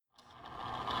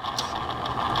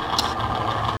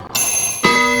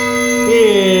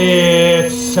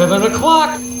7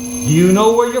 o'clock. Do you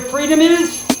know where your freedom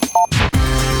is?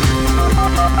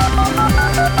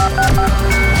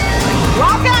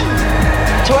 Welcome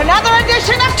to another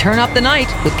edition of Turn Up the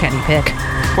Night with Kenny Pick.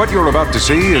 What you're about to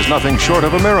see is nothing short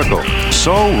of a miracle.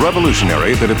 So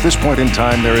revolutionary that at this point in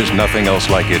time, there is nothing else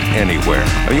like it anywhere.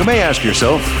 Now, you may ask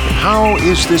yourself, how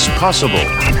is this possible?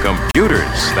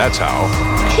 Computers, that's how.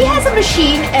 He has a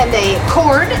machine and a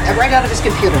cord right out of his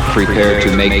computer. Prepare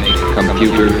to make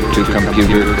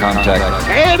computer-to-computer contact.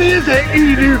 That is an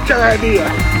idiot idea.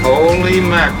 Holy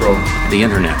mackerel. The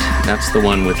internet, that's the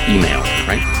one with email,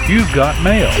 right? You've got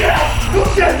mail. Yeah, who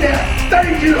said that?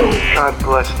 Thank you. God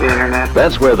bless the internet.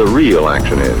 That's where the real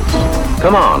action is.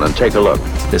 Come on and take a look.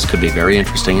 This could be very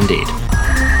interesting indeed.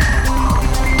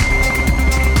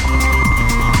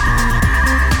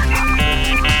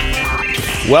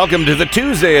 Welcome to the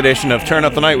Tuesday edition of Turn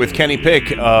Up the Night with Kenny Pick,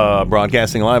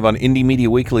 broadcasting live on Indie Media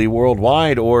Weekly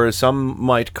Worldwide, or as some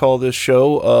might call this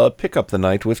show, Pick Up the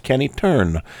Night with Kenny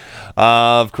Turn.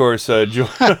 Of course,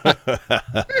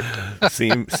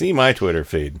 see my Twitter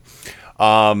feed.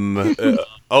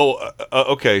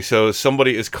 Okay, so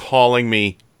somebody is calling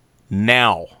me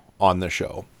now on the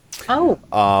show.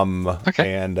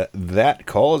 Okay. And that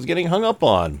call is getting hung up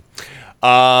on.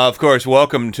 Of course,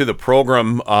 welcome to the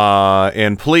program.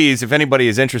 And please, if anybody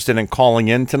is interested in calling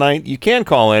in tonight, you can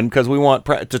call in because we want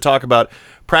to talk about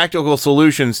practical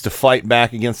solutions to fight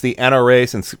back against the NRA,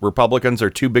 since Republicans are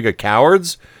too big of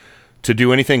cowards to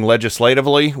do anything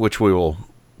legislatively, which we will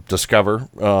discover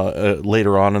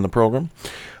later on in the program.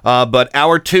 But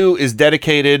hour 2 is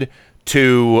dedicated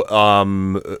to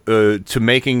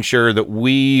making sure that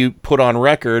we put on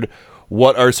record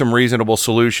what are some reasonable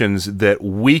solutions that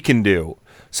we can do,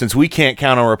 since we can't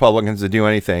count on Republicans to do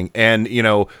anything, and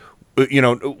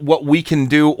what we can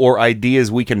do or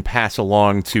ideas we can pass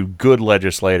along to good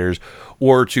legislators,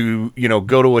 or to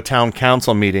go to a town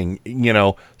council meeting.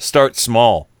 Start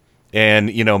small, and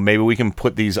maybe we can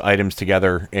put these items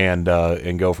together and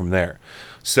go from there.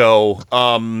 So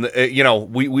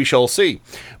we shall see.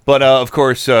 But of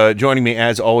course, joining me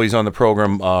as always on the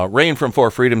program, Rain from Four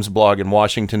Freedoms blog in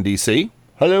Washington D.C.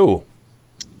 Hello.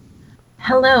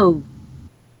 Hello.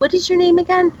 What is your name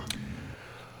again?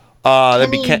 That'd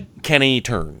be Kenny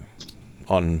Turn.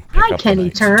 Hi,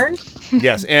 Kenny Turn.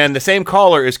 Yes, and the same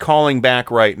caller is calling back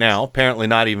right now. Apparently,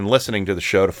 not even listening to the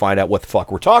show to find out what the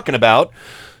fuck we're talking about.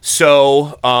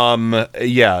 So,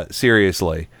 yeah,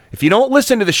 seriously. If you don't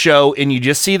listen to the show and you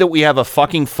just see that we have a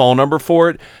fucking phone number for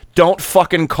it, don't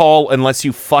fucking call unless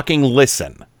you fucking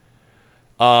listen.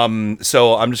 So I'm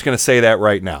just going to say that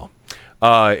right now.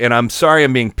 And I'm sorry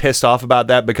I'm being pissed off about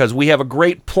that, because we have a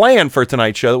great plan for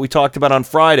tonight's show that we talked about on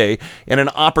Friday, and an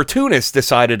opportunist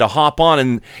decided to hop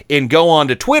on and go on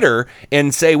to Twitter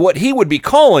and say what he would be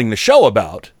calling the show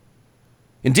about.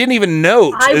 And didn't even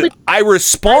note.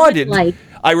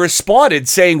 I responded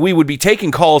saying we would be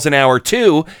taking calls in hour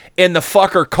 2, and the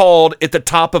fucker called at the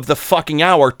top of the fucking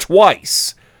hour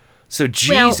twice. So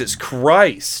Jesus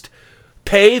Christ.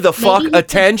 Pay the fuck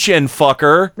attention,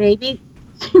 fucker. Maybe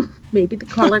the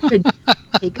caller could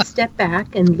take a step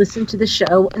back and listen to the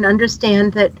show and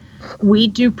understand that we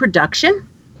do production.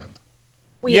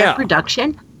 We have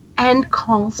production, and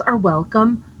calls are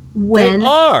welcome when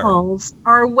calls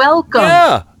are welcome.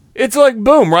 Yeah. It's like,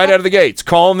 boom, right out of the gates.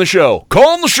 Call on the show. Call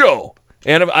on the show.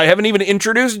 And I haven't even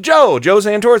introduced Joe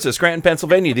Santorsa, Scranton,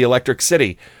 Pennsylvania, the Electric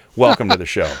City. Welcome to the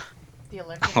show.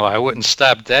 Oh, I wouldn't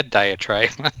stop that diatribe.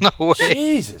 No way.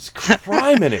 Jesus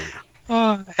criminy.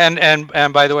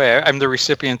 And by the way, I'm the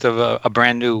recipient of a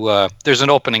brand new, there's an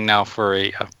opening now for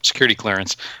a security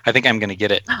clearance. I think I'm going to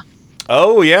get it.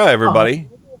 Oh, yeah, everybody.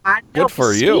 Good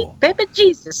for you. Baby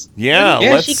Jesus. Yeah,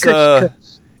 let's...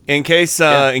 In case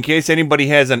anybody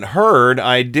hasn't heard,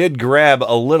 I did grab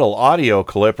a little audio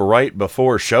clip right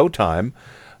before showtime.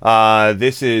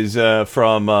 This is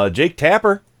from Jake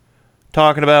Tapper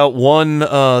talking about one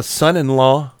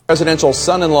son-in-law. Presidential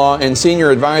son-in-law and senior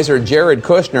advisor Jared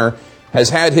Kushner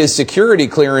has had his security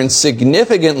clearance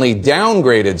significantly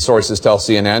downgraded, sources tell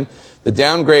CNN. The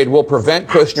downgrade will prevent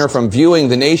Kushner from viewing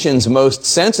the nation's most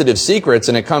sensitive secrets,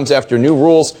 and it comes after new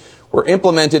rules were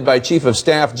implemented by Chief of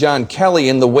Staff John Kelly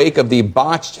in the wake of the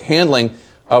botched handling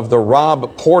of the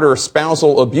Rob Porter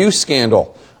spousal abuse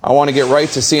scandal. I want to get right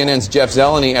to CNN's Jeff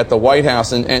Zeleny at the White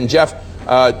House. And Jeff,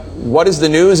 what is the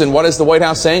news and what is the White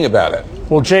House saying about it?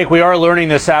 Well, Jake, we are learning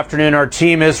this afternoon. Our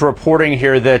team is reporting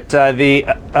here that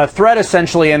the threat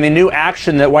essentially and the new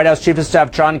action that White House Chief of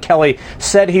Staff John Kelly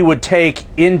said he would take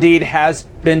indeed has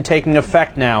been taking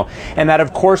effect now. And that,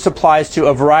 of course, applies to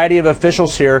a variety of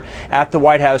officials here at the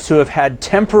White House who have had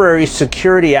temporary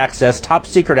security access, top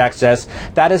secret access.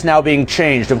 That is now being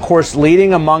changed. Of course,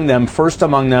 leading among them, first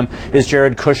among them, is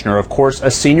Jared Kushner, of course,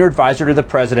 a senior advisor to the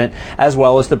president, as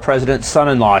well as the president's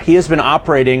son-in-law. He has been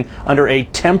operating under a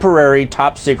temporary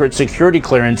top secret security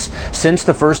clearance since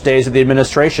the first days of the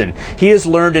administration. He has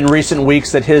learned in recent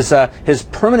weeks that his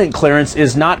permanent clearance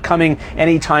is not coming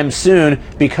anytime soon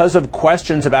because of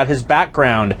questions about his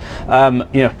background.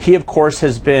 He, of course,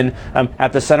 has been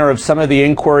at the center of some of the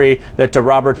inquiry that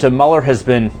Robert Mueller has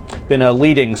been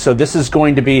leading. So this is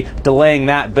going to be delaying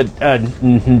that. But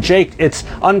Jake, it's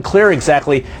unclear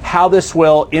exactly how this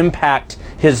will impact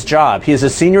his job. He is a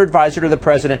senior advisor to the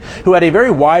president who had a very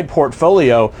wide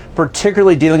portfolio,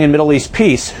 particularly dealing in Middle East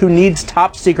peace, who needs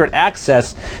top secret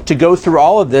access to go through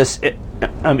all of this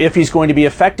if he's going to be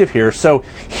effective here. So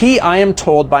he, I am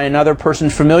told by another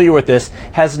person familiar with this,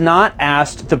 has not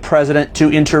asked the president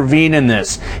to intervene in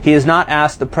this. He has not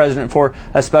asked the president for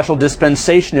a special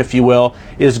dispensation, if you will,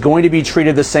 is going to be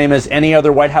treated the same as any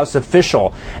other White House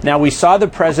official. Now, we saw the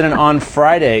president on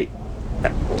Friday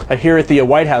here at the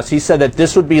White House. He said that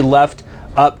this would be left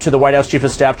up to the White House Chief of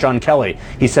Staff, John Kelly.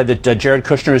 He said that Jared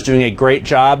Kushner is doing a great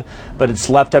job, but it's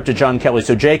left up to John Kelly.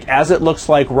 So, Jake, as it looks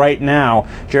like right now,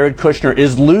 Jared Kushner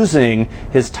is losing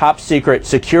his top secret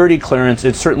security clearance.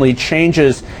 It certainly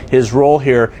changes his role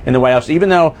here in the White House, even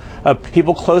though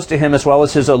people close to him, as well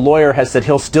as his lawyer, has said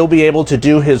he'll still be able to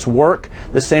do his work,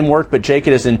 the same work, but, Jake,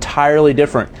 it is entirely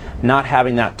different not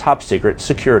having that top secret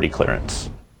security clearance.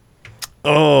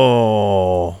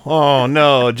 Oh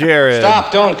no, Jared.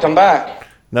 Stop, don't come back.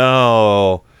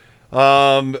 No.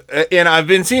 And I've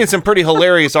been seeing some pretty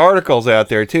hilarious articles out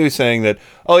there too, saying that,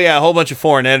 oh yeah, a whole bunch of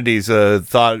foreign entities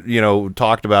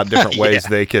talked about different ways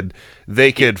they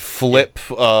could flip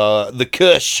the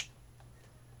Kush.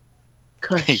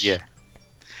 Yeah.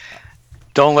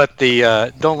 Don't let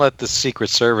the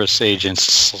Secret Service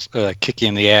agents kick you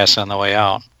in the ass on the way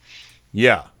out.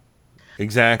 Yeah.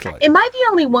 Exactly. Am I the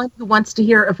only one who wants to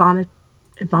hear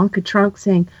Ivanka Trump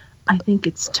saying, I think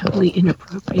it's totally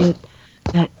inappropriate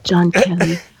that John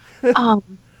Kelly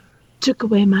took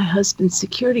away my husband's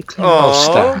security clearance?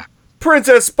 Oh,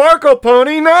 Princess Sparkle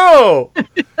Pony, no!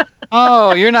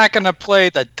 Oh, you're not going to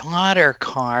play the daughter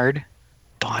card.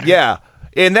 Yeah.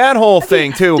 And that whole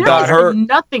thing too about her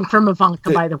nothing from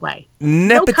Ivanka, by the way.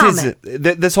 Nepotism.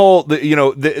 This whole,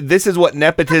 this is what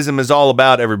nepotism is all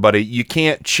about. Everybody, you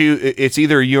can't choose. It's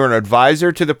either you're an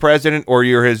advisor to the president or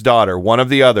you're his daughter, one of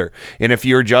the other. And if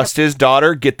you're just his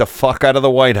daughter, get the fuck out of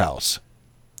the White House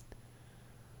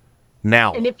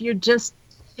now. And if you're just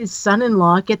his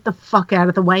son-in-law, get the fuck out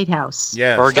of the White House.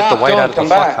 Yeah, or get the white out of the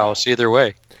fuck house. Either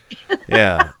way.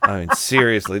 Yeah, I mean,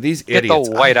 seriously, these idiots. Get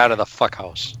the white out of the fuck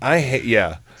house. I hate.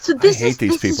 Yeah. So this I hate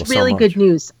these this people is really so much. good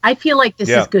news. I feel like this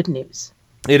is good news.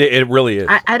 It really is.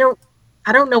 I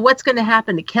don't know what's going to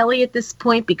happen to Kelly at this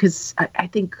point because I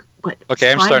think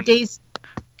Okay, 5 days.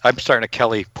 I'm starting a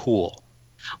Kelly pool.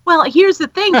 Well, here's the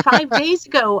thing. 5 days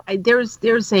ago,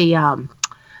 there's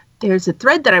a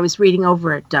thread that I was reading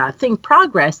over at Think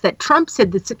Progress that Trump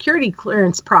said the security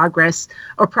clearance process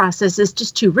is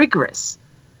just too rigorous.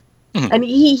 Mm-hmm. And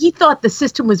he thought the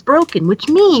system was broken, which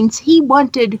means he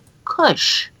wanted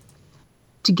Kush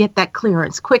to get that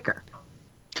clearance quicker.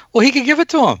 Well, he could give it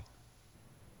to him.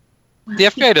 Well, the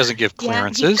FBI doesn't give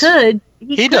clearances. He could.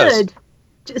 He does.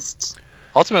 Just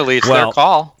ultimately, it's their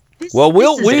call.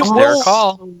 We'll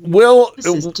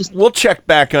just we'll check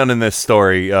back on in this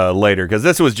story later because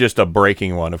this was just a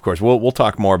breaking one. Of course, we'll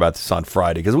talk more about this on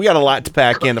Friday because we got a lot to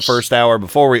pack in the first hour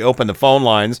before we open the phone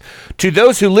lines to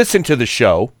those who listen to the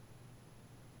show.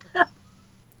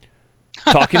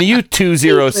 Talking to you,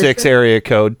 206 area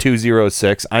code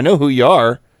 206. I know who you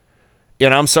are.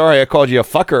 And I'm sorry I called you a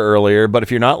fucker earlier, but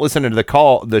if you're not listening to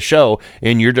the show,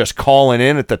 and you're just calling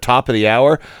in at the top of the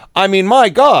hour, I mean, my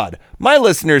God, my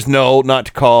listeners know not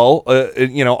to call.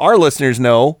 Our listeners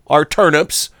know, our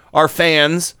turnips, our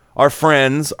fans, our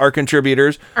friends, our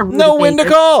contributors know when to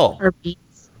call.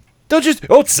 They'll just,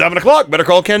 it's 7 o'clock, better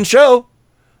call Ken's show.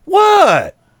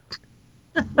 What?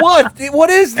 What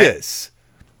is this?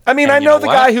 I mean, I know the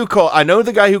guy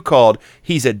who called.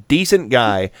 He's a decent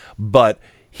guy, but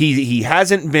he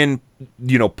hasn't been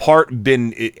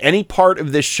any part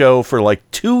of this show for like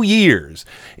 2 years.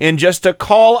 And just to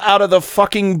call out of the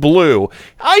fucking blue,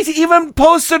 I even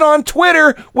posted on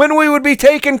Twitter when we would be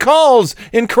taking calls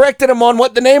and corrected him on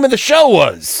what the name of the show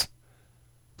was.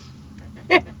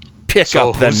 pick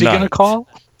up the who's he night. gonna call?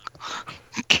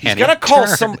 He's gonna call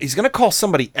He's gonna call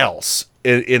somebody else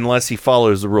unless he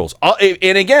follows the rules.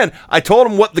 And again, I told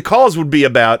him what the calls would be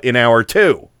about in hour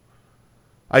 2.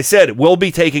 I said we'll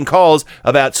be taking calls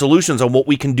about solutions on what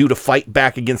we can do to fight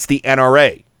back against the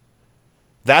NRA.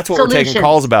 That's what we're taking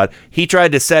calls about. He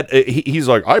tried to set. He's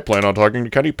like, I plan on talking to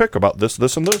Kenny Pick about this,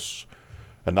 this, and this,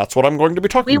 and that's what I'm going to be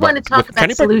talking about. We want to talk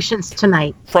about solutions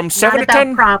tonight. From 7 Not to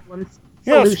 10 about problems.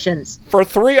 Yes, solutions. for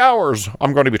 3 hours,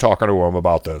 I'm going to be talking to him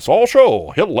about this. All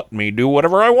show. He'll let me do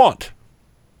whatever I want.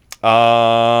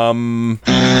 No.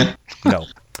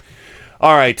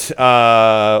 All right.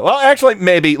 Well, actually,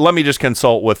 maybe. Let me just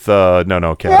consult with.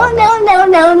 No, Ken.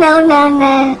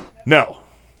 No.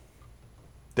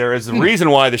 There is a reason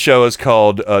why the show is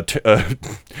called called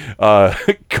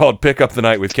 "Pick Up the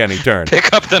Night with Kenny Turn."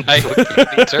 Pick up the night with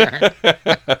Kenny Turn.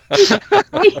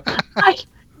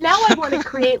 Now I want to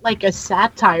create like a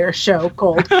satire show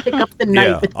called "Pick Up the Night."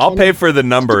 Yeah, with I'll Kenny. pay for the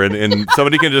number, and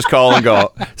somebody can just call and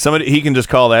go. He can just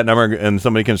call that number, and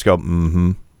somebody can just go.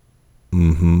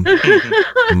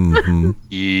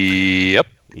 Yep.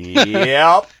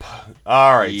 Yep.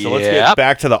 All right, so let's get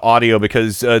back to the audio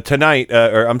because tonight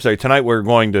we're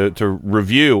going to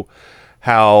review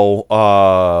how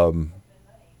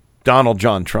Donald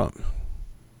John Trump,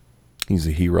 he's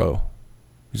a hero.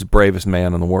 He's the bravest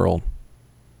man in the world.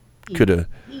 Could have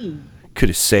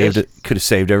saved it. Could have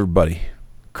saved everybody.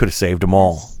 Could have saved them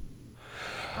all.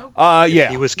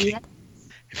 Yeah. If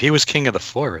he was king of the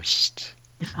forest.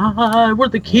 If I were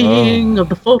the king of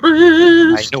the forest.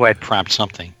 I knew I'd prompt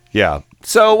something. Yeah.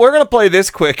 So we're going to play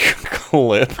this quick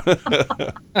clip.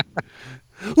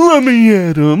 Let me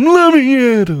at him. Let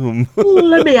me at him.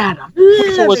 Let me at him.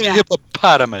 If it was a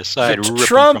hippopotamus, I'd rip him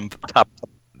from top to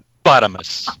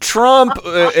bottomus. Trump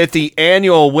at the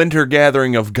annual winter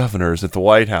gathering of governors at the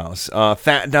White House.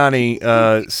 Fat Donnie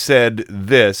said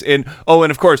this. And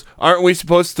of course, aren't we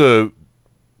supposed to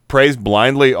praise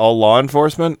blindly all law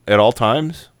enforcement at all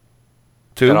times?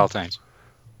 Too? At all times.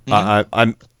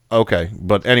 I'm okay,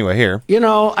 but anyway, here. You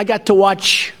know, I got to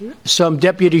watch some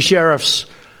deputy sheriffs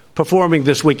performing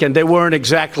this weekend. They weren't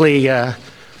exactly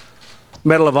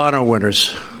Medal of Honor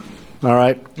winners. All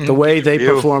right, the way they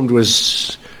performed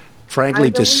was frankly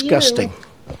disgusting.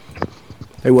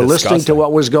 They were listening to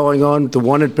what was going on. The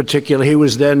one in particular, he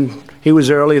was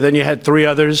early. Then you had 3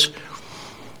 others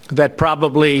that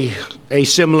probably a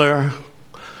similar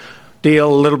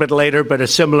deal a little bit later, but a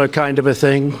similar kind of a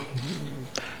thing.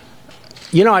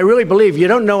 You know, I really believe, you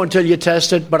don't know until you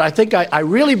test it, but I think I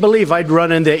really believe I'd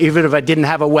run in there even if I didn't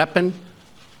have a weapon.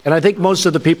 And I think most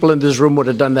of the people in this room would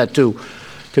have done that too,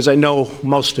 because I know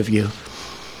most of you.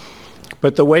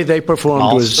 But the way they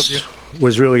performed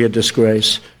was really a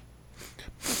disgrace.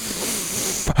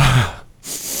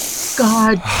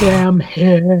 God damn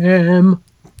him.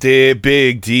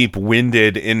 Big,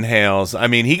 deep-winded inhales. I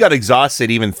mean, he got exhausted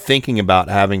even thinking about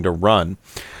having to run.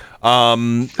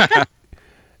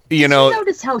 Did you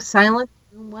notice how silent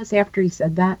he was after he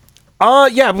said that?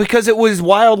 Yeah, because it was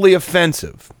wildly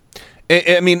offensive.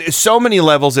 I mean, so many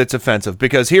levels it's offensive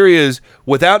because here he is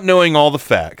without knowing all the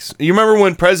facts. You remember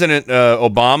when President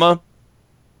Obama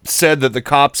said that the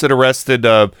cops that arrested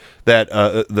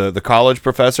the college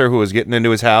professor who was getting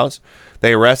into his house,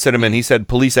 they arrested him and he said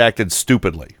police acted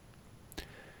stupidly.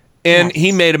 And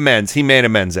he made amends. He made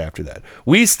amends after that.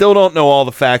 We still don't know all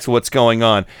the facts of what's going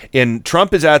on. And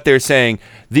Trump is out there saying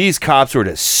these cops were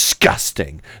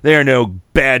disgusting. They're no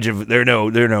badge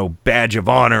of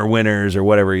honor winners or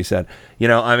whatever he said. You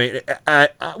know, I mean,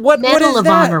 what is Medal of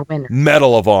that? Honor winner.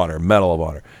 Medal of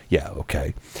Honor. Yeah,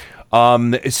 okay.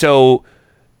 So,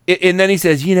 and then he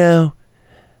says, you know.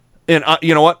 And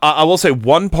you know what? I will say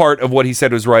one part of what he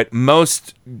said was right.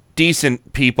 Most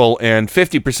decent people and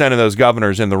 50% of those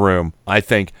governors in the room, I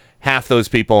think half those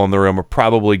people in the room are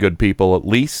probably good people at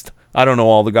least. I don't know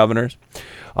all the governors.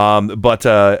 But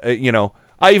you know,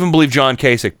 I even believe John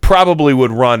Kasich probably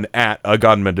would run at a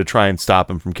gunman to try and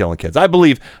stop him from killing kids. I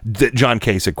believe that John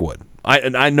Kasich would.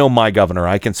 I know my governor.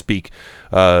 I can speak,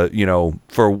 you know,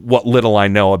 for what little I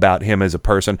know about him as a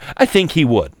person. I think he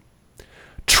would.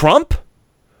 Trump,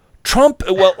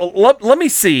 well, let me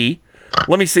see.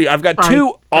 I've got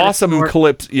 2 awesome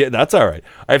clips. Yeah, that's all right.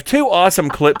 I have 2 awesome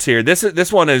clips here.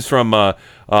 This one is from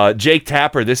Jake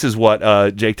Tapper. This is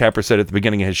what Jake Tapper said at the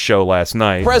beginning of his show last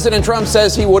night. President Trump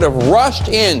says he would have rushed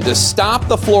in to stop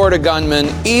the Florida gunman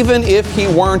even if he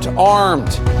weren't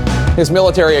armed. His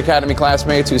military academy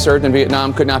classmates who served in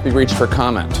Vietnam could not be reached for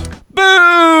comment.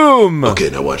 Boom! Okay,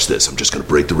 now watch this. I'm just going to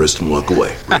break the wrist and walk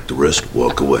away. Break the wrist,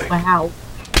 walk away. Wow.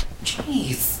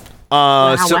 Jeez.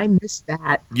 Wow, I missed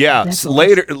that. Yeah, That's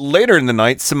later in the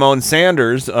night, Simone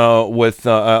Sanders with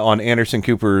on Anderson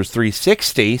Cooper's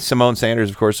 360. Simone Sanders,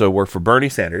 of course, worked for Bernie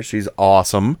Sanders. She's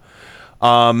awesome.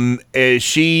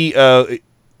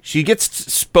 She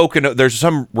gets spoken. There's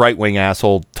some right wing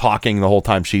asshole talking the whole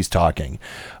time she's talking,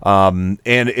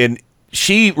 and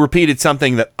she repeated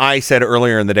something that I said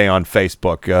earlier in the day on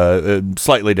Facebook,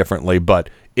 slightly differently, but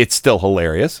it's still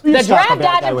hilarious. The draft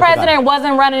dodging president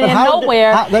wasn't running in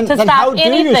nowhere to stop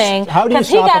anything because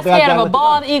he got scared of a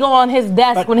bald eagle on his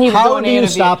desk when he was doing the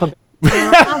interview.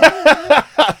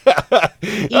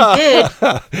 He did.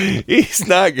 He's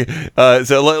not.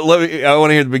 So let me. I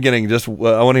want to hear the beginning. Just I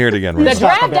want to hear it again. The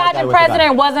draft dodging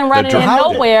president wasn't running in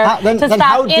nowhere to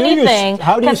stop anything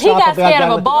because he got scared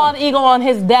of a bald eagle on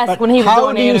his desk when he was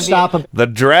doing the interview. The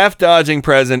draft dodging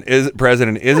president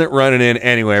isn't running in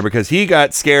anywhere because he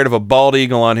got scared of a bald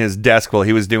eagle on his desk while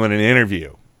he was doing an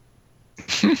interview.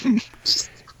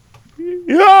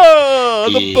 Yeah,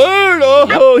 the bird.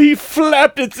 Oh, he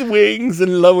flapped its wings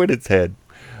and lowered its head.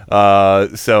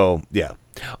 So, yeah.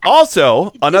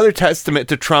 Also, another testament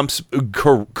to Trump's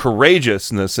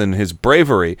courageousness and his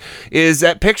bravery is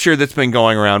that picture that's been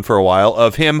going around for a while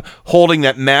of him holding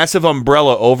that massive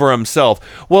umbrella over himself.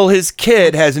 Well, his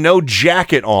kid has no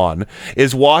jacket on,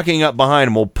 is walking up behind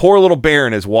him. Well, poor little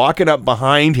Barron is walking up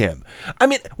behind him. I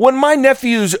mean, when my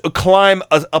nephews climb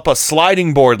up a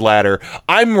sliding board ladder,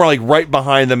 I'm like right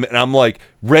behind them and I'm like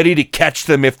ready to catch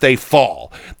them if they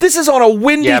fall. This is on a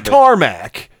windy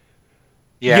tarmac.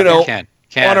 Yeah, you know, Ken.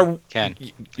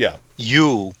 Yeah.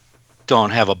 You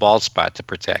don't have a bald spot to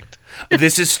protect.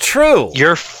 This is true.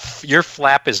 Your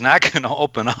flap is not going to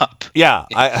open up. Yeah,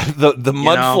 the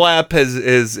mud flap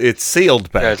is it's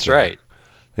sealed back. That's right.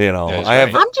 You know,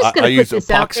 I'm just going to put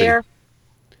this out there.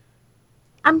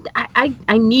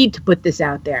 I need to put this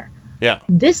out there. Yeah.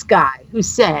 This guy who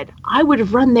said I would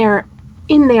have run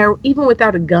in there even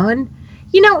without a gun.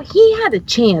 You know, he had a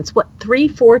chance,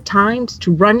 3-4 times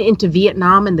to run into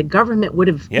Vietnam, and the government would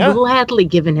have gladly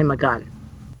given him a gun.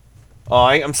 Oh,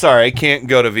 I'm sorry. I can't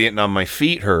go to Vietnam. My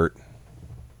feet hurt.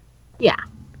 Yeah.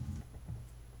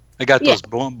 I got those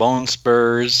bone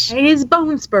spurs. His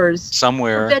bone spurs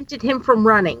somewhere prevented him from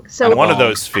running. So one of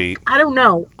those feet. I don't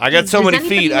know. I got so many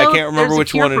feet. I can't remember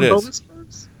which one it is.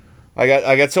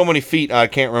 I got so many feet. I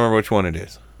can't remember which one it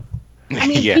is. I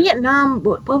mean, Vietnam.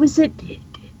 What was it?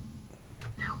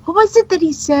 What was it that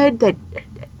he said that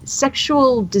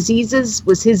sexual diseases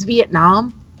was his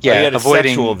Vietnam? Yeah,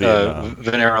 avoiding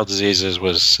venereal diseases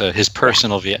was his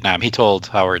personal Vietnam. He told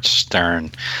Howard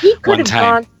Stern he could have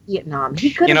gone to Vietnam.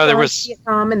 He could have gone to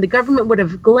Vietnam, and the government would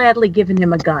have gladly given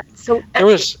him a gun. So he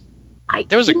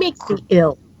makes me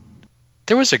ill.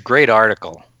 There was a great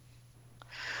article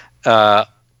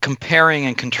comparing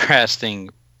and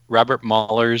contrasting Robert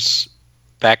Mueller's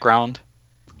background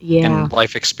and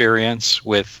life experience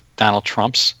with Donald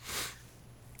Trump's.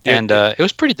 And it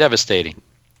was pretty devastating.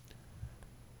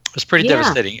 It was pretty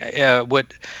devastating.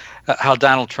 How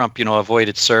Donald Trump,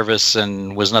 avoided service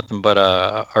and was nothing but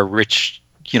a rich,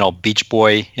 beach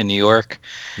boy in New York.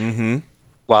 Mm-hmm.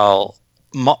 While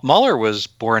Mueller was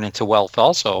born into wealth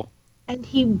also. And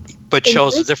he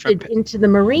chose a different into the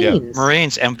Marines. Yeah.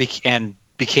 Marines and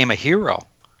became a hero.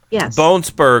 Yes. Bone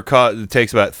spur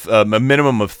takes about a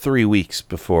minimum of 3 weeks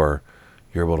before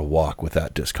you're able to walk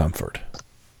without discomfort.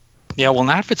 Yeah, well,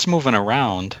 not if it's moving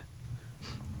around.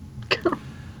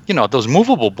 Those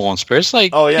movable bone spurs,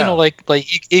 like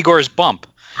Igor's bump.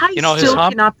 I still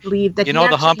cannot believe that.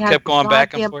 The hump kept going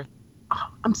back and forth. Oh,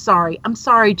 I'm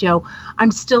sorry, Joe.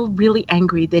 I'm still really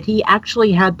angry that he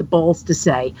actually had the balls to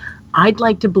say, "I'd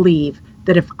like to believe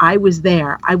that if I was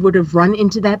there, I would have run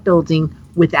into that building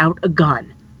without a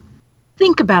gun."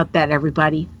 Think about that,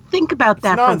 everybody. Think about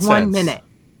that for 1 minute.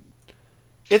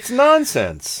 It's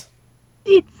nonsense.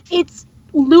 It's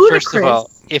ludicrous. First of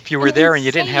all, if you were there and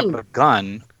you didn't have a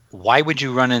gun, why would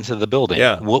you run into the building?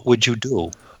 Yeah. What would you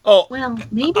do? Oh, well,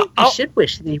 maybe I should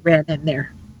wish that he ran in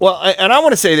there. Well, and I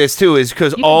want to say this too, is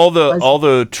because all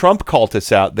the Trump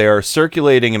cultists out there are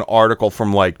circulating an article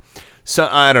from one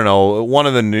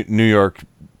of the New York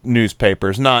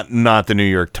newspapers, not the New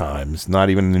York Times, not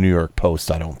even the New York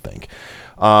Post, I don't think.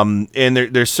 And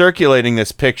they're circulating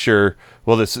this picture.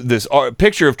 Well, this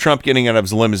picture of Trump getting out of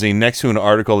his limousine next to an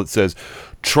article that says,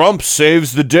 "Trump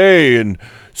saves the day and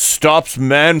stops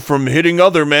man from hitting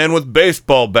other man with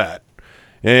baseball bat."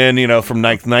 And, from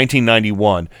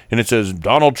 1991. And it says,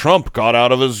 Donald Trump got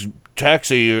out of his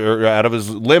taxi or out of his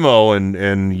limo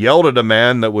and yelled at a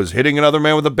man that was hitting another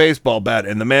man with a baseball bat.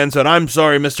 And the man said, "I'm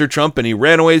sorry, Mr. Trump." And he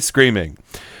ran away screaming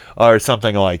or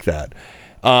something like that.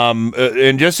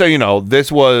 And just so you know,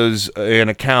 this was an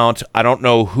account. I don't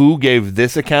know who gave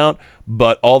this account,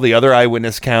 but all the other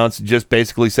eyewitness accounts just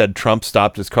basically said Trump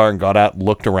stopped his car and got out,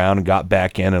 looked around, and got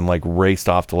back in and like raced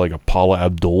off to like a Paula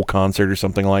Abdul concert or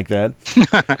something like that.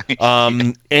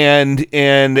 And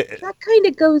that kind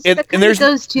of goes. That kind of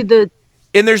goes to the.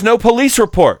 And there's no police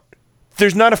report.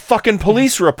 There's not a fucking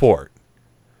police report.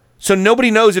 So nobody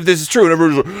knows if this is true. And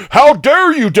everybody's like, how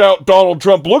dare you doubt Donald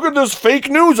Trump? Look at this fake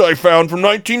news I found from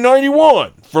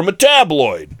 1991 from a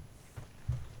tabloid.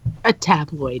 A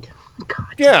tabloid.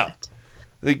 God. Yeah.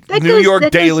 The New York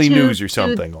Daily News or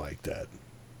something like that.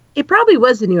 It probably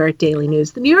was the New York Daily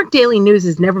News. The New York Daily News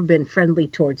has never been friendly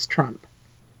towards Trump.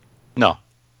 No.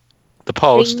 The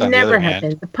Post, on the other hand.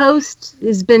 Been. The Post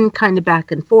has been kind of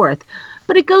back and forth.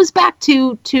 But it goes back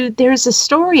to there's a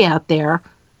story out there.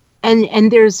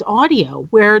 And there's audio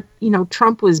where,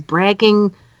 Trump was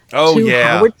bragging to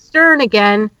Howard Stern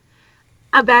again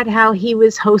about how he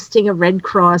was hosting a Red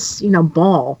Cross,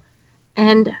 ball.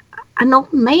 And an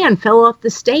old man fell off the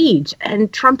stage.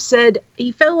 And Trump said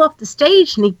he fell off the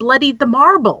stage and he bloodied the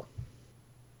marble.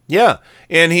 Yeah.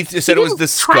 And he said it was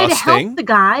disgusting. Try to help the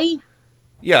guy.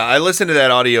 Yeah, I listened to that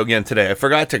audio again today. I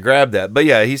forgot to grab that. But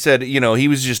yeah, he said, he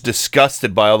was just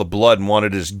disgusted by all the blood and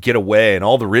wanted to just get away. And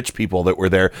all the rich people that were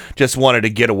there just wanted to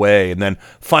get away. And then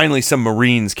finally some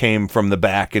Marines came from the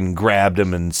back and grabbed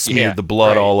him and smeared the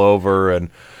blood all over. And,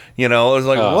 it was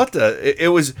like, what the? It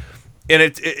was,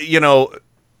 and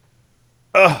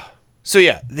so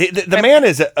yeah, the man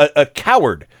is a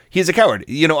coward. He's a coward.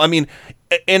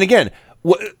 And again,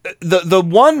 the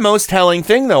one most telling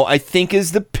thing, though, I think,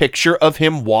 is the picture of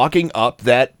him walking up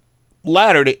that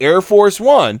ladder to Air Force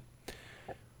One.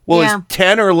 Well, his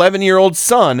 10 or 11-year-old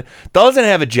son doesn't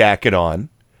have a jacket on,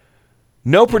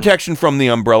 no protection from the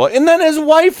umbrella, and then his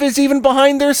wife is even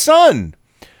behind their son.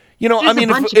 There's a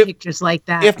bunch of pictures like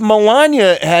that. If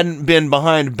Melania hadn't been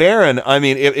behind Barron,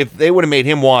 if they would have made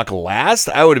him walk last,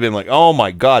 I would have been like, oh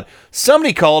my God,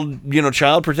 somebody called,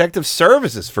 Child Protective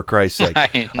Services, for Christ's sake.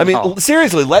 I mean,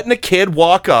 seriously, letting a kid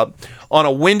walk up on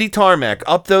a windy tarmac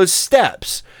up those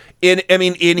steps. He's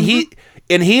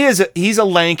a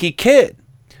lanky kid.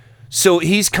 So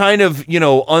he's kind of,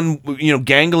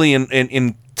 gangly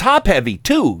and top heavy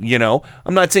too,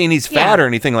 I'm not saying he's fat or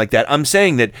anything like that. I'm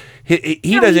saying that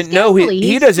he doesn't know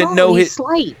he doesn't know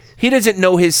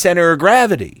his center of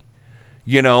gravity,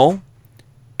 and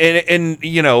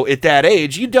at that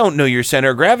age you don't know your center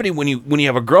of gravity when you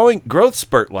have a growth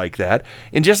spurt like that,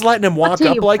 and just letting him walk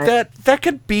up like that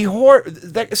could be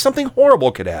something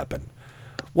horrible could happen.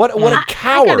 What a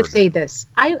coward. I gotta say this.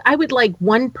 I would like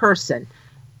one person,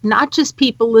 not just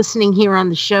people listening here on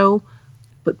the show,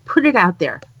 but put it out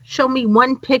there. Show me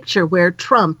one picture where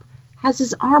Trump has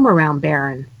his arm around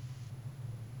Barron.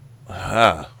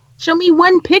 Show me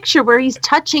one picture where he's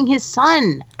touching his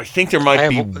son. I think there might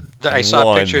be. I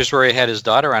saw pictures where he had his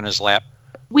daughter on his lap.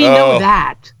 We know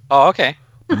that. Oh, okay.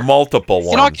 Multiple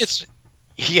ones.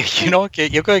 You know what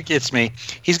gets me?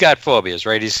 He's got phobias,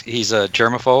 right? He's a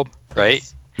germaphobe,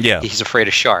 right? Yeah. He's afraid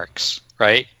of sharks,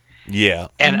 right? Yeah.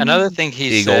 And another thing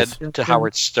he said to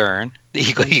Howard Stern, the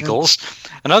Eagles,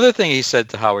 another thing he said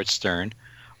to Howard Stern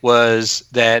was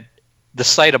that the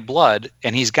sight of blood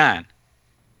and he's gone.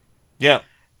 Yeah.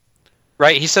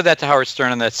 Right? He said that to Howard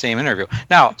Stern in that same interview.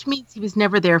 Now, which means he was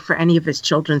never there for any of his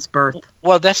children's birth.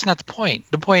 Well, that's not the point.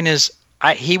 The point is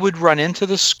he would run into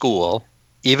the school,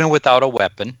 even without a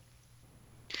weapon,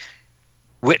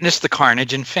 witness the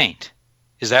carnage and faint.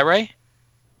 Is that right?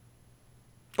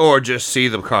 Or just see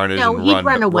the carnage and he'd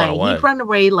run away. He'd run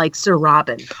away like Sir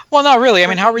Robin. Well, not really. I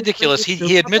mean, how ridiculous.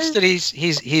 He admits that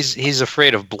he's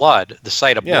afraid of blood, the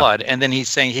sight of blood, and then he's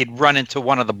saying he'd run into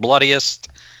one of the bloodiest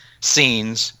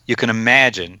scenes you can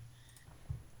imagine.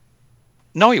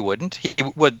 No, he wouldn't. He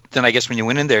would. Then I guess when you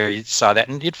went in there, you saw that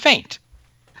and you'd faint.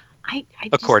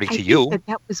 According to you,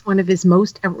 that was one of his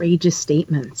most outrageous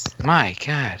statements. My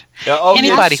God!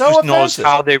 Anybody who knows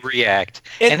how they react,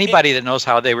 anybody that knows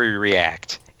how they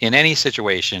react in any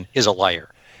situation is a liar.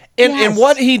 And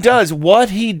what he does when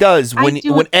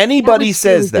anybody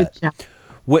says that,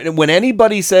 when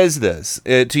anybody says this,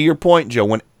 to your point, Joe,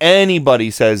 when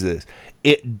anybody says this,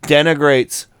 it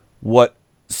denigrates what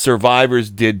survivors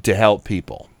did to help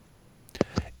people.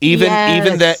 Even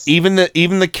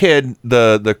the kid,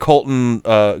 the Colton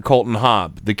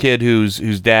Hobb, the kid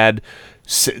whose dad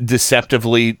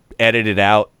deceptively edited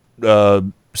out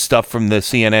stuff from the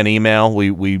CNN email.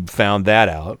 We found that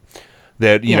out.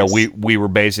 That we were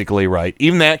basically right.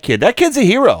 Even that kid's a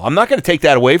hero. I'm not going to take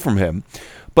that away from him.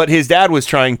 But his dad was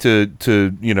trying to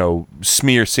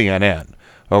smear CNN.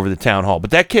 over the town hall.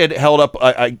 But that kid held up,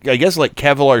 I guess, like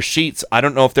Kevlar sheets. I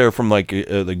don't know if they're from like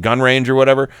the gun range or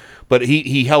whatever, but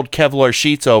he held Kevlar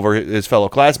sheets over his fellow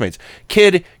classmates.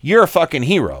 Kid, you're a fucking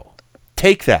hero.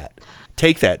 Take that.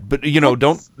 But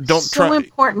don't try. So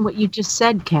important what you just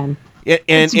said, Ken.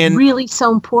 It's really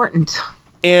so important.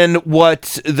 And what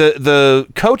the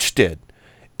coach did,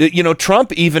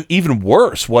 Trump even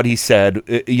worse. What he said,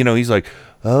 he's like,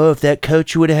 oh, if that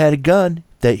coach would have had a gun,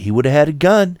 he would have had a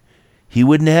gun. He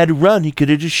wouldn't have had to run. He could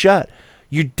have just shot.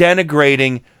 You're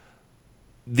denigrating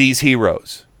these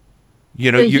heroes.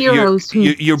 You're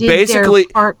basically their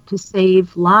part to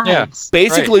save lives. Yeah,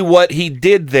 basically, what he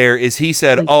did there is he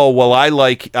said, "Oh, well, I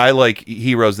like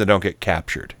heroes that don't get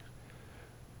captured."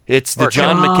 It's the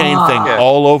John McCain thing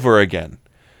all over again.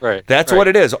 Right. That's what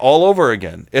it is, all over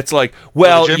again. It's like,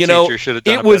 well, the gym teacher should have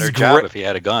done a better job if he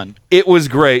had a gun. It was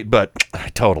great, but I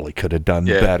totally could have done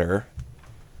better.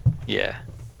 Yeah.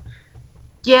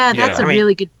 Yeah, that's a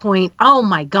really good point. Oh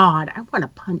my God, I want to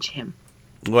punch him.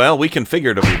 Well, we can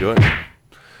figuratively do it.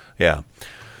 Yeah.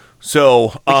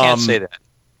 So we can't say that.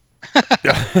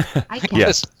 I can't.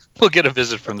 Yes. We'll get a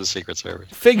visit from the Secret Service.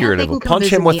 Figuratively,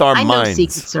 punch him with our I minds. know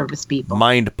Secret Service people.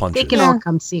 Mind punches. They can all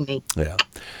come see me. Yeah.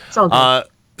 It's all good.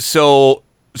 So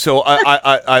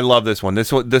I love this one.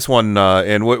 This one,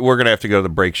 and we're gonna have to go to the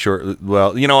break short.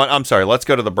 Well, you know what? I'm sorry. Let's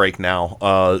go to the break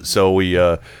now. So we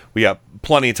got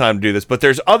plenty of time to do this. But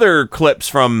there's other clips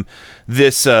from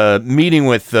this meeting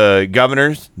with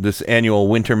governors, this annual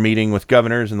winter meeting with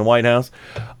governors in the White House.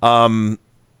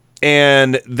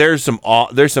 And there's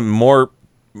some more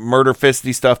murder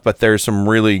fisty stuff, but there's a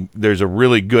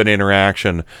really good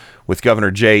interaction with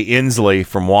Governor Jay Inslee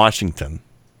from Washington.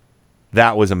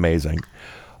 That was amazing.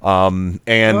 And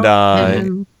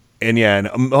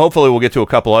hopefully we'll get to a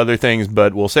couple other things,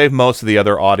 but we'll save most of the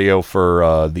other audio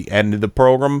for the end of the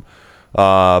program.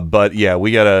 But yeah,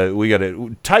 we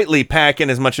gotta tightly pack in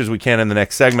as much as we can in the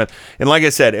next segment. And like I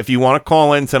said, if you want to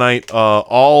call in tonight,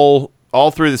 all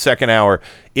through the second hour,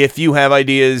 if you have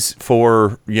ideas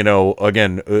for,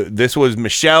 again, this was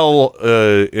Michelle's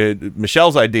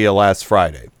idea last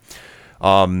Friday.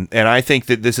 And I think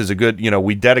that this is a good,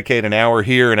 we dedicate an hour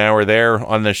here, an hour there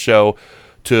on this show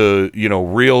to,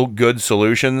 real good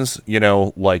solutions.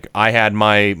 Like I had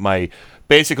my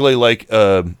basically like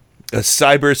a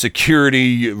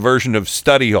cybersecurity version of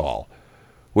study hall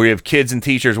where you have kids and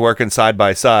teachers working side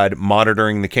by side,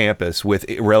 monitoring the campus with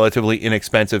relatively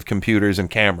inexpensive computers and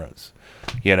cameras.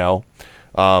 That's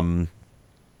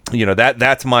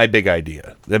my big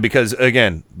idea. Because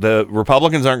again, the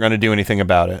Republicans aren't going to do anything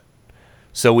about it.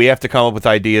 So we have to come up with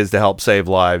ideas to help save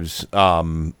lives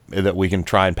that we can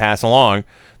try and pass along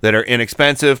that are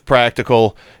inexpensive,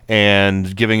 practical,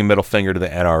 and giving a middle finger to the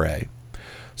NRA.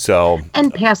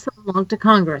 And pass them along to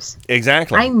Congress.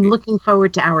 Exactly. I'm looking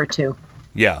forward to hour 2.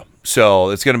 Yeah. So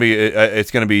it's going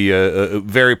to be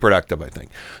very productive, I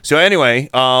think. So anyway,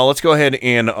 let's go ahead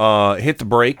and hit the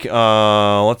break.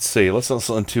 Let's see. Let's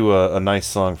listen to a nice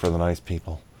song for the nice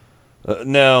people.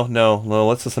 No.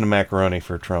 Let's listen to Macaroni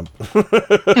for Trump.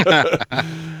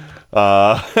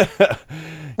 Yeah.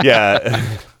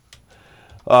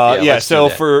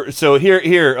 So here,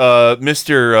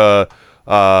 Mr.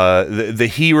 The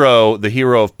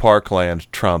hero of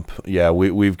Parkland, Trump. Yeah,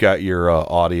 we've got your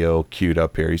audio queued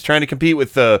up here. He's trying to compete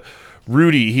with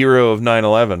Rudy, hero of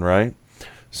 9/11, right?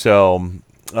 So,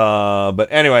 but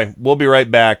anyway, we'll be right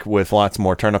back with lots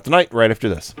more Turn Up the Night right after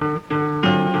this.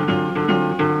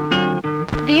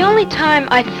 The only time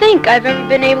I think I've ever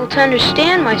been able to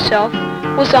understand myself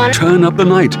was on Turn Up the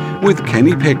Night with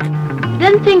Kenny Pick.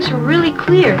 Then things were really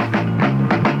clear.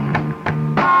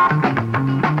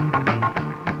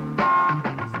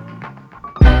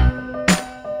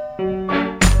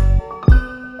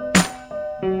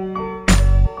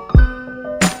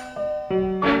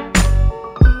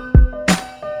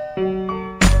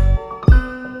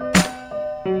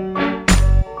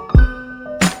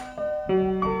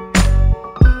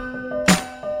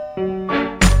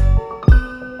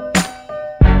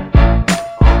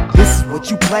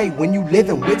 When you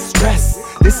living with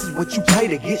stress, this is what you play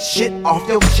to get shit off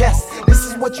your chest. This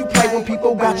is what you play when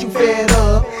people got you fed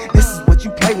up. This is what you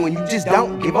play when you just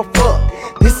don't give a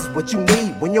fuck. This is what you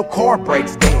need when your car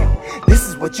breaks down. This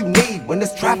is what you need when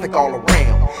there's traffic all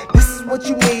around. This is what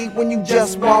you need when you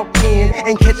just walk in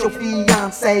and catch your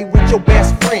fiance with your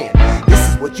best friend. This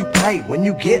is what you play when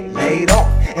you get laid off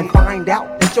and find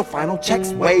out that your final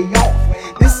check's way off.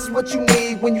 This is what you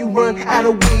need when you run out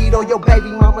of weed or your baby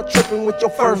mama tripping with your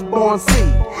firstborn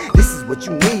seed. This is what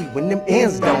you need when them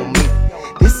ends don't meet.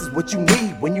 This is what you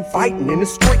need when you fighting in the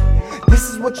street. This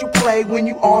is what you play when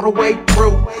you all the way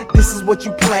through. This is what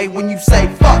you play when you say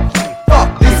fuck you,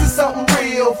 fuck. This is something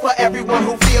real for everyone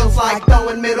who feels like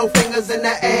throwing middle fingers in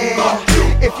the air.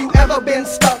 If you ever been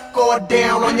stuck or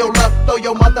down on your luck, throw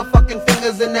your motherfucking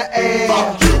fingers in the air.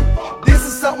 This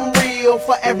is something real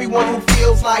for everyone who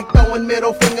feels like throwing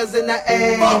middle fingers in the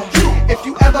air. If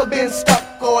you ever been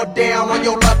stuck or down on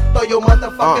your luck, throw your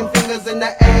motherfucking fingers in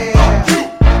the air.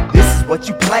 This is what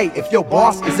you play if your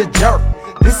boss is a jerk.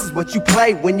 This is what you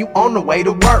play when you on the way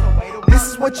to work. This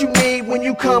is what you need when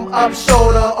you come up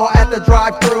shoulder or at the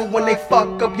drive-thru when they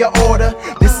fuck up your order.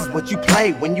 This is what you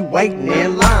play when you waiting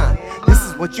in line. This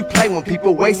is what you play when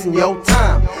people wasting your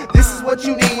time. This is what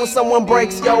you need when someone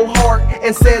breaks your heart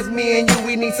and says me and you,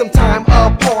 we need some time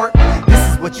apart.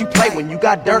 This is what you play when you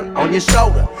got dirt on your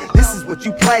shoulder. This is what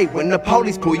you play when the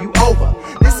police pull you over.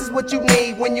 This is what you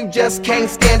need when you just can't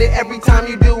stand it. Every time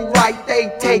you do right,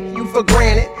 they take you for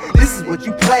granted. This is what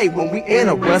you play when we in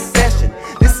a recession.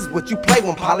 This is what you play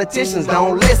when politicians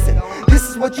don't listen. This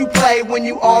is what you play when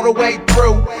you all the way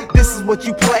through. This is what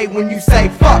you play when you say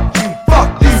fuck you,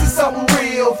 fuck. This is something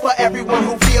real for everyone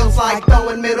who feels like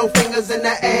throwing middle fingers in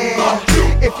the air.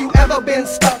 If you ever been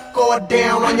stuck or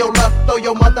down on your luck, throw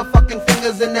your motherfucking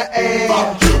fingers in the air.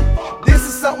 This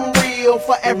is something real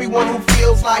for everyone who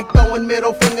feels like throwing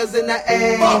middle fingers in the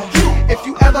air. If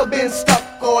you ever been stuck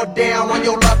or down on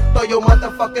your luck, throw your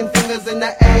motherfucking fingers in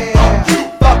the air.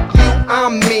 Fuck you,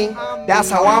 I'm me, that's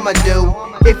how I'ma do.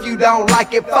 If you don't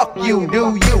like it, fuck you,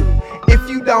 do you? If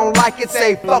you don't like it,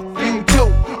 say fuck you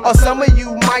too. Or some of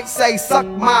you might say suck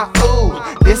my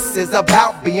ooh. This is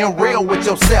about being real with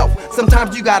yourself.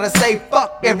 Sometimes you gotta say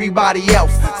fuck everybody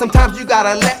else. Sometimes you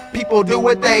gotta let people do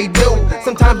what they do.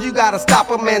 Sometimes you gotta stop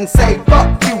them and say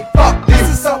fuck you, fuck. This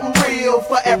is something real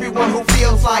for everyone who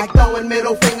feels like throwing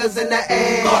middle fingers in the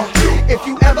air. If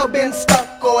you ever been stuck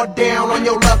or down on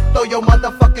your luck, throw your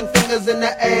motherfucking fingers in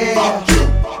the air.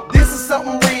 This is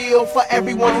something real for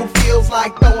everyone who feels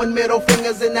like throwing middle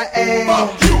fingers in the air.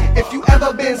 If you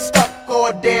ever been stuck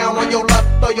or down on your luck,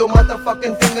 throw your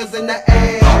motherfucking fingers in the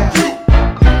air. Fuck you.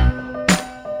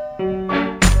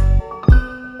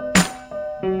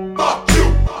 Fuck you.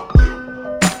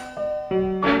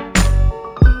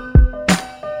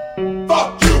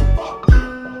 Fuck you.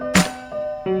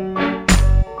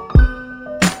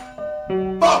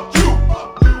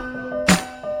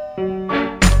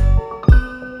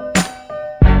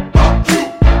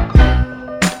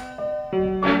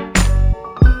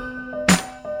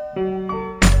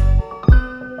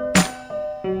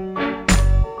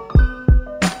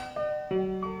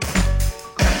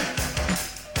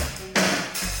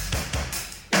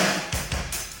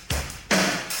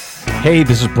 Hey,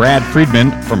 this is Brad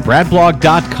Friedman from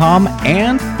BradBlog.com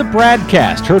and the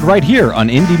Bradcast, heard right here on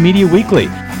Indie Media Weekly.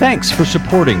 Thanks for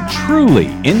supporting truly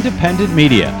independent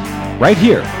media, right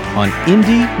here on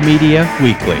Indie Media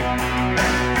Weekly.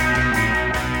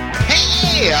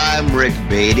 Hey, I'm Rick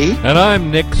Beatty. And I'm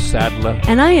Nick Sadler.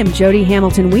 And I am Jody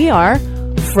Hamilton. We are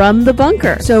From the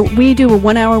Bunker. So we do a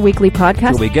 1-hour weekly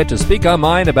podcast. We get to speak our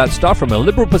mind about stuff from a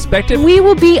liberal perspective. We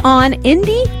will be on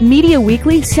Indie Media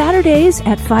Weekly Saturdays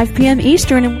at 5 p.m.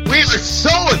 Eastern. We are so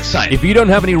excited. If you don't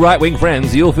have any right-wing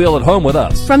friends, you'll feel at home with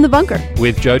us. From the Bunker.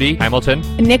 With Jody Hamilton.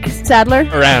 Nick Sadler.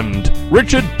 And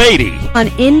Richard Beatty. On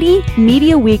Indie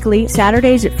Media Weekly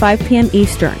Saturdays at 5 p.m.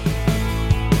 Eastern.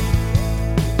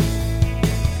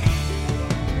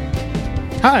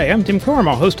 Hi, I'm Tim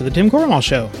Corrimal, host of The Tim Corrimal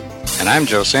Show. And I'm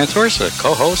Joe Santorsa,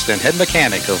 co-host and head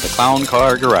mechanic of the Clown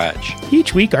Car Garage.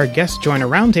 Each week, our guests join a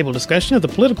roundtable discussion of the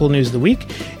political news of the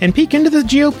week and peek into the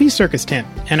GOP circus tent.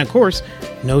 And of course,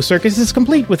 no circus is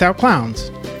complete without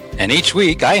clowns. And each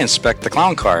week, I inspect the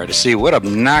clown car to see what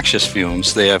obnoxious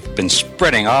fumes they have been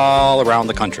spreading all around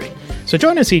the country. So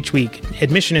join us each week.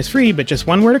 Admission is free, but just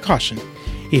one word of caution.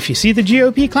 If you see the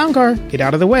GOP clown car, get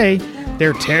out of the way.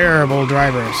 They're terrible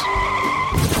drivers.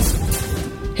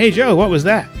 Hey, Joe, what was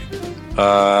that?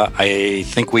 I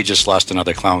think we just lost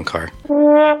another clown car.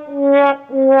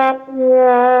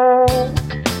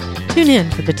 Tune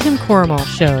in for the Tim Corrimal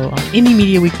Show on Indie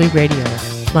Media Weekly Radio,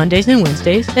 Mondays and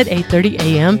Wednesdays at 8:30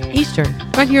 a.m. Eastern,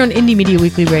 right here on Indie Media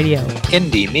Weekly Radio.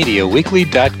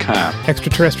 IndieMediaWeekly.com.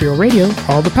 Extraterrestrial radio,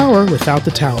 all the power without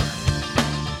the tower.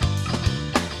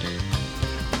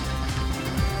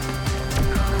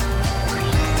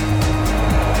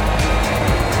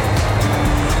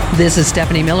 This is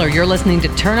Stephanie Miller. You're listening to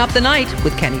Turn Up the Night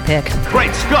with Kenny Pick.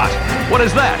 Great Scott! What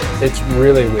is that? It's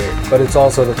really weird, but it's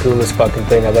also the coolest fucking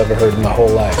thing I've ever heard in my whole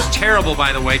life. It's terrible,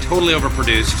 by the way. Totally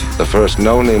overproduced. The first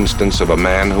known instance of a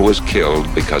man who was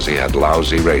killed because he had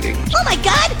lousy ratings. Oh my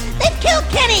God! They've killed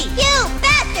Kenny! You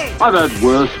bastard! I've had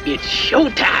worse. It's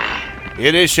showtime.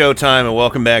 It is showtime, and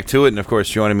welcome back to it. And, of course,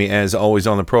 joining me, as always,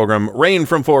 on the program, Rain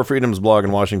from Four Freedoms blog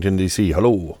in Washington, D.C.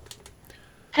 Hello.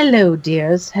 Hello,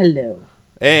 dears. Hello.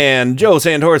 And Joe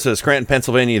Sandhorsa, Scranton,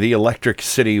 Pennsylvania, the Electric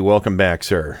City. Welcome back,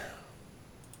 sir.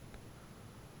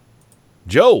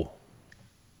 Joe,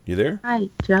 you there? Hi,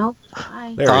 Joe.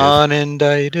 Hi.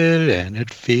 Unindicted, and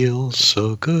it feels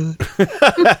so good.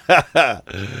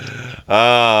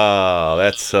 Oh,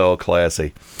 that's so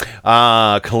classy.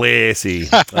 Classy.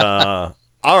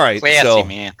 All right, Classy, so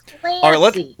man. All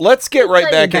right, let's get right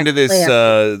back into this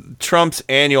Trump's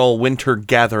annual winter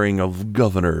gathering of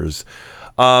governors.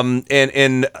 Listen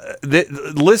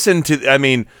to, I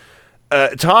mean,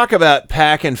 talk about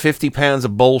packing 50 pounds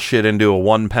of bullshit into a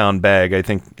 1 pound bag. I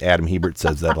think Adam Hebert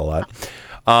says that a lot.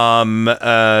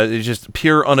 It's just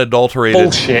pure unadulterated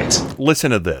bullshit.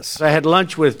 Listen to this. I had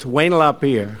lunch with Wayne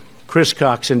LaPierre, Chris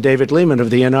Cox, and David Lehman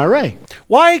of the NRA.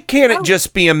 Why can't it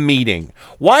just be a meeting?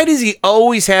 Why does he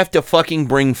always have to fucking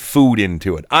bring food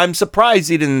into it? I'm surprised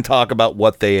he didn't talk about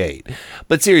what they ate.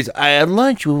 But seriously, I had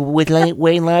lunch with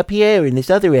Wayne LaPierre and this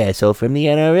other asshole from the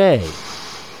NRA.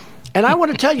 And I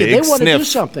want to tell you, they want to do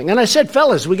something. And I said,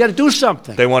 fellas, we got to do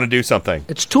something. They want to do something.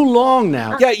 It's too long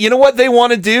now. Yeah, you know what they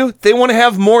want to do? They want to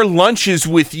have more lunches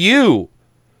with you.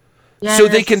 Yes. So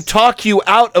they can talk you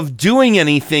out of doing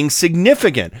anything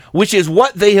significant, which is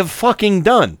what they have fucking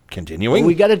done. Continuing. Well,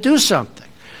 we got to do something.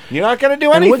 You're not going to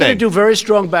do anything. We're going to do very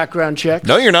strong background checks.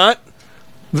 No, you're not.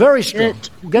 Very strong.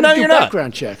 We're going to do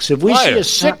background checks. If we see a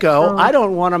sicko, I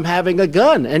don't want him having a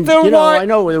gun. And, I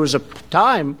know there was a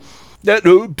time... There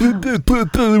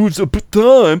was a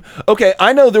time. Okay,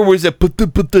 I know there was a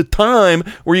time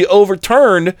where you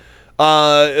overturned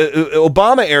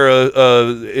Obama era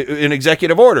an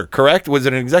executive order. Correct? Was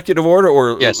it an executive order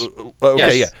or yes?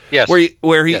 Okay, yes. Yeah. Yes.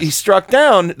 Where he struck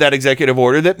down that executive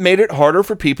order that made it harder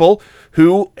for people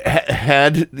who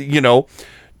had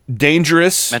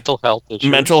dangerous mental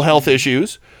health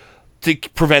issues to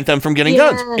prevent them from getting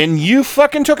guns, and you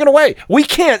fucking took it away. We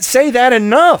can't say that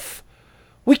enough.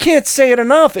 We can't say it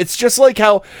enough. It's just like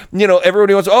how,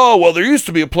 everybody wants, oh, well, there used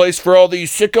to be a place for all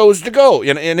these sickos to go.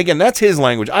 And again, that's his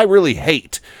language. I really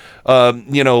hate,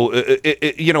 it's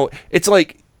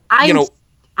like,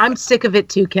 I'm sick of it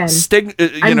too, Ken.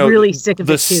 I'm really sick of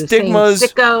it too. Stigmas.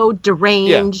 Saying sicko,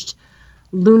 deranged,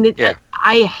 lunatic. Yeah.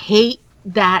 I hate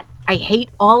that. I hate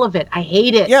all of it. I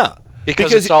hate it. Yeah.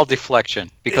 Because it's all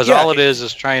deflection. Because all it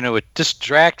is trying to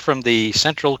distract from the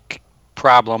central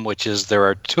problem, which is there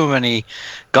are too many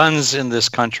guns in this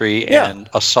country and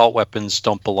assault weapons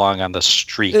don't belong on the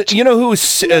street. You know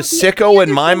who's a sicko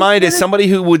in my mind is somebody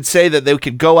who would say that they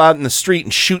could go out in the street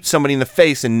and shoot somebody in the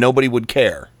face and nobody would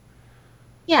care.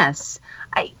 Yes.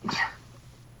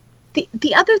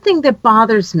 The other thing that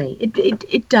bothers me,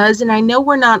 it does, and I know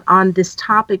we're not on this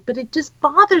topic, but it just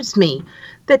bothers me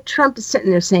that Trump is sitting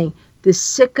there saying, this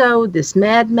sicko, this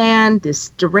madman, this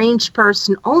deranged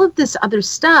person, all of this other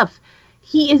stuff.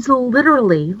 He is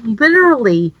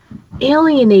literally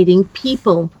alienating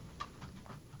people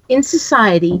in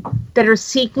society that are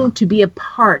seeking to be a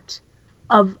part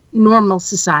of normal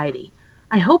society.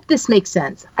 I hope this makes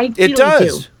sense. It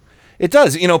does. It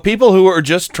does. People who are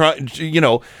just trying to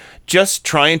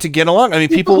get along. I mean,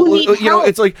 people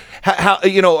it's like, how are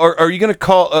you going to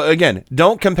call, again,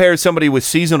 don't compare somebody with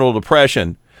seasonal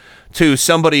depression to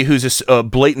somebody who's a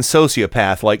blatant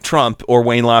sociopath like Trump or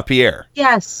Wayne LaPierre.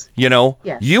 Yes.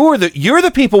 Yes. You're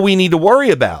the people we need to worry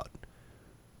about.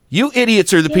 You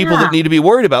idiots are the people that need to be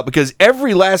worried about, because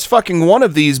every last fucking one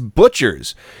of these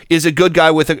butchers was a good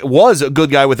guy with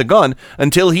a gun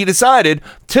until he decided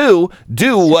to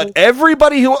do what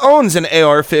everybody who owns an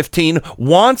AR-15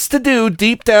 wants to do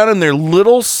deep down in their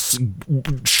little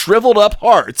shriveled up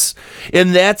hearts,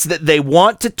 and that's that they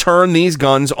want to turn these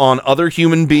guns on other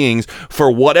human beings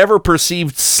for whatever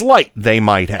perceived slight they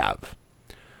might have.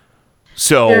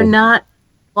 So they're not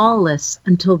lawless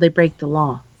until they break the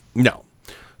law. No.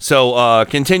 So,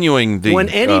 continuing the... When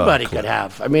anybody could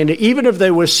have. I mean, even if they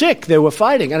were sick, they were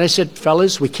fighting. And I said,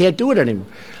 fellas, we can't do it anymore.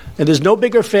 And there's no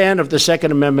bigger fan of the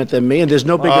Second Amendment than me, and there's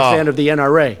no bigger fan of the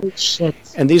NRA. Shit.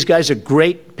 And these guys are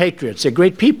great patriots. They're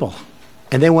great people.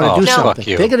 And they want to do something.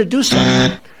 They're going to do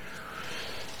something.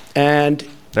 And...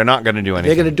 They're not going to do anything.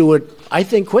 They're going to do it, I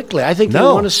think, quickly. I think they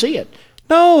want to see it.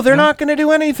 No, they're not going to do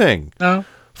anything. No.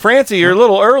 Francie, you're a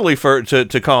little early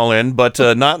to call in, but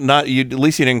not you. At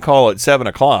least you didn't call at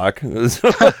 7:00.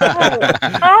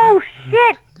 Oh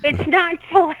shit! It's not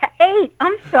till 8.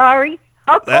 I'm sorry.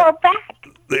 I'll call back.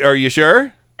 Are you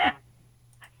sure? Yeah,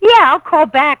 I'll call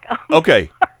back. Okay.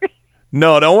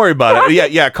 No, don't worry about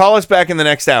it. Yeah. Call us back in the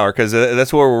next hour, because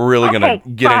that's where we're really going to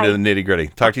get into the nitty gritty.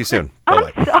 Talk to you soon.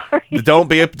 I'm sorry.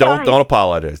 Don't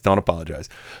apologize. Don't apologize.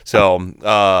 So,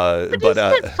 but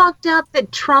isn't it fucked up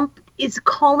that Trump is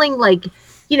calling, like,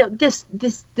 you know,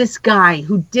 this guy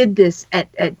who did this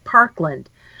at Parkland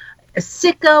a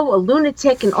sicko, a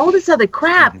lunatic, and all this other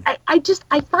crap? I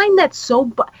find that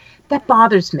that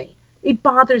bothers me. It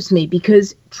bothers me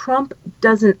because Trump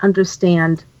doesn't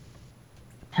understand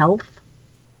health.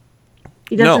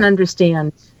 He doesn't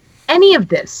understand any of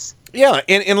this. Yeah,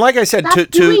 and like I said,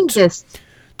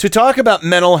 to talk about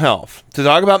mental health,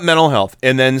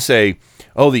 and then say,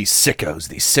 oh, these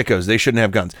sickos, they shouldn't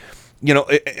have guns. You know,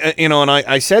 and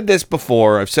I said this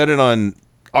before. I've said it on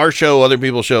our show, other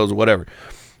people's shows, whatever.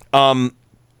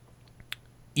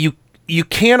 You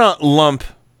cannot lump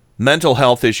mental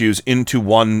health issues into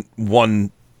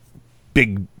one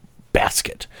big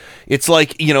basket. It's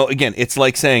like, you know, again, it's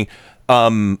like saying,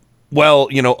 well,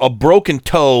 you know, a broken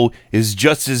toe is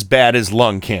just as bad as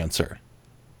lung cancer.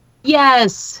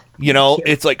 Yes. You know,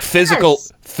 it's like physical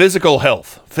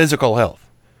health.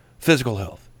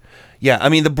 Yeah, I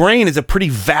mean, the brain is a pretty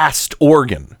vast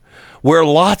organ where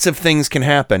lots of things can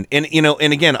happen. And, you know,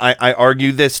 and again, I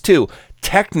argue this too.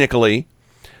 Technically,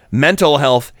 mental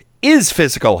health is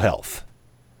physical health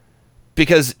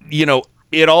because, you know,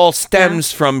 it all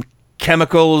stems from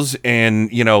chemicals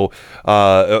and, you know,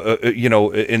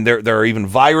 and there are even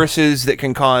viruses that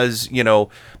can cause, you know,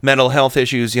 mental health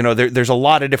issues. You know, there's a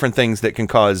lot of different things that can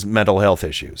cause mental health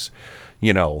issues,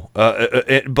 you know,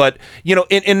 but, you know,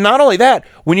 and not only that,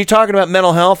 when you're talking about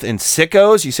mental health and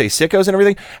sickos, you say sickos and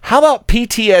everything. How about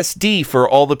PTSD for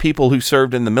all the people who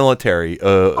served in the military?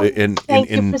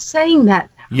 Thank you for saying that.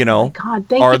 You know,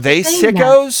 God, are they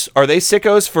sickos? Are they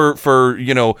sickos for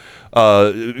you know,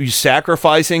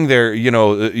 sacrificing their, you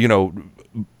know,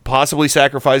 possibly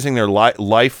sacrificing their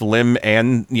life, limb,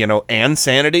 and, you know, and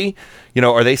sanity? You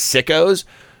know, are they sickos?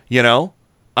 You know,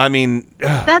 I mean,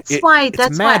 that's why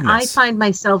I find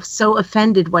myself so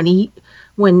offended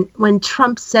when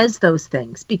Trump says those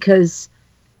things, because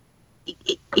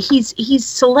he's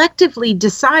selectively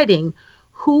deciding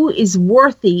who is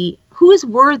worthy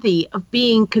of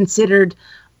being considered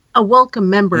a welcome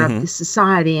member of the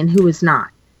society and who is not.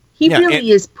 He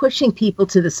really is pushing people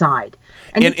to the side.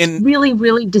 And it's really,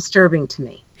 really disturbing to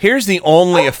me. Here's the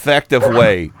only effective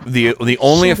way, the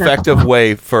only effective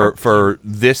way for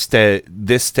this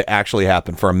to actually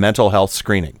happen, for a mental health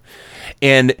screening.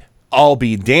 And I'll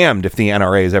be damned if the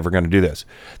NRA is ever going to do this.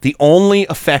 The only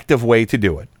effective way to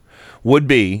do it would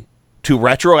be to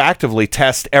retroactively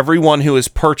test everyone who has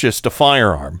purchased a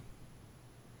firearm,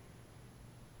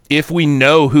 if we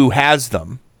know who has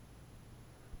them,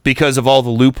 because of all the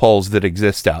loopholes that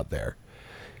exist out there.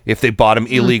 If they bought them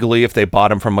illegally, if they bought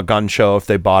them from a gun show, if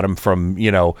they bought them from,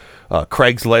 you know,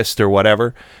 Craigslist or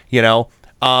whatever, you know,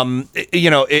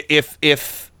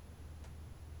 if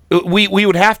we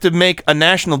would have to make a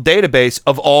national database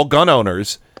of all gun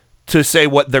owners to say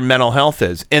what their mental health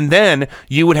is. And then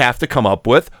you would have to come up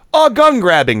with a gun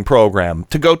grabbing program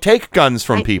to go take guns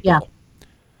from people. Yeah.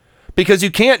 Because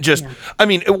you can't just, I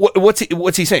mean, what's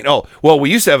he saying? Oh, well, we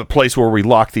used to have a place where we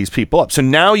lock these people up. So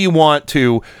now you want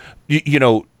to, you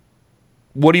know,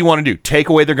 what do you want to do? Take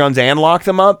away their guns and lock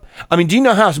them up? I mean, do you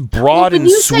know how broad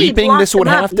and sweeping this would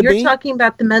have to be? You're talking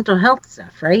about the mental health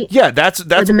stuff, right? Yeah, that's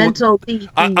the mental.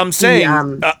 I'm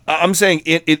saying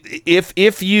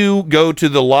if you go to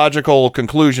the logical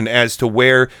conclusion as to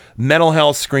where mental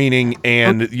health screening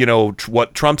and you know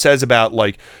what Trump says about,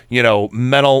 like, you know,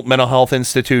 mental health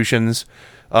institutions,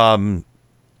 for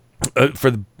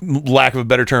the lack of a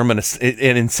better term, an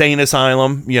insane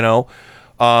asylum, you know.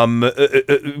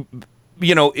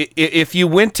 You know, if you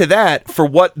went to that for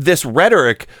what this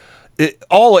rhetoric,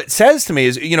 all it says to me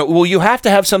is, you know, well, you have to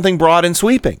have something broad and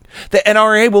sweeping. The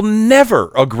NRA will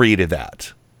never agree to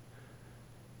that.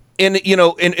 And, you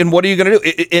know, and what are you going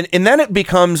to do? And then it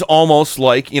becomes almost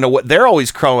like, you know, what they're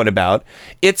always crowing about.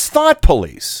 It's thought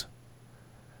police.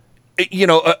 You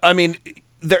know, I mean,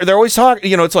 they're always talking,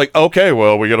 you know, it's like, okay,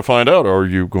 well, we got to find out. Are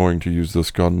you going to use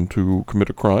this gun to commit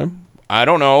a crime? I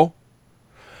don't know.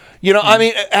 You know, I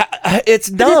mean, it's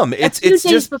dumb. It's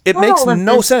just, it makes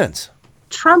no sense.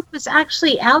 Trump was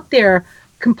actually out there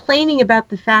complaining about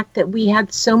the fact that we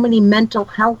had so many mental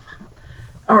health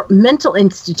or mental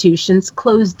institutions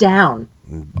closed down.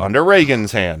 Under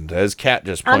Reagan's hand, as Kat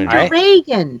just pointed out. Under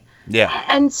Reagan. Yeah.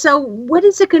 And so what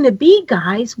is it going to be,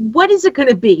 guys? What is it going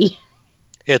to be?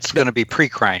 It's going to be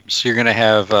pre-crimes. You're going to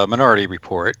have a Minority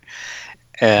Report,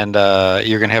 and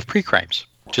you're going to have pre-crimes,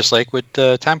 just like with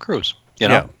Tom Cruise, you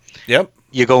know? Yeah. Yep.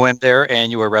 You go in there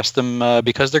and you arrest them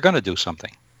because they're going to do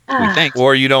something. We think.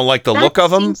 Or you don't like the look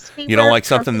of them. You don't like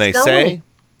something they say.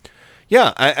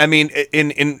 Yeah, I mean,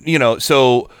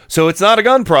 so it's not a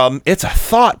gun problem; it's a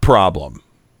thought problem.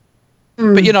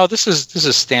 But this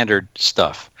is standard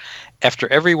stuff.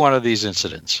 After every one of these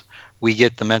incidents, we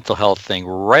get the mental health thing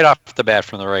right off the bat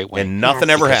from the right wing, and nothing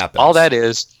ever happens. All that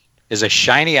is a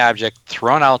shiny object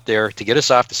thrown out there to get us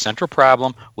off the central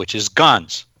problem, which is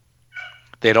guns.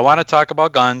 They don't want to talk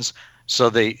about guns,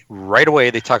 so right away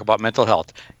they talk about mental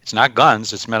health. It's not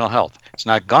guns, it's mental health. It's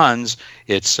not guns,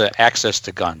 it's access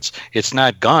to guns. It's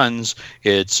not guns,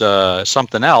 it's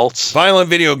something else. Violent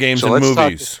video games and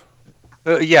movies.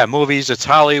 Movies. It's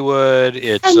Hollywood.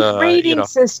 It's rating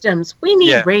systems. We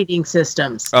need rating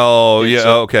systems. Oh yeah,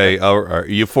 okay.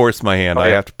 You forced my hand. I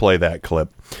have to play that clip.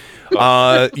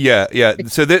 Yeah.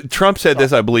 So Trump said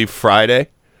this, I believe, Friday.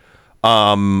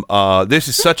 This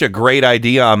is such a great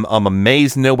idea. I'm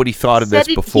amazed nobody thought of this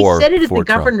before. He said it at the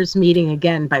governor's meeting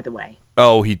again, by the way.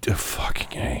 Oh, he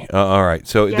fucking A. All right.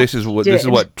 So this is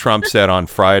what Trump said on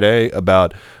Friday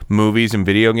about movies and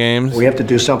video games. We have to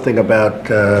do something about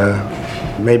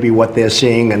maybe what they're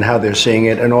seeing and how they're seeing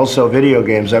it, and also video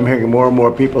games. I'm hearing more and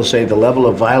more people say the level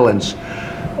of violence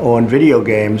on video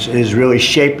games is really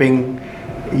shaping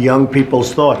young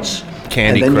people's thoughts.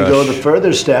 Candy and then Crush, you go the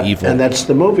further step, and that's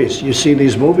the movies. You see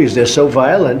these movies, they're so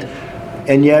violent,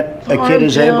 and yet a kid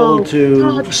is able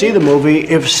to see the movie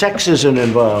if sex isn't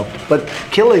involved, but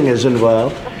killing is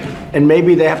involved, and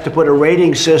maybe they have to put a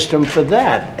rating system for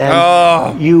that.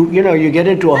 And you get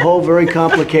into a whole very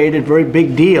complicated, very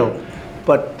big deal.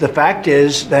 But the fact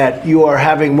is that you are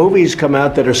having movies come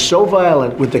out that are so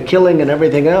violent with the killing and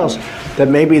everything else that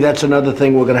maybe that's another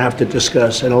thing we're going to have to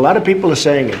discuss. And a lot of people are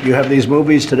saying it. You have these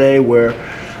movies today where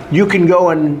you can go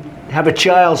and have a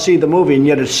child see the movie, and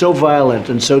yet it's so violent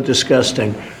and so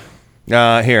disgusting.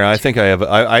 Here, I think I have.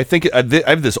 I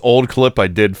have this old clip I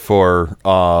did for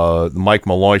the Mike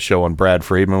Malloy show when Brad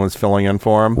Friedman was filling in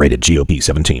for him. Rated GOP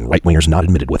 17. Right wingers not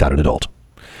admitted without an adult.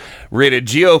 Rated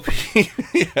GOP.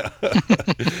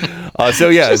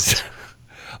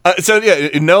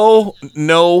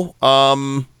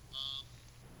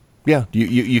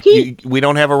 We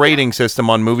don't have a rating system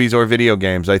on movies or video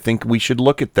games. I think we should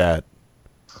look at that.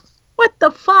 What the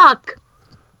fuck?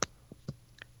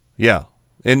 Yeah.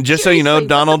 And just so you know,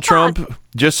 Donald Trump,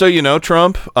 this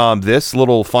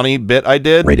little funny bit I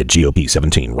did. Rated GOP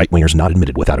 17. Right wingers not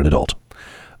admitted without an adult.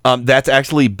 That's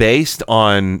actually based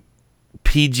on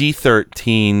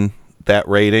PG-13, that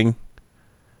rating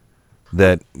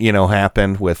that,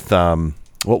 happened with,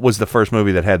 what was the first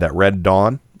movie that had that? Red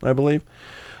Dawn, I believe.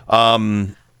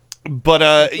 You're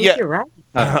right.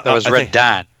 That was Red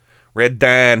Dawn. Red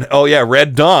Dawn. Oh, yeah,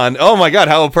 Red Dawn. Oh, my God,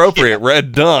 how appropriate.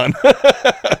 Red Dawn.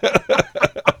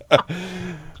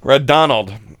 Red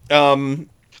Donald.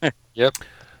 Yep.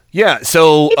 Yeah,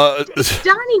 so... if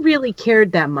Donnie really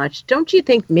cared that much, don't you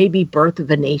think maybe Birth of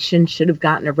a Nation should have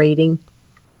gotten a rating?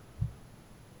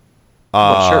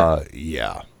 Sure.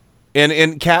 Yeah.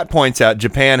 And Kat points out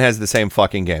Japan has the same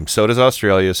fucking game. So does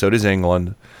Australia. So does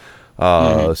England.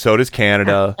 So does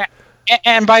Canada.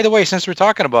 And by the way, since we're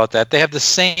talking about that, they have the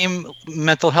same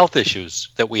mental health issues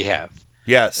that we have.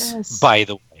 Yes. By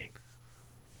the way.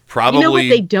 Probably. You know what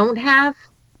they don't have?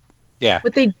 Yeah.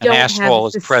 What they don't have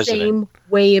is the same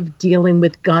way of dealing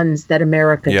with guns that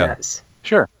America does.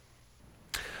 Sure.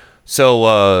 So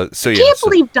I can't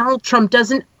believe Donald Trump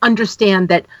doesn't understand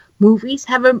that movies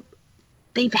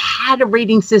they've had a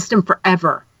rating system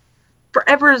forever.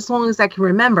 Forever, as long as I can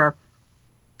remember.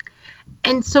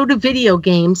 And so do video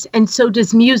games, and so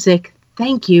does music.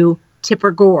 Thank you,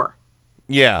 Tipper Gore.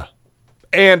 Yeah.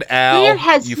 And Al, where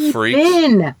has he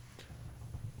been?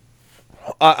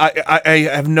 I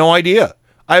have no idea.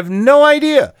 I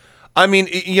mean,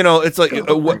 it's like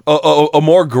a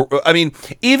more. I mean,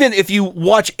 even if you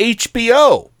watch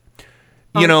HBO,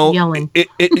 TVMAL,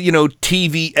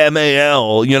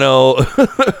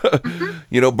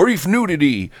 brief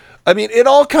nudity. I mean, it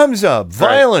all comes up.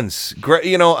 Violence,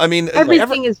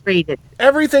 everything is rated.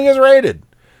 Everything is rated,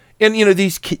 and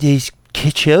these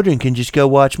children can just go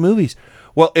watch movies.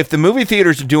 Well, if the movie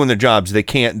theaters are doing their jobs, they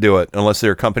can't do it unless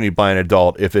they're accompanied by an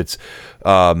adult. If it's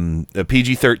a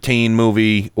PG-13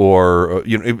 movie or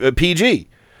a PG,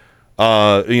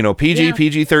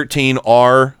 PG-13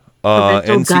 R,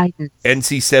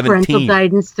 NC-17. Parental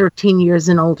guidance, 13 years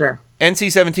and older.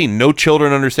 NC-17, no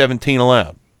children under 17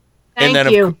 allowed.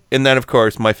 Thank you. And then, of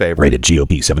course, my favorite. Rated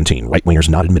GOP 17. Right wingers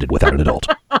not admitted without an adult.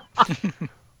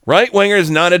 Right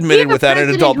wingers not admitted without an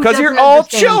adult because you're all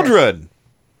children.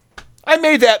 I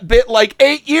made that bit like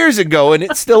 8 years ago, and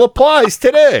it still applies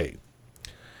today.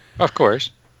 Of course.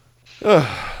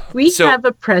 We have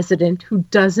a president who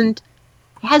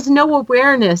has no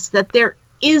awareness that there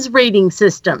is rating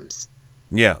systems.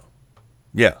 Yeah.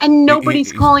 Yeah. And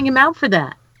nobody's calling him out for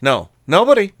that. No.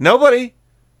 Nobody. Not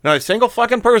a single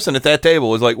fucking person at that table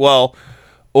was like, well,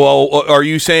 are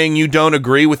you saying you don't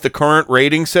agree with the current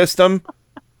rating system?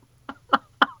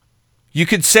 You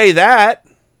could say that.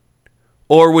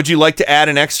 Or would you like to add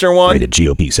an extra one? Rated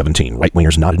GOP 17.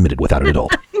 Right-wingers not admitted without an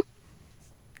adult.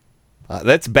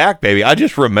 That's back, baby. I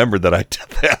just remembered that I did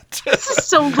that. This is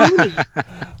so loony.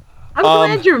 I'm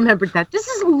glad you remembered that. This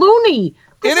is loony.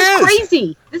 This is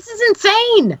crazy. This is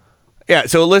insane. Yeah.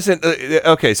 So listen.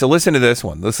 Okay. So listen to this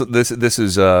one. This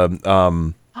is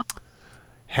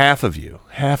half of you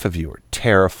are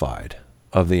terrified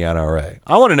of the NRA.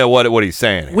 I want to know what he's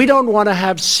saying. We don't want to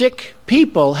have sick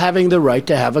people having the right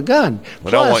to have a gun.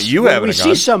 We don't want you having a gun. When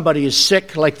we see somebody is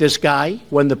sick, like this guy,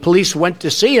 when the police went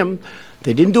to see him,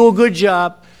 they didn't do a good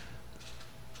job,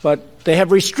 but they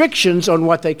have restrictions on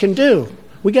what they can do.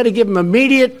 We got to give them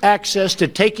immediate access to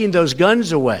taking those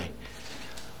guns away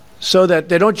so that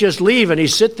they don't just leave and he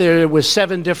sit there with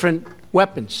 7 different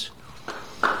weapons.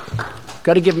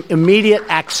 Got to give them immediate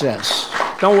access.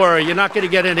 Don't worry, you're not going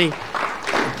to get any.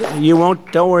 You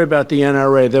won't. Don't worry about the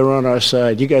NRA. They're on our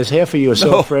side. You guys, half of you are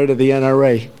so afraid of the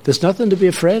NRA. There's nothing to be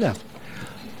afraid of.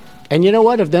 And you know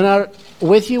what? If they're not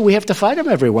with you, we have to fight them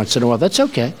every once in a while. That's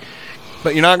okay.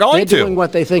 But you're not going to. They're doing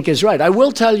what they think is right. I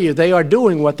will tell you, they are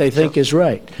doing what they think is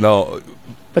right. No.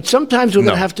 But sometimes we're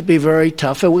going to have to be very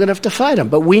tough, and we're going to have to fight them.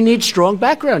 But we need strong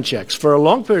background checks. For a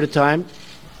long period of time,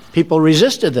 people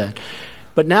resisted that.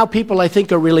 But now people, I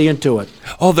think, are really into it.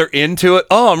 Oh, they're into it?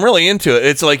 Oh, I'm really into it.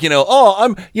 It's like,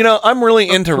 I'm really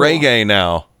into reggae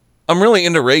now. I'm really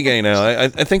into reggae now. I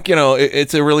think,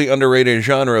 it's a really underrated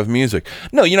genre of music.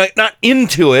 No, you're not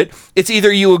into it. It's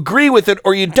either you agree with it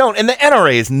or you don't. And the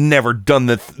NRA has never done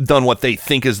what they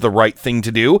think is the right thing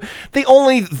to do. The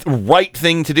only right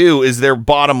thing to do is their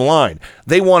bottom line.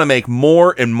 They want to make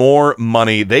more and more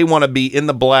money. They want to be in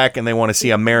the black and they want to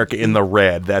see America in the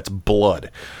red. That's blood.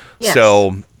 Yes.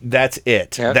 So that's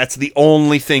it. Yep. That's the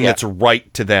only thing that's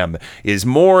right to them is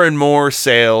more and more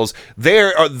sales.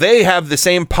 They have the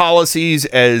same policies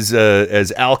as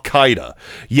Al Qaeda.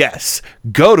 Yes,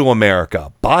 go to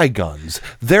America, buy guns.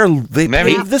 They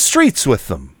pave the streets with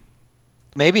them.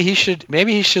 Maybe he should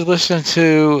listen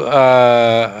to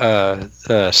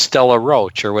Stella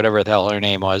Roach or whatever the hell her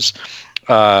name was.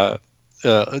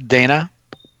 Dana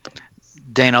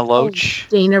Loach.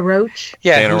 Dana Roach.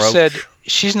 Yeah, Dana who Roach. said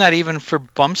she's not even for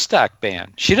bump stock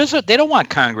ban. They don't want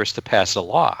Congress to pass a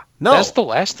law. No, that's the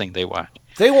last thing they want.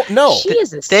 They want no. She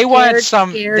is a They want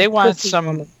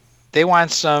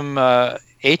some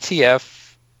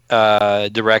ATF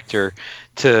director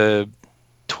to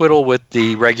twiddle with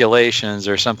the regulations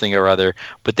or something or other,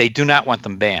 but they do not want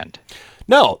them banned.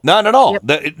 No, not at all.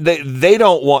 Yep. They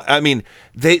don't want. I mean,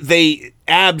 they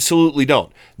absolutely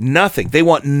don't. Nothing. They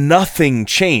want nothing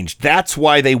changed. That's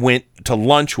why they went to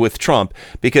lunch with Trump,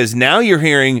 because now you're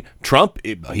hearing Trump.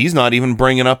 He's not even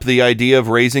bringing up the idea of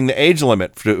raising the age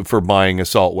limit for buying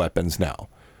assault weapons now.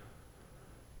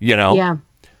 Yeah.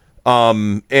 I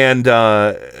mean,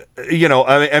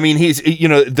 he's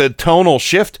the tonal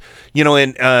shift.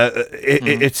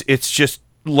 It's just.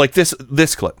 Like this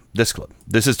clip.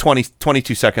 This is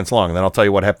 22 seconds long, and then I'll tell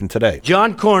you what happened today.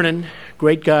 John Cornyn,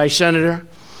 great guy, Senator,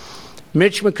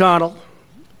 Mitch McConnell,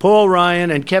 Paul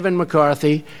Ryan, and Kevin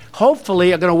McCarthy,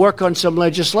 hopefully are going to work on some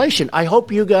legislation. I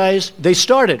hope you guys, they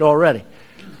started already.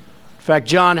 In fact,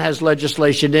 John has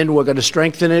legislation in. We're going to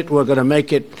strengthen it. We're going to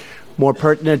make it more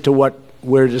pertinent to what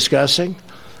we're discussing.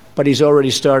 But he's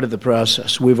already started the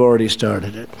process. We've already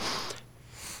started it.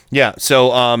 Yeah,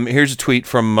 so here's a tweet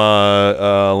from,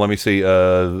 let me see,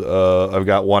 I've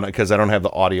got one because I don't have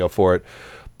the audio for it,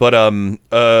 but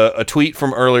a tweet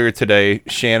from earlier today,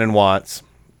 Shannon Watts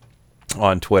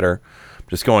on Twitter. I'm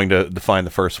just going to find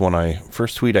the first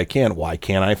tweet I can. Why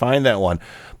can't I find that one?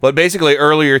 But basically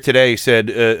earlier today said,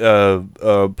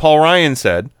 Paul Ryan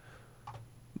said,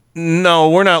 no,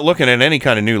 we're not looking at any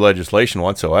kind of new legislation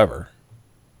whatsoever.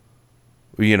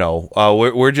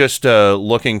 We're just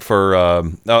looking for.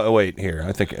 Oh, wait, here.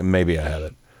 I think maybe I have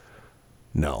it.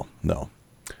 No,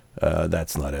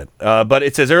 that's not it. But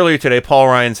it says earlier today, Paul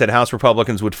Ryan said House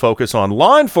Republicans would focus on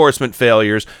law enforcement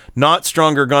failures, not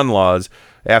stronger gun laws,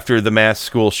 after the mass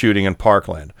school shooting in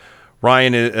Parkland.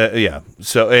 Ryan is,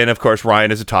 So, and of course,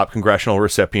 Ryan is a top congressional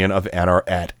recipient of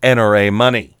NRA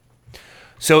money.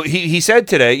 So he said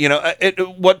today,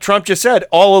 what Trump just said,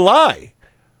 all a lie.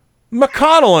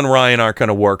 McConnell and Ryan aren't going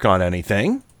to work on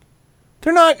anything.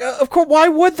 They're not. Of course, why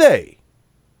would they?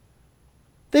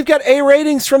 They've got A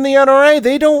ratings from the NRA.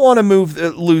 They don't want to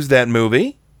lose that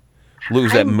movie.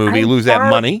 Lose that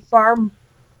money.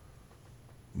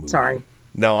 Sorry.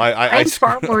 No, I'm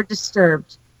far more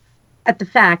disturbed at the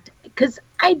fact, because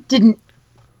I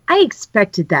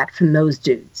expected that from those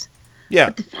dudes. Yeah.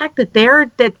 But the fact that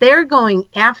they're going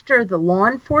after the law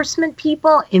enforcement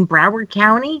people in Broward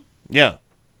County. Yeah.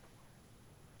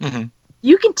 Mm-hmm.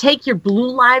 You can take your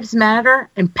Blue Lives Matter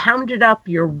and pound it up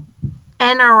your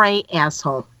NRA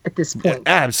asshole at this point.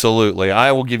 Absolutely.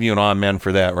 I will give you an amen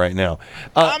for that right now.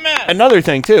 Another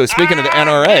thing, too, speaking of the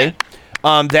NRA,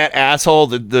 that asshole,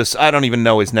 this I don't even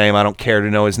know his name. I don't care to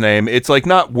know his name. It's like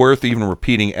not worth even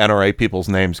repeating NRA people's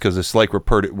names because it's like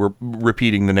we're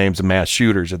repeating the names of mass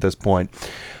shooters at this point.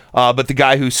 But the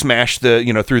guy who smashed threw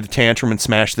the tantrum and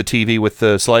smashed the TV with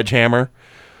the sledgehammer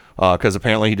because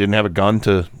apparently he didn't have a gun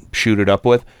to shoot it up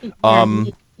with.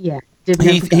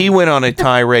 He went on a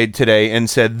tirade today and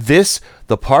said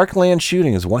the Parkland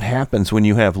shooting is what happens when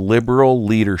you have liberal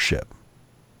leadership.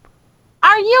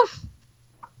 Are you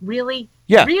really?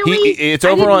 Yeah, really? It's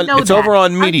over on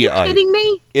Mediaite. Are you kidding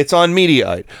me? It's on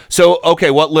Mediaite. So, okay,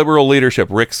 what liberal leadership?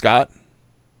 Rick Scott?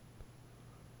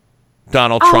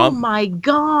 Donald Trump? Oh my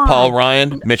God. Paul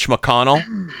Ryan? Mitch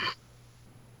McConnell?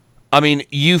 I mean,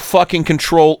 you fucking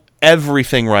control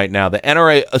everything right now. The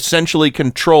NRA essentially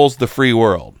controls the free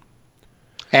world.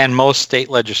 And most state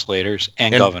legislators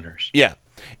and governors. Yeah.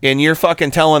 And you're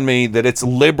fucking telling me that it's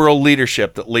liberal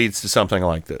leadership that leads to something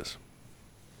like this.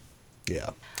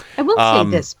 Yeah. I will say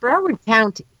this. Broward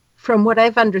County, from what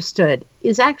I've understood,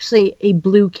 is actually a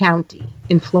blue county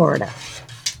in Florida.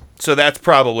 So that's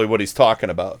probably what he's talking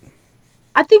about.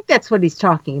 I think that's what he's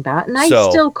talking about. And I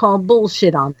still call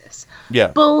bullshit on this. Yeah.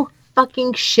 Bull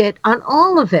fucking shit on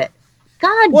all of it.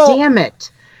 God damn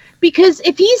it. Because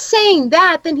if he's saying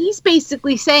that, then he's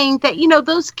basically saying that,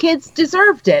 those kids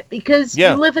deserved it because you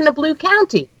live in a blue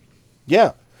county.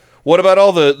 Yeah. What about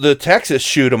all the Texas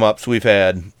shoot 'em ups we've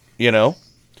had,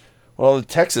 All the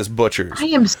Texas butchers. I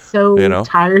am so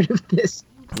tired of this.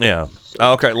 Yeah.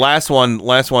 Okay. Last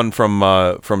one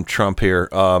from Trump here.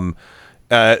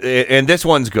 And this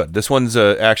one's good. This one's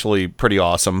actually pretty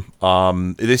awesome.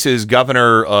 This is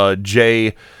Governor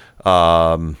Jay.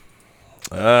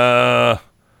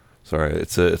 Sorry,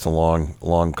 it's a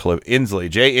long clip. Inslee,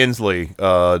 Jay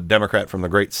Inslee, Democrat from the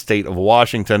great state of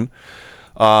Washington.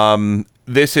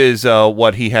 This is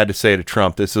what he had to say to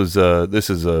Trump. This is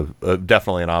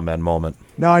definitely an amen moment.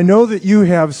 Now I know that you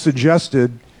have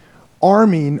suggested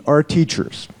arming our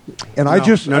teachers, and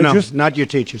not your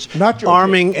teachers.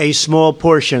 Arming a small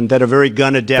portion that are very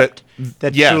gun adept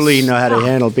that truly know how to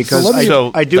handle. Because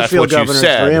I do feel, Governor, it's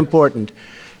very important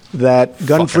that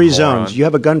gun-free zones. You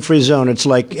have a gun-free zone. It's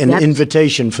like an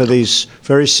invitation for these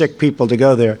very sick people to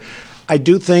go there. I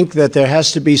do think that there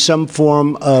has to be some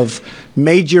form of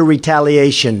major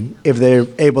retaliation if they're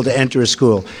able to enter a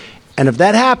school. And if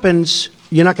that happens,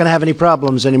 you're not going to have any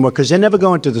problems anymore because they're never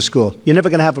going to the school. You're never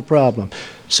going to have a problem.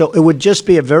 So it would just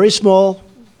be a very small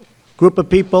group of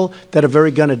people that are very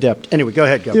gun adept. Anyway, go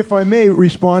ahead, Governor. If I may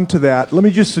respond to that, let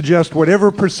me just suggest whatever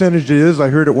percentage it is. I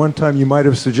heard at one time you might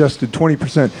have suggested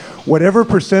 20%. Whatever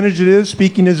percentage it is,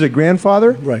 speaking as a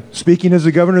grandfather, speaking as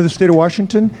a governor of the state of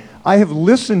Washington, I have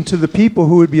listened to the people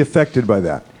who would be affected by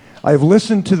that. I've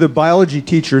listened to the biology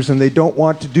teachers, and they don't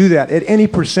want to do that at any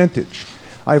percentage.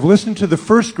 I've listened to the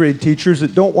first grade teachers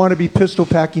that don't want to be pistol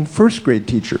packing first grade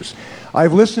teachers.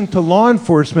 I've listened to law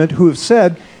enforcement who have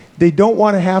said they don't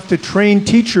want to have to train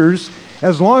teachers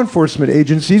as law enforcement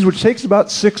agencies, which takes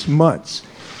about 6 months.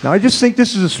 Now, I just think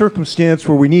this is a circumstance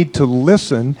where we need to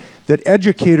listen, that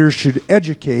educators should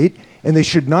educate, and they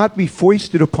should not be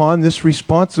foisted upon this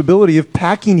responsibility of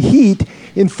packing heat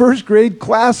in first grade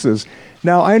classes.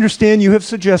 Now, I understand you have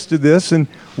suggested this, and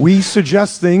we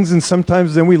suggest things, and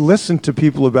sometimes then we listen to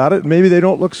people about it, and maybe they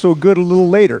don't look so good a little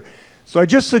later. So I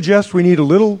just suggest we need a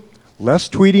little less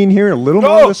tweeting here, a little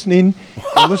more listening,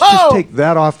 and let's just take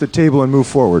that off the table and move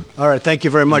forward. All right, thank you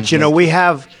very much. We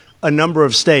have a number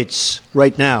of states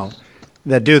right now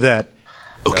that do that.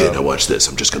 Okay, now watch this.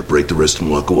 I'm just going to break the wrist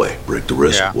and walk away. Break the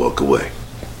wrist, walk away.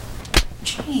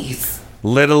 Jeez.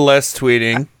 Little less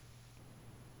tweeting.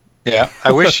 Yeah,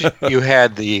 I wish you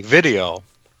had the video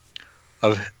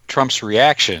of Trump's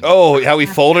reaction. Oh, how he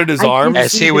folded his arms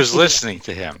as he was listening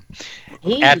to him.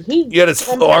 He had his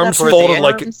arms folded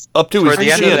like up to his chin. For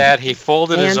the end of that, he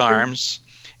folded his arms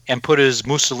and put his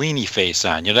Mussolini face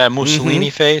on. You know that Mussolini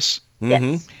face?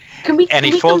 Mm-hmm. And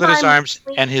he folded his arms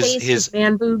and his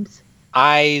man boobs.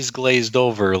 Eyes glazed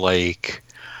over like,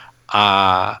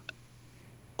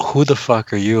 who the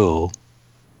fuck are you?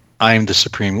 I'm the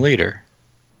supreme leader.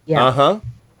 Yeah. Uh-huh.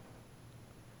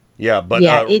 Yeah, but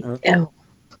yeah,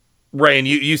 Rain,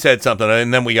 you said something,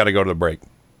 and then we got to go to the break.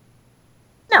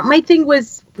 No, my thing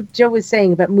was what Joe was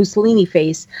saying about Mussolini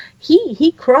face.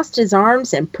 He crossed his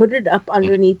arms and put it up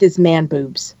underneath his man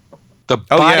boobs. The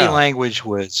body language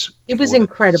was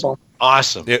incredible.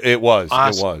 Awesome. It was.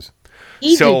 Awesome. It was.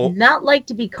 He did not like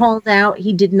to be called out.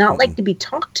 He did not like to be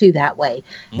talked to that way.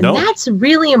 And that's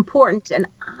really important. And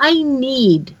I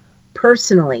need,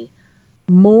 personally,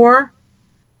 more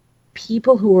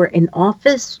people who are in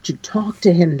office to talk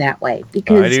to him that way.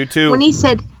 Because I do too. When he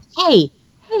said, hey,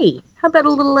 how about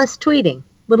a little less tweeting, a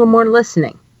little more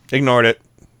listening? Ignored it.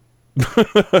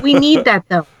 We need that,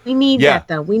 though. We need that,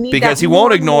 though. We need because that he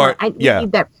won't ignore it. We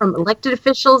need that from elected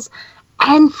officials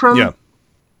and from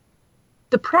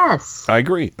the press. I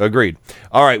agree. Agreed.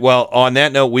 All right. Well, on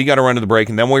that note, we got to run to the break,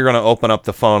 and then we're going to open up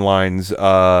the phone lines.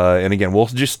 And again, we'll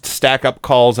just stack up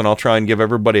calls, and I'll try and give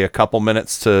everybody a couple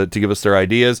minutes to give us their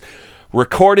ideas.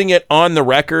 Recording it on the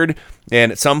record,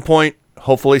 and at some point,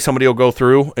 hopefully somebody will go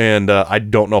through, and I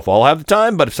don't know if I'll have the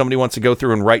time, but if somebody wants to go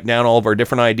through and write down all of our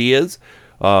different ideas,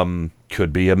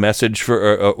 could be a message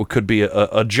for, could be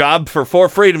a job for Four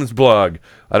Freedoms blog.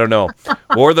 I don't know,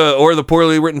 or the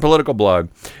poorly written political blog.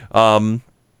 So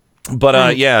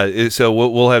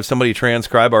we'll have somebody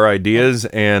transcribe our ideas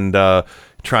and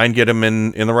try and get them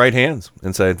in the right hands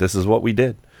and say, this is what we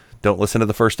did. Don't listen to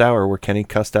the first hour where Kenny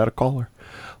cussed out a caller.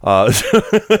 So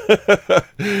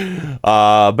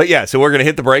we're going to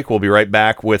hit the break. We'll be right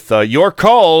back with your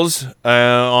calls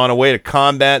on a way to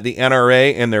combat the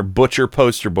NRA and their butcher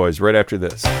poster boys right after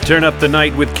this. Turn up the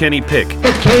night with Kenny Pick.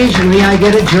 Occasionally I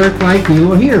get a jerk like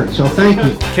you here, so thank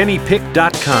you.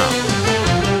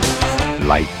 KennyPick.com.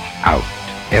 Light out,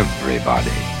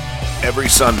 everybody. Every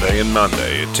Sunday and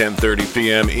Monday at 10:30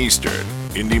 p.m. Eastern,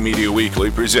 Indie Media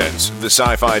Weekly presents the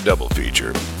Sci-Fi Double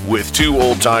Feature with two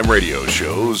old-time radio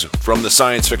shows from the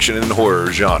science fiction and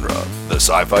horror genre. The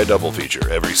Sci-Fi Double Feature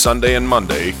every Sunday and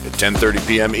Monday at 10:30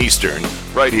 p.m. Eastern,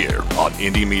 right here on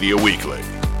Indie Media Weekly.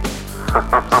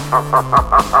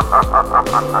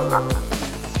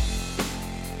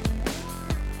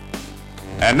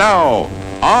 And now,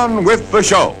 on with the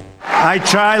show. I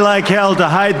try like hell to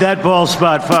hide that bald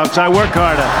spot, folks. I work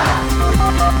harder.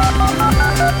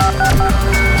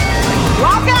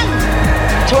 Welcome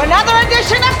to another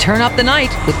edition of Turn Up the Night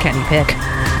with Kenny Pick.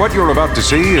 What you're about to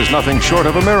see is nothing short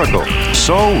of a miracle.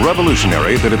 So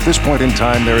revolutionary that at this point in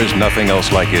time there is nothing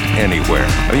else like it anywhere.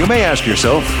 Now, you may ask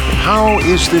yourself, how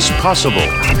is this possible?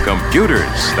 Computers,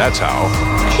 that's how.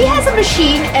 He has a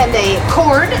machine and a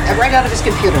cord right out of his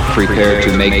computer. Prepare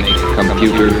to make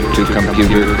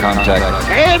computer-to-computer contact.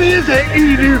 That is an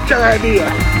idiot idea.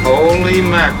 Holy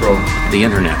mackerel. The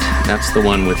internet, that's the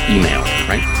one with email,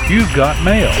 right? You've got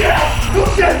mail. Yeah, who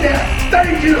said that?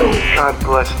 Thank you. God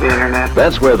bless the internet.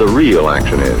 That's where the real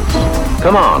action is.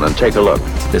 Come on and take a look.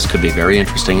 This could be very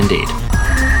interesting indeed.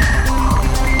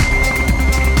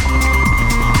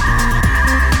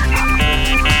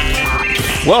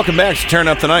 Welcome back to Turn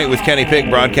Up the Night with Kenny Pick,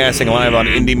 broadcasting live on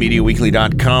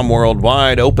IndieMediaWeekly.com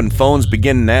worldwide. Open phones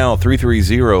begin now,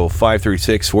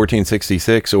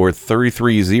 330-536-1466 or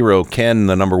 330-KEN,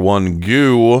 the number 1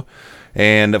 GOO.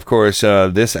 And, of course,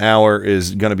 this hour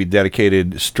is going to be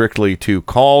dedicated strictly to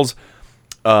calls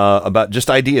about just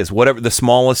ideas, whatever the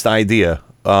smallest idea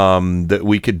that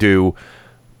we could do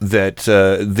that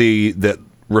that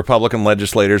Republican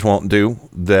legislators won't do,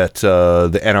 that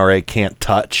the NRA can't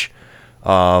touch.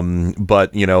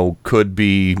 But, could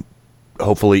be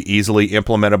hopefully easily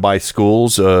implemented by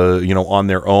schools, on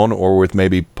their own or with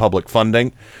maybe public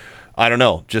funding. I don't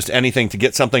know, just anything to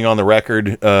get something on the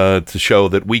record to show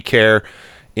that we care,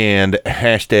 and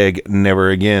hashtag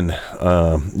never again.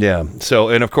 So,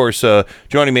 and of course,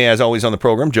 joining me as always on the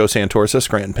program, Joe Santorsa,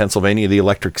 Scranton, Pennsylvania, the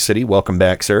Electric City. Welcome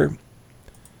back, sir.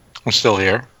 I'm still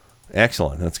here.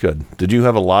 Excellent. That's good. Did you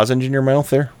have a lozenge in your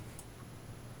mouth there?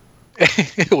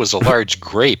 It was a large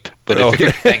grape, but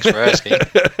thanks for asking.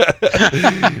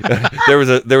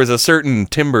 There was a certain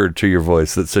timbre to your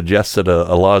voice that suggested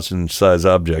a lozenge-sized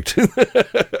object.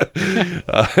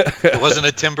 It wasn't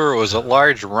a timber; it was a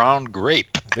large, round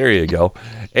grape. There you go.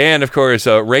 And of course,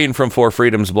 Rain from Four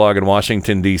Freedoms blog in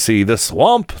Washington D.C. The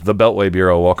Swamp, the Beltway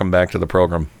Bureau. Welcome back to the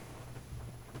program.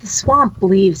 The Swamp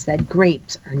believes that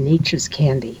grapes are nature's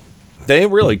candy. They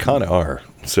really kind of are.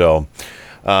 So.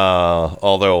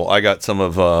 Although I got some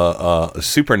of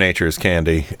Supernature's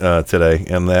candy today,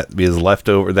 and that is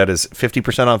leftover. That is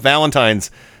 50% off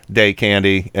Valentine's Day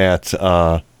candy at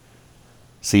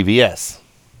CVS.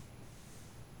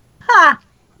 Ha!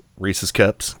 Reese's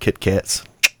Cups, Kit Kats.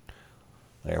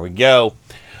 There we go.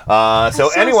 I saw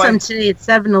some today at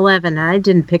 7-Eleven, and I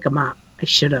didn't pick them up. I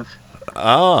should have.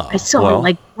 I saw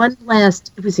one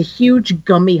last. It was a huge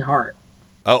gummy heart.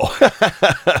 Oh,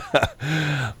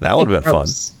 that would have been fun.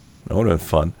 That would have been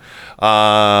fun.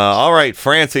 All right,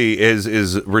 Francie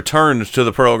is returned to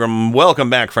the program. Welcome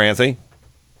back, Francie.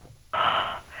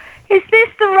 Is this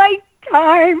the right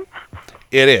time?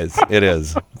 It is. It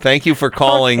is. Thank you for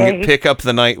calling. Okay. Pick up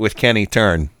the night with Kenny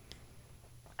Turn.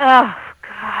 Oh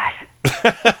God.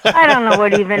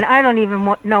 I don't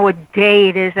even know what day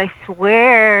it is. I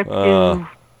swear to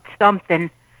something.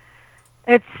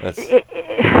 It's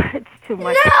too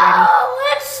much. No,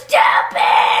 it's stupid.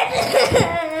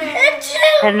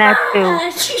 And that's too.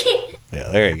 Yeah,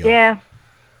 there you go. Yeah,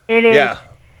 it is. Yeah.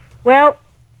 Well,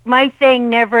 my thing,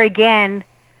 never again.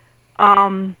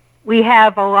 We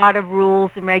have a lot of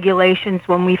rules and regulations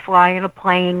when we fly in a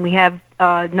plane. We have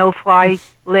no-fly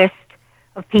list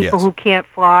of people who can't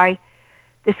fly.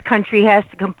 This country has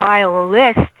to compile a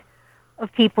list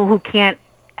of people who can't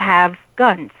have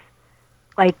guns,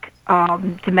 like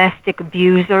domestic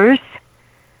abusers.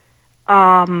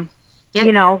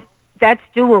 You know, that's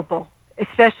doable,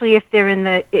 especially if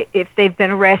they're if they've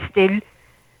been arrested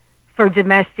for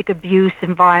domestic abuse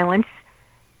and violence.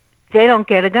 They don't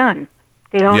get a gun.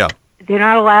 They don't. Yeah. They're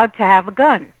not allowed to have a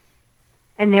gun,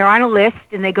 and they're on a list.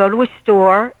 And they go to a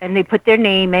store and they put their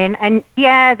name in. And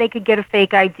yeah, they could get a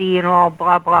fake ID and all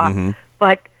blah blah. Mm-hmm.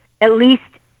 But at least,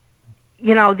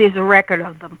 you know, there's a record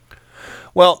of them.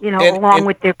 Well, you know, along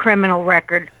with their criminal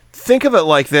record. Think of it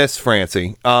like this,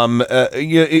 Francie. When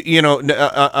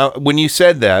you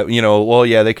said that, you know, well,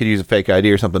 yeah, they could use a fake ID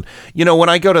or something. You know, when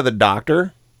I go to the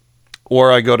doctor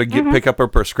or I go to pick up a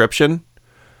prescription,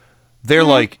 they're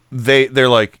like, they're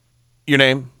like, your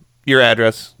name, your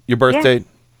address, your birth date.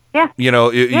 Yeah. You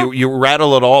know, you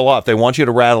rattle it all off. They want you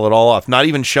to rattle it all off, not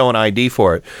even show an ID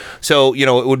for it. So, you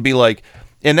know, it would be like,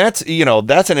 and that's, you know,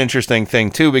 that's an interesting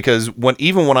thing too, because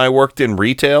even when I worked in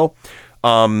retail,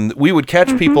 we would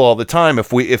catch people all the time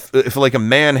if like a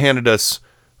man handed us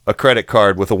a credit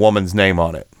card with a woman's name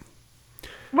on it.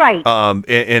 Right.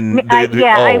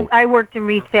 I worked in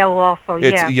retail also.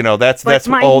 It's, you know, that's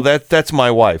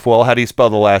my wife. Well, how do you spell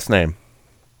the last name?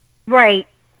 Right.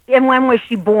 And when was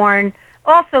she born?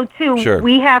 Also, too,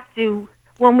 we have to,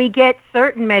 when we get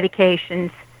certain medications,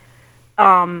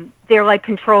 they're like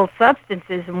controlled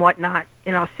substances and whatnot,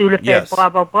 you know, Sudafed, blah,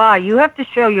 blah, blah. You have to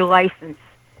show your license.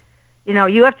 You know,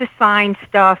 you have to sign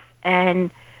stuff,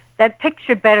 and that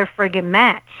picture better friggin'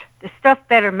 match. The stuff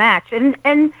better match. And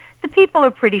the people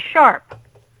are pretty sharp.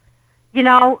 You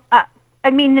know,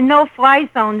 I mean, the no-fly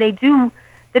zone, they do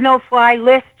the no-fly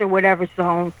list or whatever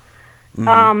zone.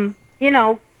 You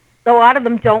know, a lot of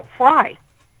them don't fly.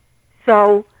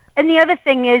 So, and the other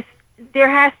thing is, there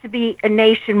has to be a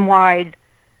nationwide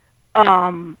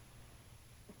law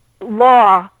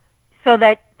so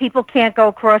that people can't go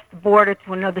across the border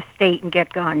to another state and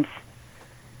get guns.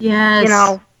 Yes. You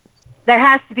know, there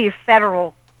has to be a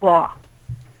federal law.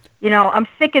 You know, I'm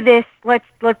sick of this. Let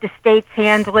the states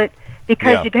handle it,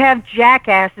 because you have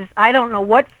jackasses. I don't know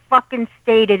what fucking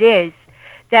state it is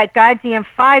that goddamn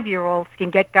 5-year-olds can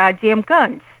get goddamn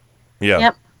guns.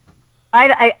 Yeah.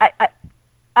 Yep.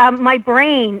 My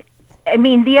brain. I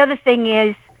mean, the other thing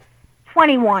is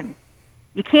 21.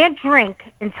 You can't drink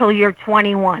until you're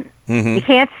 21. You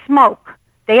can't smoke.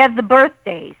 They have the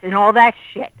birthdays and all that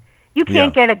shit. You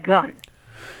can't get a gun.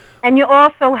 And you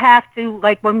also have to,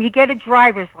 like, when you get a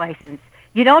driver's license,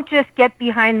 you don't just get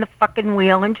behind the fucking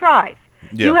wheel and drive.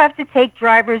 Yeah. You have to take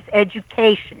driver's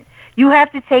education. You have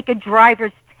to take a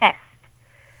driver's test.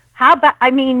 How about,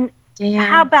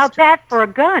 how about that for a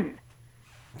gun?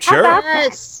 Sure. How about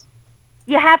that?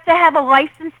 You have to have a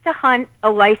license to hunt, a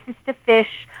license to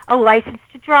fish, a license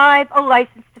to drive, a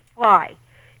license to fly.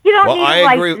 You don't need a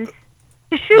license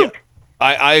to shoot.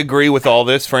 I agree with all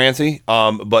this, Francie.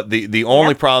 But the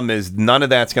only problem is none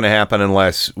of that's going to happen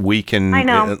unless we can,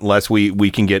 unless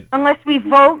we can get, unless we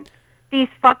vote these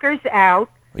fuckers out.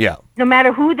 Yeah. No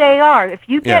matter who they are, if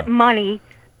you get money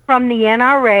from the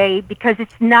NRA, because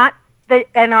it's not the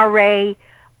NRA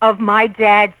of my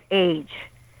dad's age,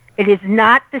 it is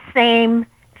not the same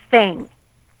thing.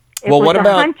 It was a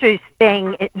Hunter's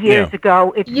thing years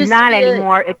ago. It's not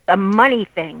anymore. It's a money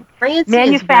thing,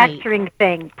 manufacturing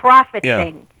thing, profit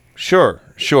thing. Sure.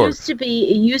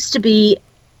 It used to be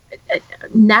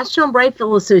National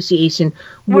Rifle Association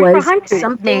was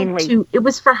something mainly. It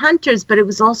was for hunters, but it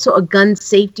was also a gun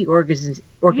safety organization.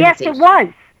 Yes, it was.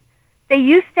 They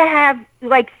used to have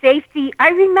like safety. I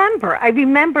remember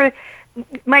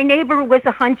my neighbor was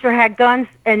a hunter, had guns,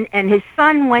 and his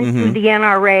son went through the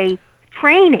NRA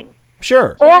training.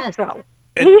 Sure. Also,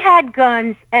 he had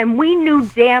guns, and we knew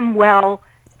damn well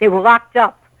they were locked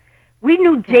up. We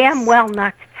knew damn well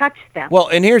not to touch them. Well,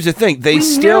 and here's the thing. They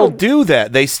still do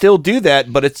that. They still do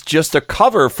that, but it's just a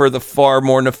cover for the far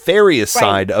more nefarious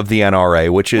side of the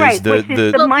NRA, which is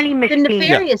the money machine. The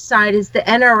nefarious side is the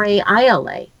NRA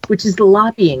ILA, which is the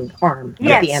lobbying arm of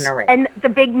the NRA. And the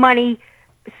big money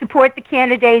support the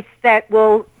candidates that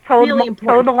will toe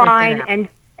the line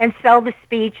and sell the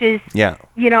speeches. Yeah.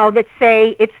 That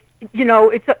say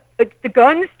the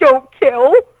guns don't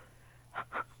kill.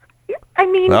 I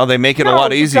mean, well, they make it a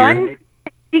lot easier.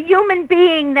 The human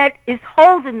being that is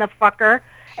holding the fucker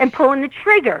and pulling the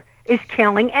trigger is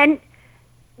killing. And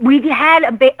we had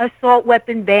a assault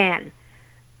weapon ban.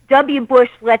 W. Bush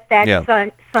let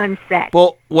that sunset.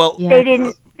 Well, they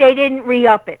didn't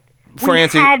re-up it.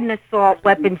 Francie, we had an assault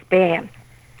weapons ban.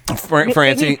 Francie,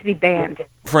 it needs to be banned.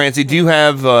 Francie, do you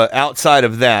have outside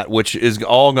of that, which is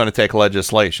all going to take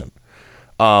legislation?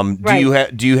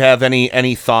 Do you have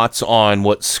any thoughts on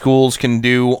what schools can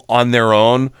do on their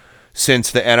own,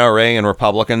 since the NRA and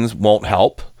Republicans won't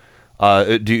help?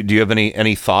 Do you have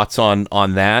any thoughts on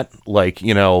that? Like,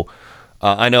 I know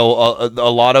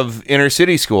a lot of inner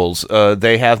city schools,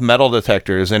 they have metal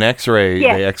detectors and X-ray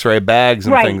X-ray bags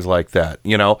and things like that.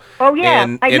 Oh yeah,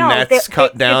 and I know. that's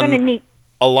cut down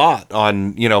a lot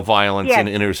on violence in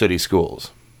inner city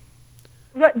schools.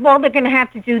 Well, they're going to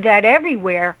have to do that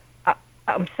everywhere.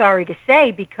 I'm sorry to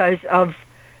say, because of,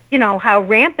 how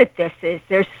rampant this is.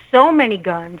 There's so many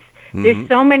guns. Mm-hmm. There's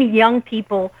so many young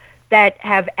people that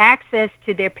have access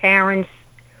to their parents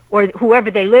or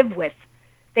whoever they live with.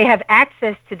 They have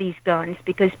access to these guns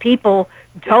because people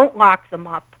don't lock them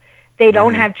up. They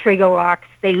don't have trigger locks.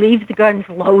 They leave the guns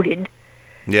loaded.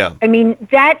 Yeah. I mean,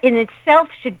 that in itself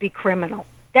should be criminal.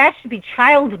 That should be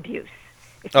child abuse.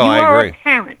 If you are a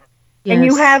parent, and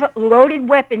you have loaded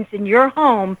weapons in your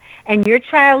home and your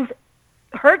child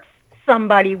hurts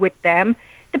somebody with them,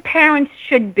 the parents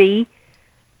should be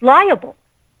liable.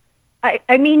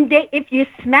 I mean, if you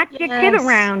smack your kid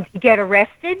around, you get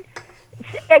arrested.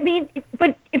 I mean,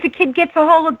 but if a kid gets a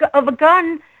hold of a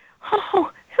gun,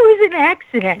 it was an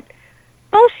accident.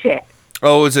 Bullshit.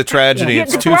 Oh, it was a tragedy.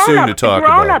 It's too soon to talk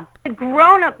about. The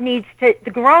grown-ups need to,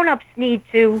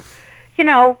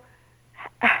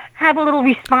 have a little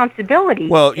responsibility.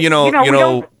 Well,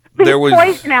 there was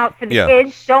poison out for the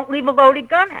kids. Don't leave a loaded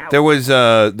gun out. There was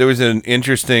an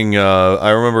interesting. I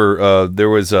remember there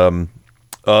was a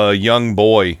young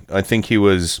boy. I think he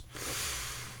was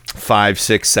 5,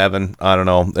 6, 7. I don't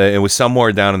know. It was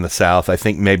somewhere down in the South. I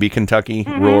think maybe Kentucky,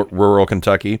 rural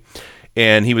Kentucky,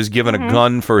 and he was given a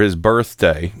gun for his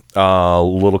birthday, a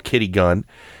little kitty gun,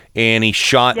 and he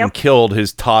shot and killed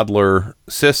his toddler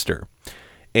sister.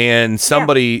 And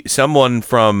someone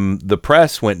from the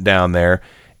press went down there,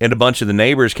 and a bunch of the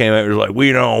neighbors came out and was like,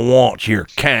 "We don't want your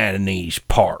kind in these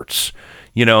parts,"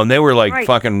 and they were like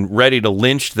fucking ready to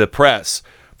lynch the press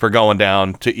for going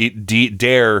down to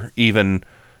dare even,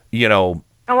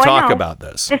 talk about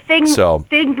this. The thing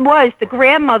was the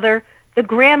grandmother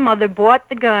bought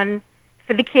the gun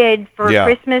for the kid for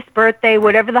Christmas, birthday,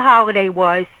 whatever the holiday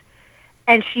was,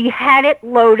 and she had it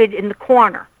loaded in the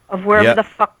corner of wherever the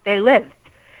fuck they lived.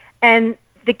 And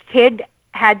the kid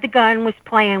had the gun, was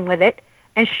playing with it,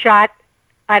 and shot,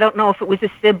 I don't know if it was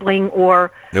a sibling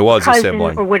or a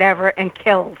sibling or whatever, and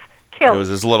killed. It was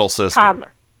his little sister.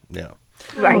 Toddler. Yeah.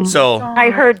 Right. So I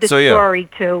heard the story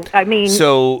too. I mean,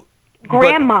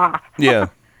 grandma. Yeah.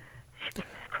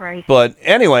 Christ. But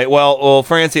anyway, well,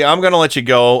 Francie, I'm going to let you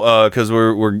go because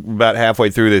we're about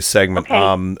halfway through this segment.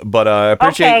 Okay. But I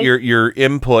appreciate your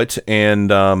input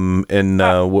and I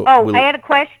had a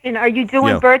question. Are you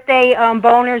doing birthday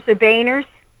boners or baners?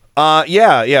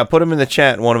 Yeah. Put them in the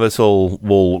chat, and one of us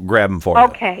will grab them for you.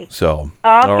 Okay. So. Okay.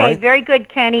 All right. Very good,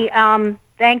 Kenny.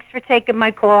 Thanks for taking my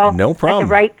call. No problem. At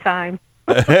the right time.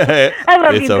 I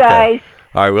love you guys.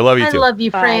 All right, we love you too. I love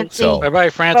you, Francie. Bye-bye,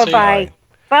 Francie. Bye-bye.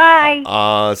 Bye.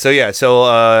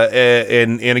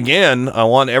 And again, I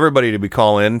want everybody to be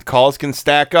calling in. Calls can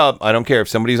stack up. I don't care if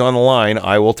somebody's on the line.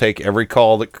 I will take every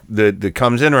call that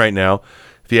comes in right now.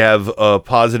 If you have a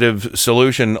positive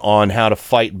solution on how to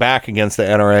fight back against the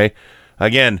NRA,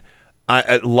 again,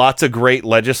 lots of great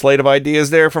legislative ideas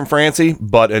there from Francie.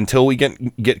 But until we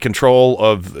get control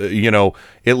of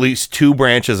at least 2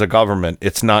 branches of government,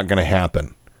 it's not going to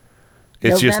happen.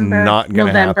 It's just not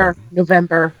going to happen.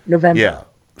 November. Yeah.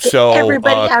 So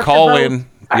call in.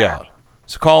 Yeah.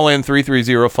 So call in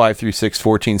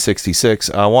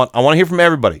 330-536-1466. I want to hear from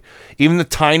everybody, even the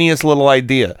tiniest little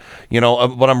idea.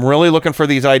 But I'm really looking for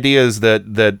these ideas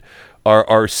that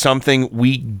are something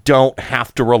we don't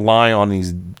have to rely on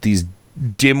these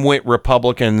dimwit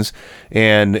Republicans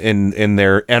and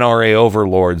their NRA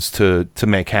overlords to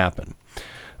make happen.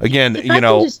 again, if I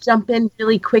can just jump in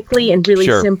really quickly and really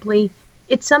simply,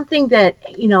 it's something that,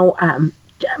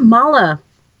 Mala,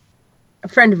 a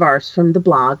friend of ours from the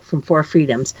blog, from Four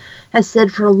Freedoms, has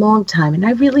said for a long time, and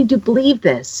I really do believe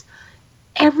this.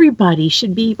 Everybody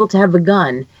should be able to have a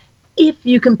gun if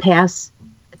you can pass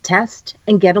a test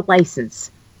and get a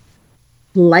license,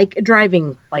 like a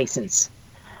driving license.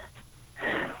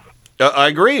 I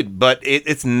agreed, but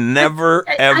it's never,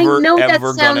 ever going to happen.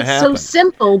 I know that sounds so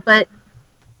simple, but...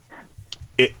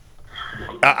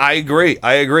 I agree.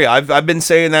 I've been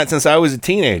saying that since I was a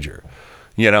teenager,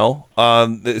 so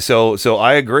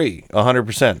I agree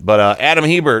 100%. But Adam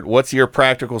Hebert, what's your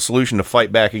practical solution to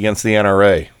fight back against the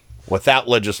NRA without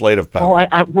legislative power?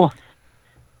 Well,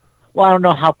 I don't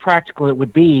know how practical it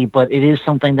would be, but it is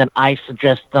something that I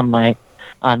suggest on Mike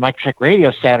Check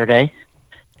Radio Saturday.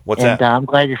 What's that? I'm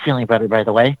glad you're feeling better, by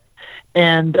the way.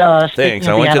 And thanks.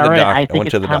 I went to the doctor. I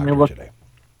went to the doctor today.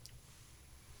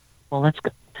 Well, that's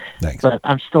good. Thanks. But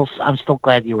I'm still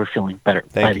glad you were feeling better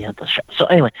by the end of the show. So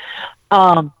anyway,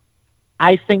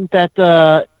 I think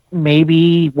that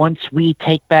maybe once we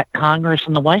take back Congress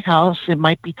and the White House, it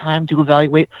might be time to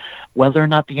evaluate whether or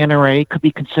not the NRA could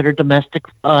be considered domestic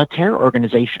terror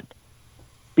organization.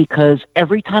 Because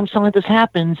every time something like this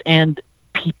happens and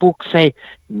people say,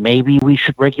 maybe we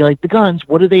should regulate the guns,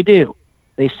 what do?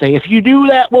 They say, if you do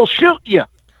that, we'll shoot you.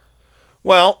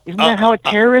 Well, isn't that how a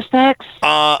terrorist acts?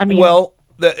 I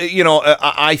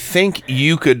think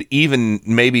you could even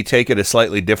maybe take it a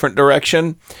slightly different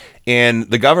direction, and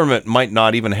the government might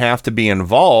not even have to be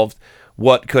involved.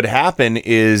 What could happen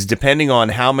is, depending on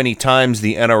how many times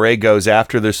the NRA goes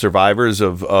after the survivors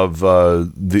of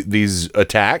these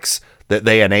attacks that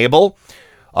they enable,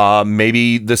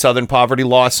 maybe the Southern Poverty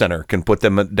Law Center can put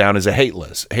them down as a hate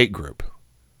group.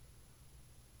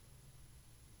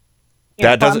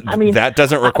 Yeah, that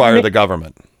doesn't require the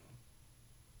government,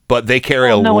 but they carry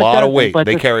a lot of weight.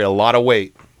 They carry a lot of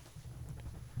weight.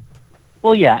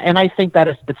 Well, yeah, and I think that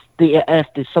if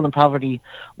the Southern Poverty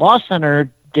Law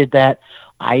Center did that,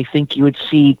 I think you would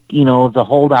see, the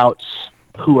holdouts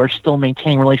who are still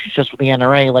maintaining relationships with the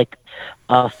NRA, like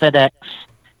FedEx,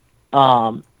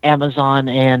 Amazon,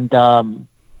 and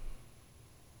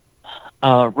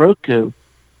Roku.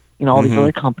 All these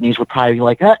other companies would probably be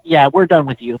like, yeah, we're done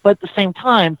with you. But at the same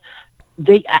time,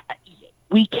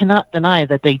 we cannot deny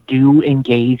that they do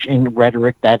engage in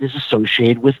rhetoric that is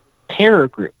associated with terror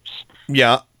groups.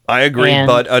 Yeah, I agree.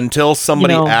 But until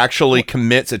somebody actually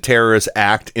commits a terrorist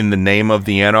act in the name of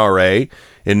the NRA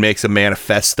and makes a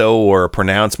manifesto or a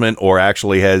pronouncement or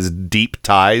actually has deep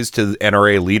ties to the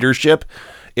NRA leadership,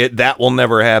 that will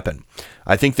never happen.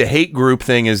 I think the hate group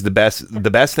thing is the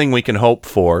best thing we can hope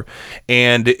for,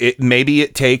 and maybe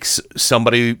it takes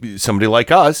somebody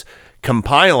like us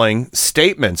compiling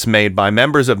statements made by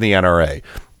members of the NRA,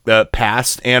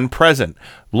 past and present.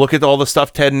 Look at all the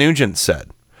stuff Ted Nugent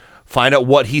said. Find out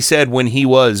what he said when he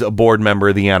was a board member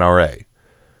of the NRA.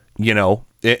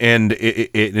 And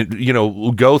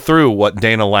go through what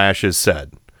Dana Lash has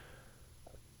said.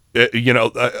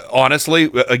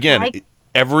 Honestly, again.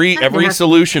 Every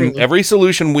solution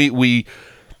we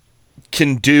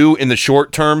can do in the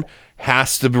short term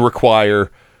has to require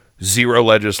zero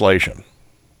legislation.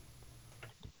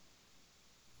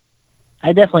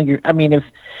 I definitely agree.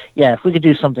 If we could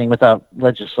do something without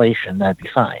legislation, that'd be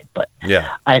fine. But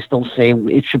yeah, I still say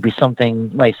it should be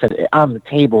something, like I said, on the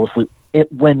table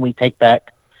when we take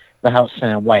back the House,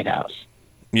 Senate, and White House.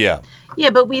 Yeah.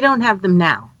 Yeah, but we don't have them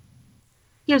now.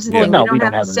 Here's the thing, we don't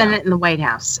have the Senate and the White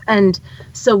House. And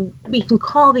so we can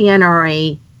call the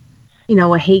NRA,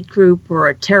 a hate group or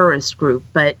a terrorist group,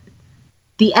 but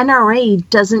the NRA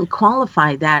doesn't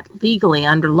qualify that legally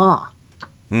under law.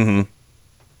 Mm-hmm.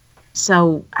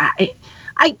 So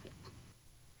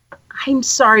I'm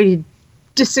sorry to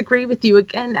disagree with you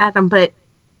again, Adam, but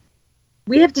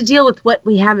we have to deal with what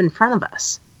we have in front of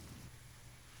us.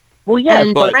 Well, yeah,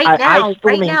 and but right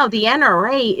now, the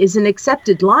NRA is an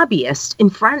accepted lobbyist in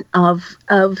front of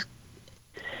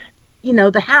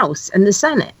the House and the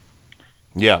Senate.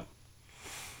 Yeah.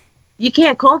 You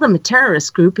can't call them a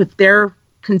terrorist group if they're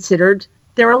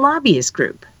a lobbyist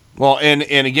group. Well, and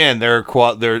again,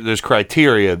 there's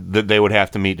criteria that they would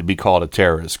have to meet to be called a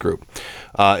terrorist group.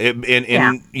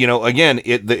 Again,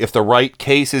 if the right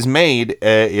case is made,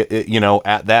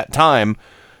 at that time,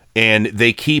 and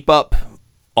they keep up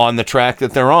on the track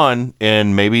that they're on,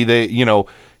 and maybe they,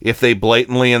 if they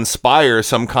blatantly inspire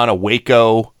some kind of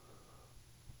Waco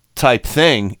type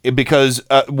thing, because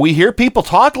we hear people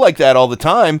talk like that all the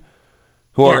time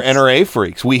who are NRA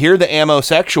freaks. We hear the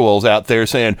ammosexuals out there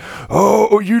saying,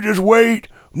 oh, you just wait.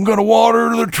 I'm going to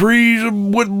water the trees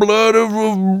with blood of,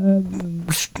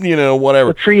 whatever.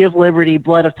 The tree of liberty,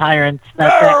 blood of tyrants.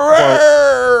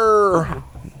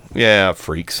 Yeah,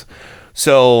 freaks.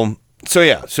 So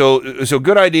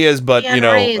good ideas, but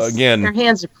again, their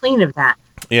hands are clean of that.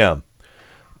 Yeah,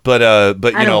 but I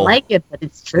don't like it, but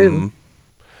it's true. Mm-hmm.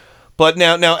 But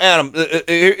now, Adam,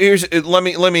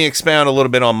 let me expound a little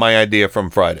bit on my idea from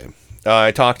Friday.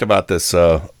 I talked about this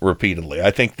repeatedly.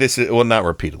 I think this is not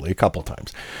repeatedly, a couple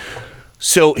times.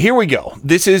 So here we go.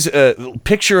 This is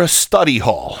picture a study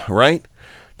hall, right?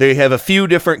 They have a few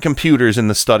different computers in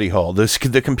the study hall.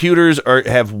 The computers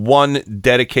have one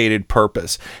dedicated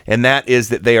purpose, and that is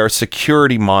that they are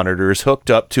security monitors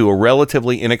hooked up to a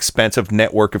relatively inexpensive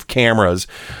network of cameras,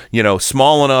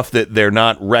 small enough that they're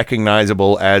not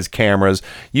recognizable as cameras.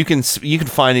 You can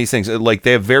find these things, like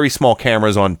they have very small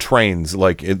cameras on trains,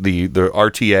 like the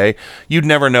RTA. You'd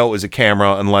never know it was a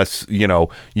camera unless,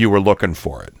 you were looking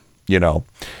for it,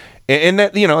 And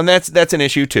that and that's an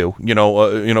issue too.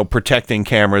 Protecting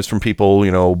cameras from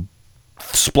people,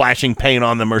 splashing paint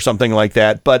on them or something like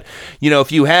that. But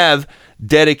if you have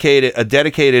a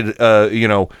dedicated,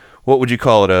 what would you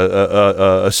call it?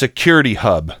 A security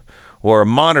hub or a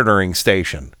monitoring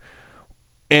station,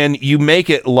 and you make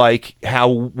it like how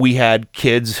we had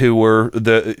kids who were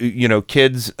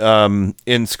kids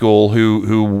in school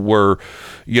who were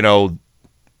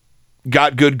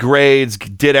got good grades,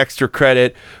 did extra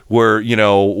credit, were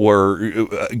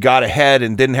got ahead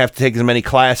and didn't have to take as many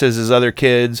classes as other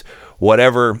kids,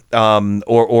 whatever,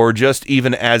 or just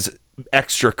even as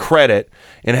extra credit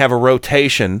and have a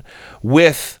rotation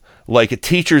with like a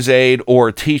teacher's aide or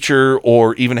a teacher,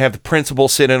 or even have the principal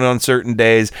sit in on certain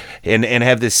days and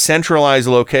have this centralized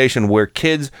location where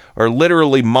kids are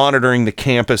literally monitoring the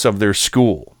campus of their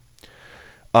school.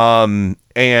 And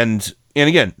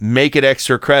again, make it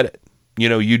extra credit.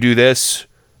 You do this,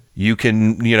 you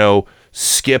can,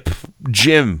 skip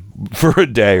gym for a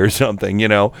day or something,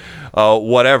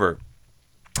 whatever.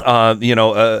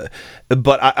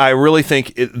 But I really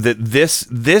think that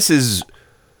this is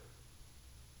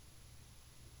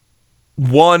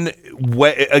one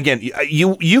way. Again,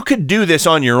 you could do this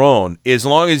on your own as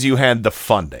long as you had the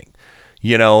funding,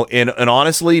 and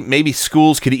honestly, maybe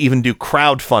schools could even do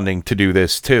crowdfunding to do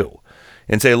this too.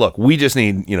 And say, look, we just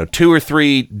need, 2 or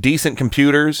 3 decent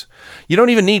computers. You don't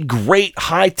even need great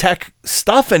high-tech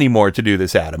stuff anymore to do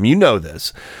this, Adam. You know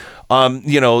this.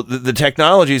 The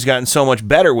technology has gotten so much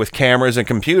better with cameras and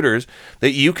computers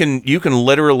that you can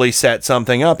literally set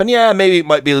something up. And yeah, maybe it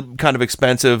might be kind of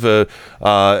expensive.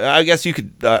 I guess you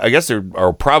could. I guess there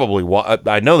are probably.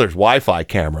 I know there's Wi-Fi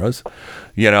cameras.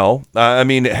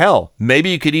 Hell, maybe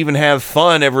you could even have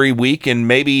fun every week and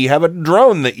maybe have a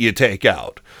drone that you take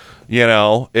out.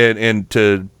 And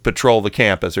to patrol the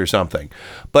campus or something,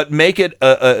 but make it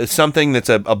something that's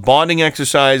a bonding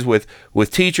exercise with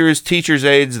teachers'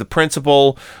 aides, the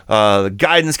principal, the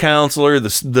guidance counselor,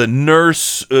 the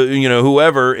nurse,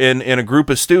 whoever in a group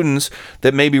of students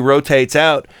that maybe rotates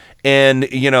out, and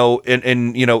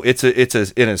it's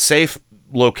in a safe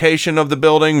location of the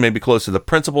building, maybe close to the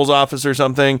principal's office or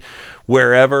something,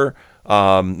 wherever,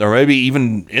 or maybe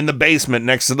even in the basement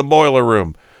next to the boiler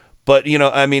room. But,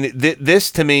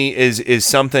 this to me is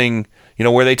something,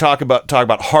 where they talk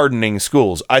about hardening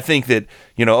schools. I think that,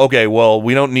 okay, well,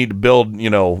 we don't need to build,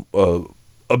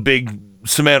 a big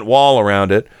cement wall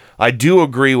around it. I do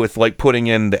agree with like putting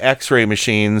in the x-ray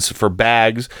machines for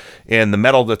bags and the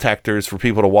metal detectors for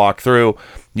people to walk through.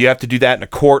 You have to do that in a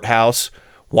courthouse.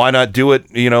 Why not do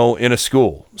it, in a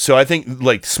school? So I think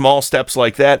like small steps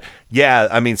like that.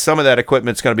 Yeah, some of that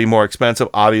equipment's going to be more expensive.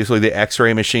 Obviously, the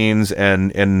X-ray machines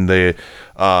and the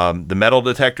metal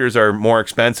detectors are more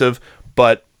expensive.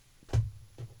 But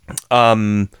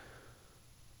I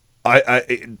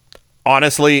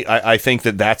honestly, I think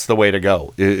that that's the way to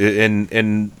go.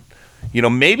 And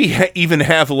maybe even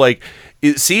have like.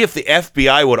 See if the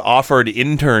FBI would offer an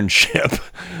internship,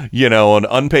 an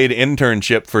unpaid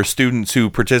internship for students who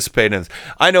participate in this.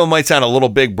 I know it might sound a little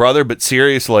Big Brother, but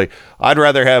seriously, I'd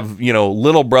rather have,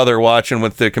 little brother watching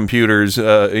with the computers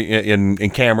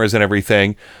and cameras and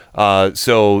everything,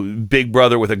 so Big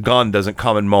Brother with a gun doesn't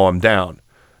come and mow him down,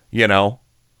 You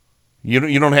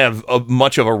don't have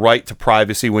much of a right to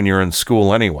privacy when you're in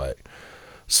school anyway.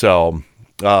 So,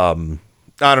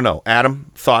 I don't know. Adam,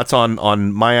 thoughts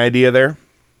on my idea there?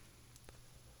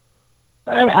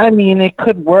 It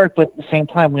could work, but at the same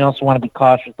time, we also want to be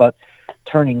cautious about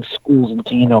turning schools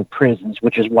into, prisons,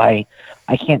 which is why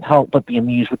I can't help but be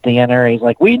amused with the NRA's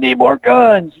like, we need more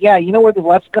guns. Yeah, where there's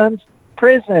less guns?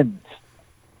 Prisons.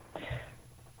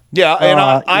 Yeah, and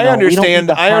I understand.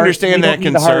 I understand that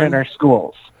concern in our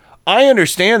schools. I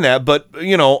understand that, but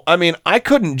I mean, I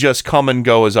couldn't just come and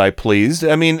go as I pleased.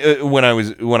 I mean, when I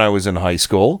was in high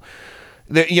school,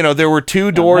 there were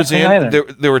two doors in.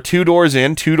 There were two doors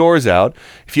in, two doors out.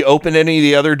 If you opened any of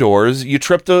the other doors, you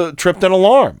tripped an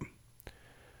alarm.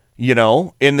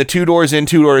 In the two doors in,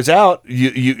 two doors out,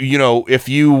 if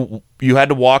you had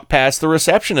to walk past the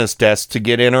receptionist desk to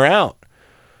get in or out.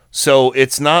 So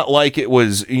it's not like it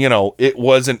was, it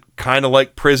wasn't kind of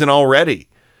like prison already.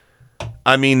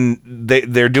 I mean,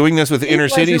 they're doing this with inner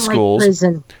city schools. Like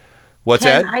prison. What's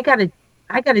Ken, that?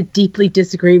 I gotta deeply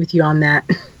disagree with you on that.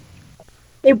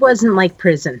 It wasn't like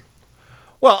prison.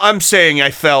 Well, I'm saying I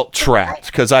felt trapped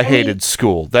because I hated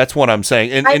school. That's what I'm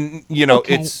saying. And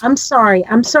okay. it's. I'm sorry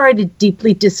to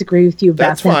deeply disagree with you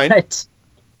about that. Fine. But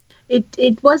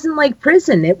it wasn't like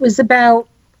prison. It was about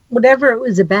whatever it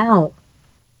was about.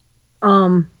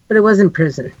 But it wasn't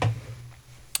prison.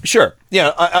 Sure.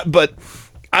 Yeah. But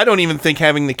I don't even think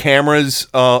having the cameras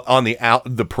on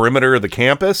the perimeter of the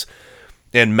campus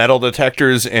and metal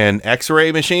detectors and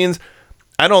X-ray machines,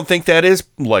 I don't think that is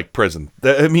like prison.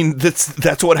 I mean,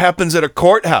 that's what happens at a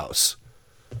courthouse.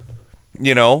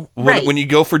 When you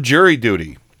go for jury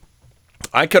duty.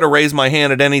 I could have raised my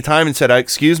hand at any time and said,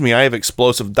 "Excuse me, I have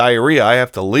explosive diarrhea. I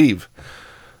have to leave,"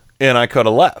 and I could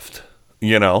have left.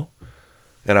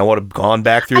 And I would have gone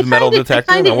back through the metal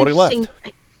detector and I would have left.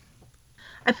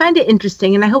 I find it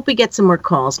interesting, and I hope we get some more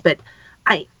calls, but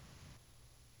I'm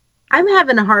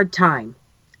having a hard time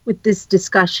with this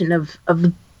discussion of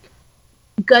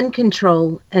gun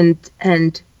control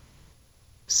and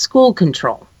school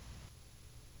control.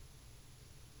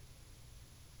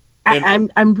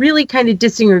 I'm really kind of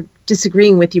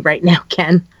disagreeing with you right now,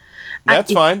 Ken.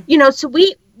 That's fine. So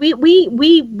we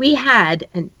had,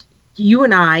 and you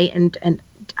and I, and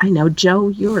I know, Joe,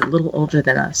 you're a little older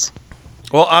than us.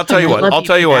 Well, I'll tell you what.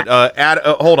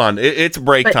 Hold on. It's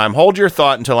break time. Hold your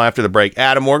thought until after the break.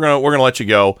 Adam, we're gonna let you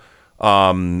go.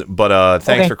 But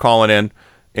thanks for calling in,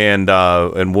 and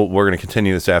we're gonna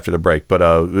continue this after the break. But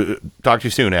talk to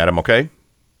you soon, Adam. Okay.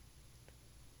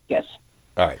 Yes.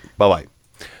 All right. Bye.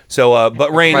 So,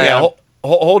 but Rain,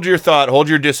 hold your thought, hold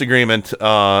your disagreement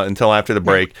until after the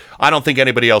break. I don't think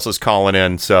anybody else is calling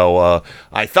in, so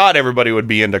I thought everybody would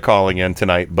be into calling in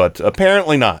tonight, but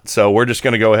apparently not. So we're just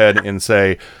going to go ahead and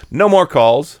say no more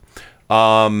calls,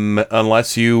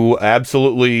 unless you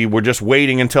absolutely were just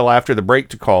waiting until after the break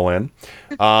to call in.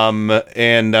 And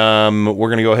we're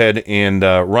going to go ahead and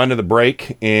run to the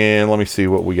break, and let me see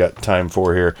what we got time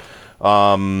for here.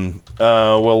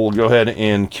 We'll go ahead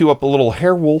and cue up a little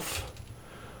Hairwolf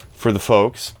for the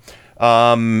folks.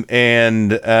 We'll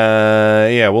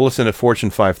listen to Fortune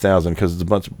 5000 because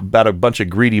it's about a bunch of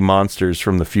greedy monsters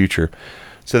from the future.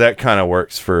 So that kind of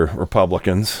works for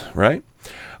Republicans, right?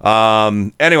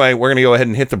 Anyway, we're going to go ahead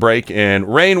and hit the break,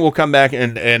 and Rain will come back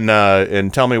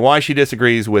and tell me why she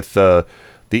disagrees with the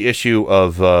issue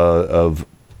of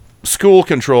school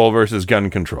control versus gun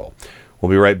control.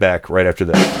 We'll be right back right after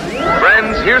this.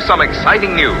 Friends, here's some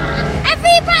exciting news.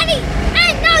 Everybody,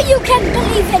 I know you can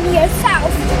believe in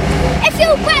yourself. If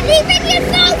you believe in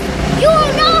yourself, you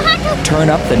will know how to turn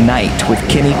up the night with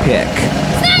Kenny Pick.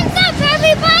 Thumbs up,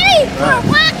 everybody, for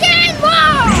rock and roll!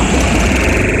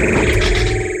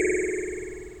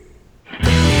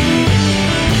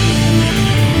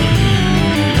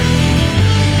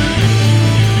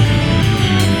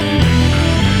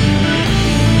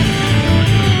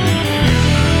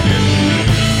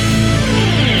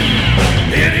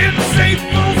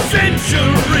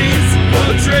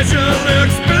 The treasure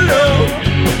lurks below.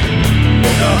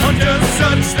 The hunters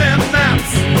search their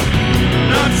maps,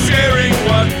 not sharing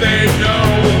what they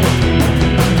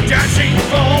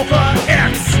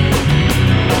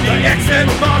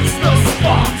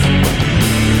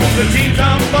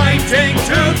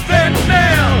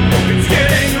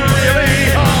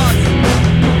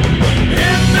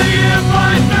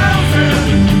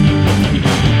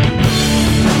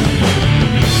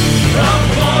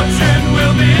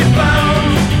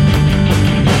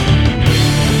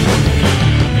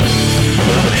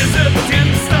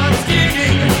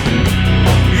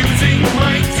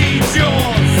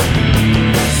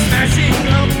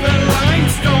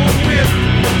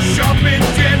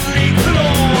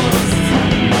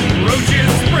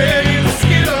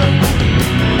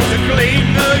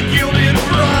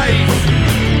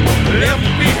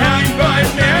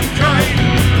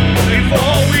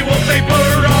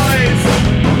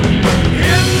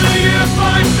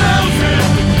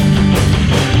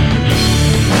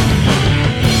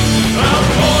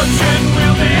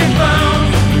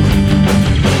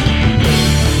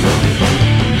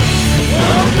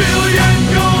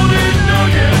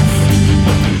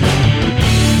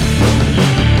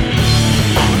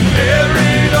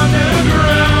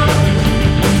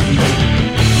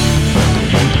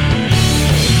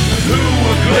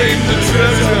the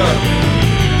treasure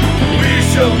we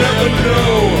shall never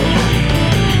know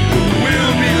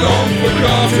will be long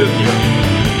forgotten,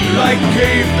 like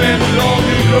cavemen long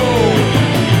ago.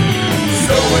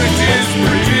 So it is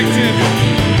predicted,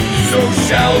 so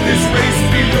shall this race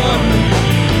be run.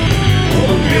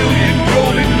 1 million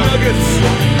golden nuggets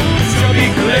shall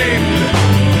be claimed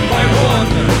by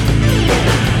one.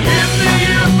 In the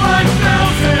year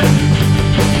 5000,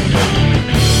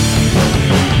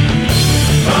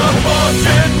 a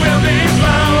fortune will be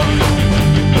found.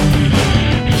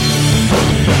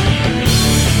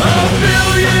 1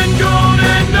 billion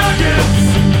golden nuggets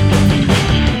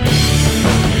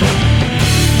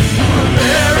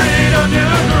buried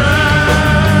underground.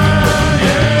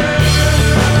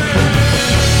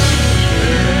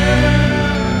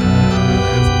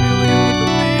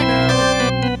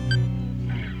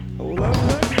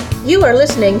 You are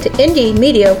listening to Indie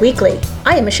Media Weekly.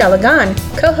 I am Michelle Lagan,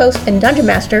 co-host and Dungeon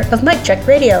Master of Mike Check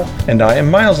Radio. And I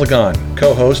am Miles Lagan,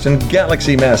 co-host and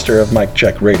Galaxy Master of Mike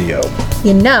Check Radio.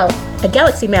 You know, a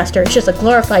Galaxy Master is just a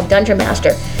glorified Dungeon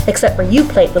Master, except for you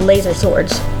play with laser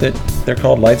swords. They're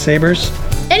called lightsabers?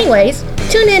 Anyways,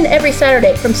 tune in every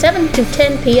Saturday from 7 to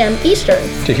 10 p.m. Eastern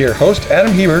to hear host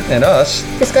Adam Hebert and us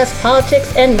discuss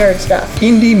politics and nerd stuff.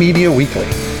 Indie Media Weekly.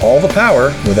 All the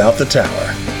power without the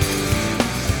tower.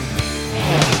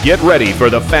 Get ready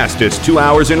for the fastest 2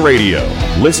 hours in radio.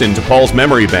 Listen to Paul's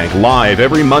Memory Bank live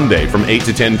every Monday from 8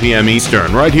 to 10 p.m.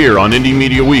 Eastern, right here on Indie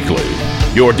Media Weekly.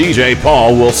 Your DJ,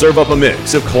 Paul, will serve up a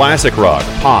mix of classic rock,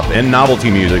 pop, and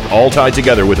novelty music, all tied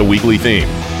together with a weekly theme.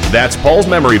 That's Paul's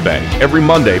Memory Bank, every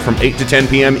Monday from 8 to 10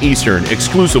 p.m. Eastern,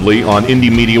 exclusively on Indie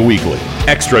Media Weekly.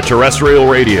 Extraterrestrial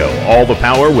radio, all the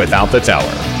power without the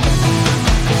tower.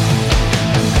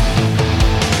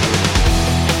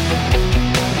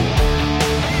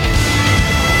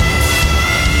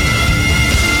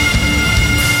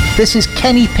 This is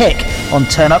Kenny Pick on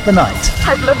Turn Up the Night.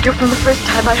 I've loved you from the first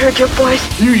time I heard your voice.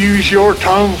 You use your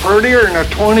tongue prettier than a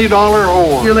 $20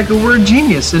 whore. You're like a word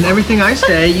genius, and everything I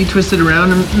say, you twist it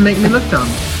around and make me look dumb.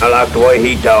 I like the way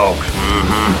he talks.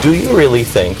 Mm-hmm. Do you really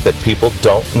think that people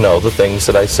don't know the things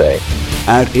that I say?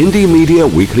 At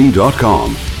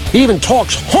IndieMediaWeekly.com. He even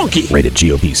talks honky. Rated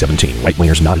GOP 17.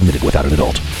 Right-wingers not admitted without an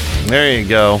adult. There you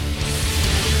go.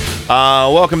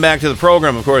 Welcome back to the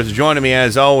program. Of course, joining me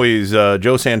as always, Joe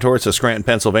Santorsa, Scranton,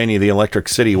 Pennsylvania, the Electric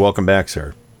City. Welcome back,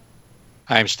 sir.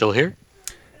 I'm still here.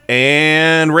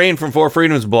 And Rain from Four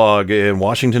Freedoms blog in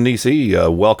Washington, D.C.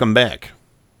 Welcome back.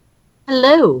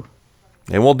 Hello.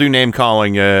 And we'll do name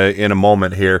calling in a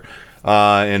moment here,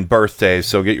 and birthdays.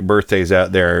 So get your birthdays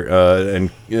out there, and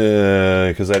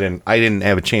because I didn't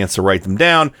have a chance to write them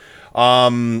down.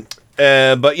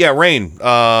 But yeah, Rain,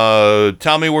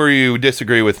 tell me where you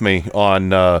disagree with me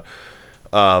on, I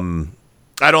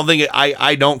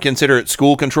don't consider it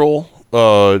school control.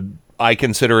 I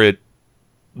consider it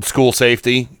school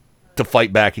safety to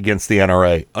fight back against the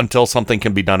NRA until something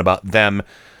can be done about them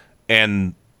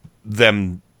and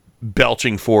them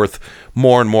belching forth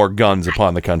more and more guns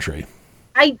upon the country.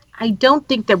 I don't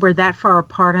think that we're that far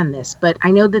apart on this, but I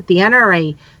know that the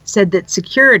NRA said that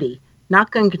security,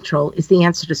 not gun control, is the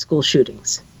answer to school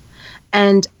shootings.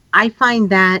 And I find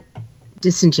that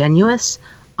disingenuous.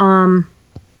 I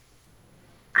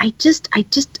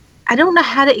don't know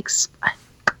how to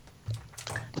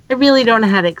I really don't know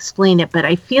how to explain it, but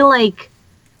I feel like,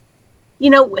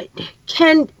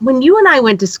 Ken, when you and I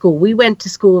went to school, we went to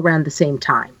school around the same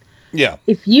time. Yeah.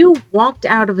 If you walked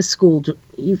out of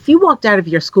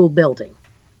your school building,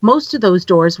 most of those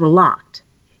doors were locked.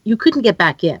 You couldn't get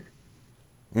back in.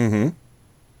 Mm-hmm.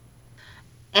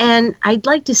 And I'd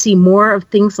like to see more of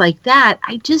things like that.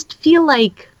 I just feel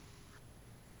like,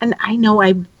 and I know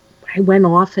I went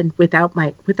off and without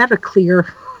a clear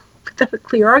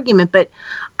argument, but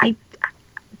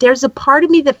there's a part of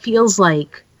me that feels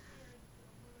like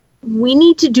we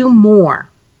need to do more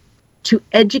to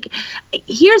educate.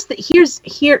 Here's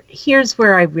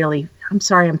where I'm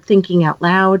sorry, I'm thinking out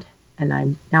loud,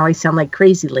 and I sound like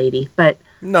crazy lady, but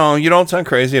no, you don't sound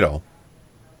crazy at all.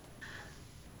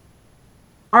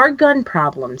 Our gun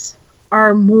problems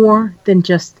are more than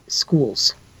just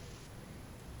schools.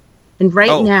 And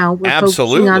right now we're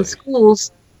focusing on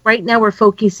schools. Right now we're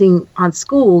focusing on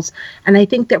schools, and I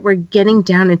think that we're getting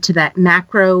down into that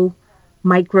micro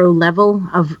level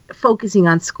of focusing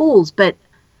on schools. But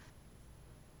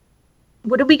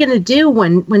what are we going to do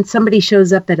when somebody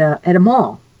shows up at a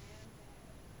mall?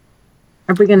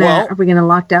 Are we gonna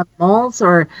lock down malls,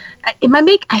 or I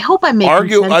hope I'm making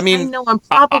sense. I mean, I know I'm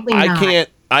probably not. I can't.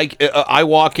 I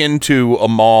walk into a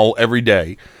mall every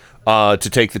day to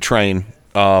take the train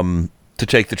home,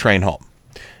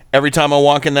 Every time I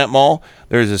walk in that mall,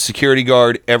 there's a security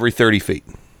guard every 30 feet.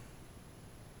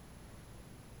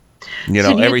 You know,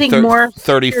 so do you every think more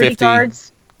 30, 50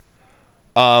 guards?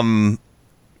 Well,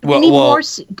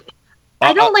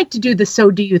 I don't like to do the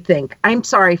 "so do you think." I'm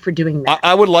sorry for doing that.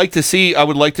 I would like to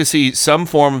see some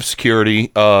form of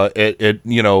security. Whether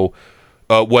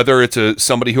it's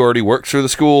somebody who already works for the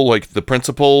school, like the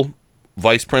principal,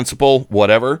 vice principal,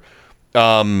 whatever.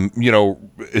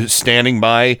 Standing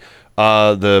by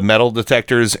the metal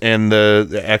detectors and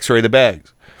the X-ray the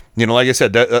bags. Like I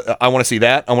said, I want to see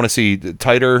that. I want to see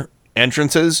tighter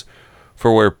entrances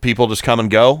for where people just come and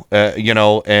go. And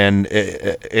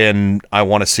I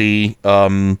want to see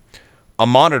a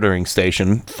monitoring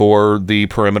station for the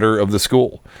perimeter of the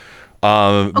school.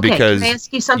 Because can I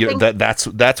ask you something?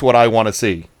 That's what I want to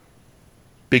see.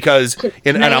 Because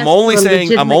I'm only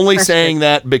saying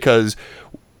that because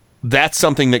that's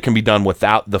something that can be done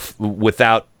without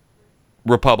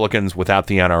Republicans, without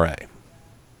the NRA.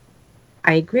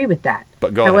 I agree with that.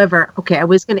 But go However, ahead. Okay, I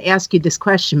was going to ask you this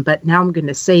question, but now I'm going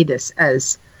to say this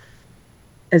as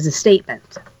a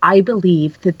statement. I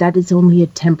believe that is only a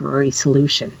temporary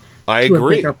solution to a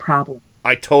bigger problem.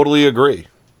 I totally agree.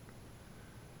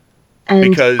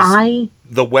 And because at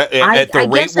the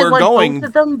rate we're going, both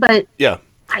of them, but yeah.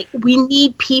 We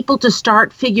need people to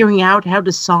start figuring out how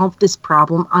to solve this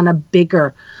problem on a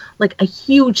bigger, like a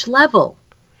huge level.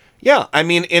 Yeah, I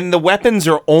mean, and the weapons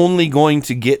are only going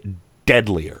to get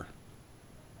deadlier.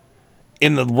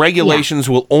 And the regulations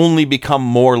will only become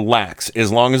more lax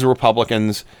as long as the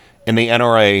Republicans and the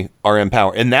NRA are in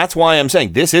power. And that's why I'm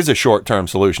saying this is a short-term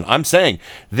solution. I'm saying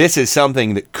this is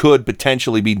something that could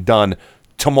potentially be done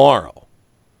tomorrow.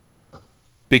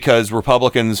 Because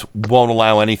Republicans won't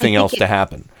allow anything else to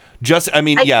happen.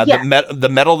 The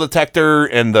metal detector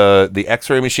and the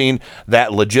X-ray machine,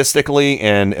 that logistically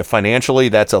and financially,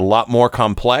 that's a lot more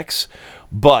complex.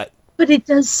 But it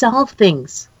does solve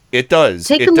things. It does.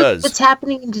 Take a look at what's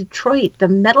happening in Detroit. The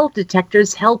metal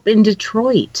detectors help in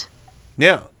Detroit.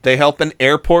 Yeah, they help in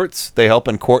airports. They help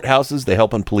in courthouses. They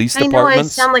help in police departments. I know I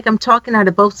sound like I'm talking out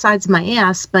of both sides of my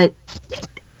ass, but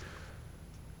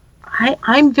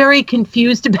I'm very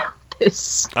confused about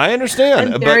this. I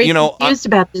understand. I'm very confused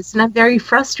about this, and I'm very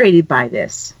frustrated by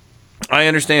this. I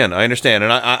understand,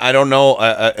 and I don't know.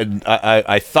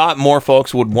 I thought more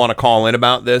folks would want to call in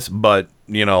about this, but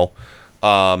it's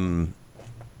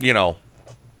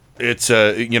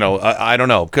I don't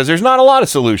know, because there's not a lot of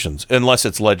solutions unless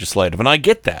it's legislative, and I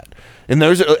get that. And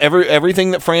there's everything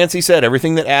that Francie said,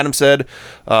 everything that Adam said.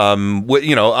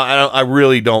 I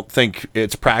really don't think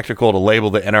it's practical to label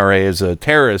the NRA as a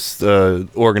terrorist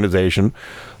organization.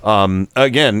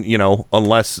 Again,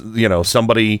 unless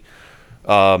somebody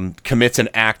commits an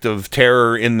act of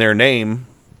terror in their name.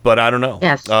 But I don't know.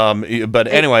 Yes. But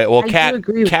anyway,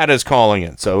 Kat is calling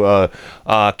in. So,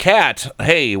 Kat,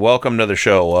 hey, welcome to the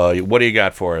show. What do you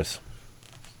got for us?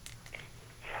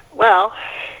 Well,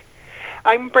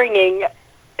 I'm bringing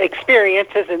experience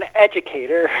as an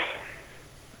educator.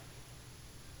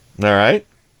 All right.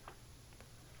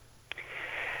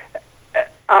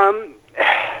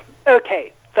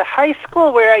 Okay, the high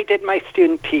school where I did my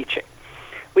student teaching,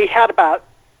 we had about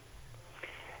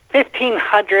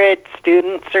 1,500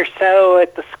 students or so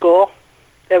at the school.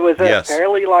 It was a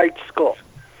fairly large school.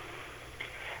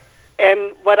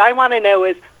 And what I want to know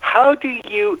is, how do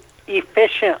you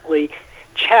efficiently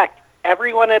check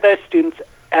every one of those students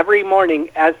every morning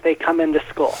as they come into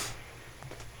school?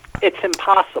 It's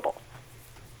impossible.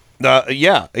 I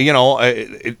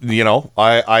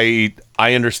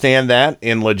understand that,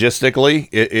 and logistically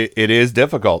it is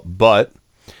difficult, but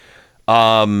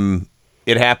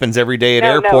it happens every day at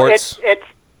airports. No,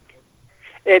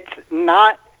 it's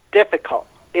not difficult.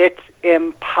 It's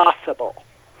impossible.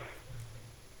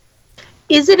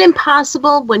 Is it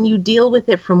impossible when you deal with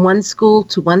it from one school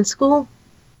to one school?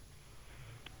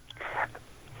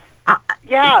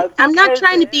 Yeah. I'm not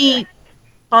trying to be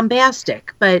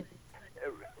bombastic, but...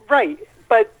 Right,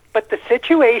 but the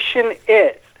situation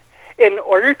is, in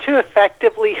order to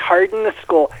effectively harden the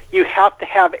school, you have to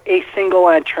have a single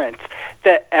entrance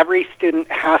that every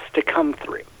student has to come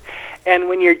through. And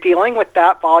when you're dealing with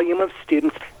that volume of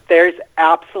students, there's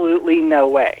absolutely no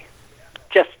way.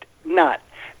 Just none.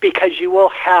 Because you will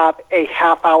have a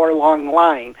half-hour-long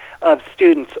line of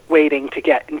students waiting to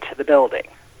get into the building.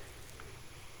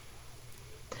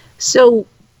 So,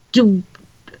 all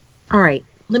right,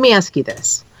 let me ask you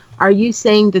this. Are you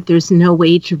saying that there's no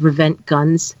way to prevent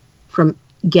guns from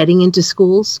getting into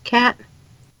schools, Kat?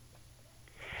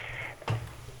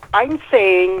 I'm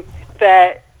saying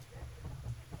that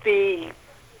the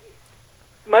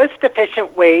most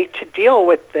efficient way to deal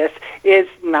with this is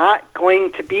not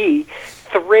going to be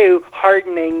through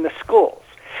hardening the schools.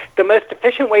 The most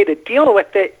efficient way to deal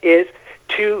with it is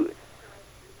to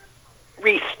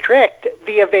restrict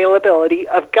the availability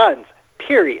of guns,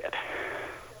 period.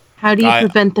 How do you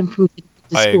prevent them from getting to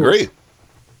schools? I agree.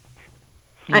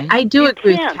 I do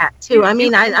agree with Kat, too. I'm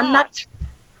not...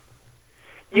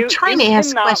 I'm trying to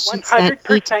ask questions that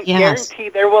need to be asked. Guarantee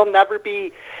there will never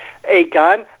be a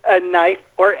gun, a knife,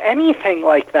 or anything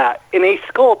like that in a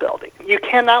school building. You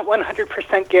cannot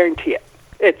 100% guarantee it.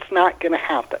 It's not going to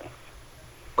happen.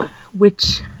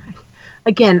 Which,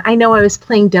 again, I know I was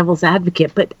playing devil's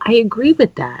advocate, but I agree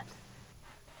with that.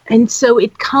 And so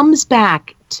it comes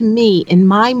back to me in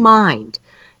my mind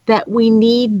that we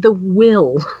need the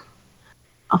will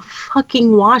of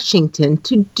fucking Washington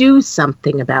to do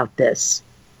something about this.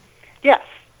 Yes.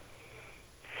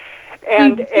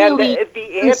 And really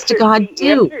the answer,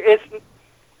 answer is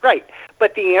right,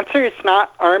 but the answer is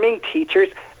not arming teachers.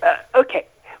 Okay,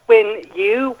 when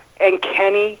you and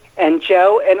Kenny and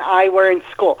Joe and I were in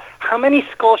school, how many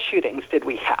school shootings did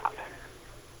we have?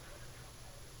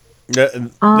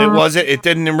 It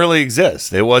didn't really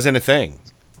exist. It wasn't a thing.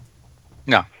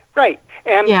 No. Right.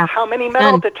 And how many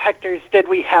metal detectors did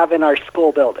we have in our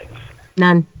school buildings?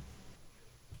 None.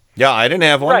 Yeah, I didn't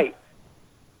have one. Right.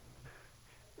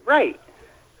 Right.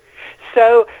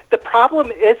 So the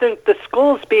problem isn't the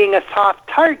schools being a soft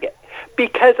target,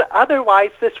 because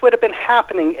otherwise this would have been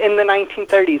happening in the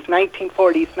 1930s,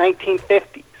 1940s,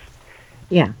 1950s.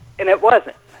 Yeah. And it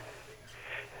wasn't.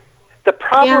 The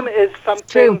problem is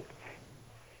something...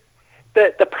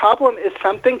 The problem is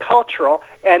something cultural,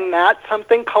 and that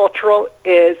something cultural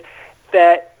is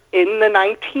that in the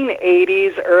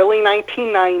 1980s, early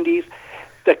 1990s,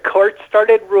 the court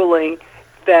started ruling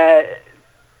that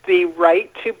the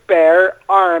right to bear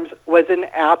arms was an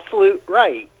absolute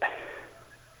right.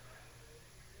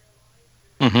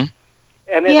 Mm-hmm.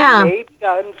 And it made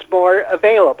guns more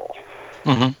available.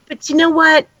 Mm-hmm. But you know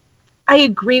what? I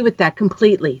agree with that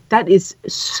completely. That is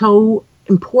so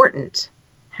important.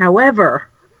 However,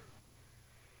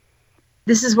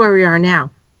 this is where we are now.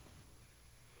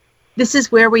 This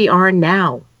is where we are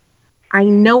now. I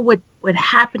know what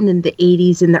happened in the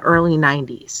 80s and the early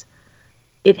 90s.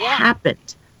 It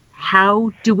happened.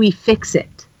 How do we fix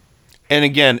it? And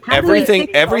again,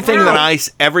 everything that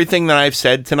I've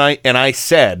said tonight, and I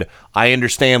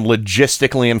understand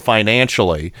logistically and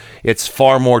financially, it's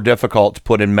far more difficult to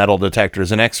put in metal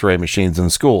detectors and X-ray machines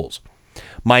in schools.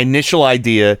 My initial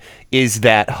idea is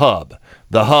that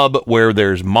the hub where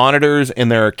there's monitors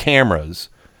and there are cameras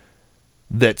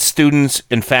that students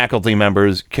and faculty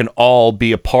members can all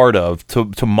be a part of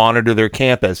to monitor their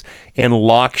campus and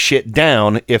lock shit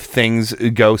down if things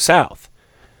go south.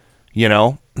 You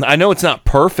know, I know it's not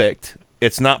perfect.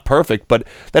 But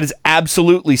that is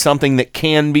absolutely something that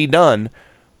can be done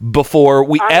before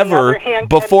we ever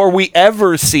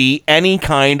see any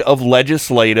kind of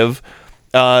legislative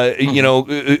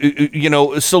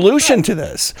solution to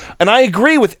this. And I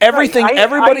agree with everything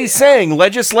everybody's saying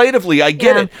legislatively. I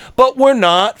get it, but we're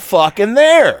not fucking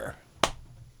there.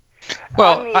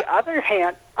 Well, on the other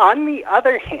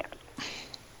hand,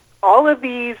 all of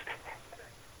these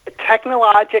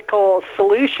technological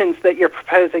solutions that you're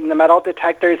proposing, the metal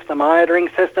detectors, the monitoring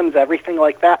systems, everything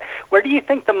like that, where do you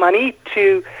think the money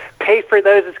to pay for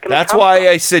those is going to come That's why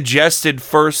I suggested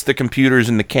first the computers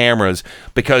and the cameras,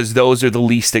 because those are the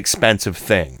least expensive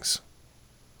things.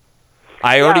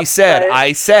 I understand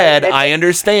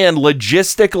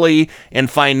logistically and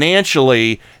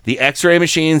financially the X-ray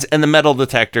machines and the metal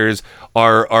detectors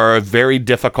are a very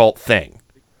difficult thing.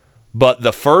 But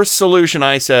the first solution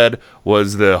I said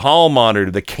was the hall monitor,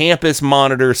 the campus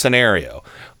monitor scenario.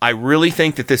 I really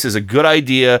think that this is a good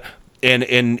idea, and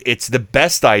it's the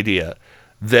best idea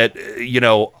that,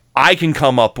 I can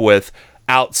come up with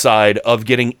outside of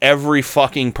getting every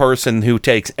fucking person who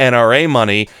takes NRA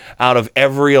money out of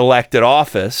every elected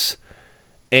office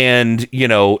and,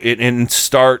 and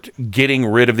start getting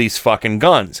rid of these fucking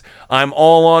guns. I'm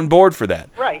all on board for that.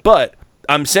 Right. But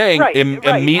I'm saying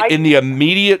in the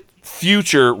immediate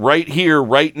future, right here,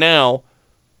 right now,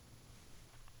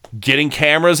 getting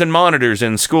cameras and monitors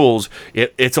in schools,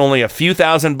 it's only a few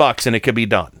 $1,000 and it could be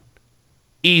done.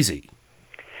 Easy.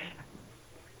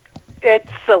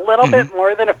 It's a little bit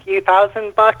more than a few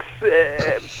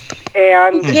 $1,000,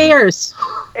 and who cares?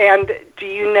 And do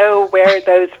you know where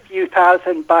those few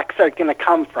 $1,000 are going to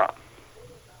come from?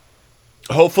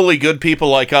 Hopefully good people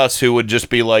like us who would just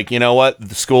be like, you know what,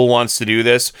 the school wants to do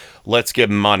this, let's give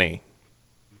them money.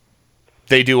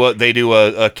 They do a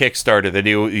Kickstarter, they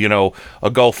do, a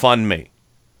GoFundMe.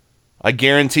 I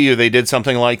guarantee you they did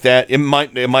something like that. It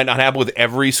might not happen with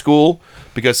every school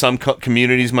because some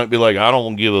communities might be like, I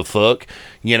don't give a fuck,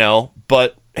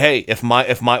 but hey, if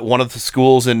my one of the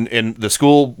schools in the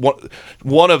school,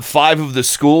 one of 5 of the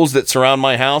schools that surround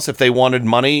my house, if they wanted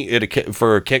money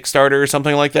for a Kickstarter or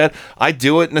something like that, I'd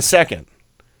do it in a second.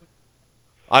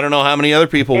 I don't know how many other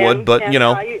people would, but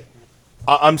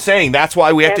I'm saying that's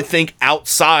why we have to think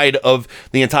outside of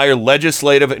the entire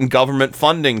legislative and government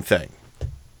funding thing.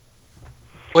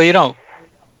 Well,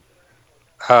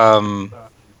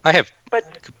 I have.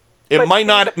 It might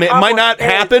not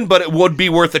happen, but it would be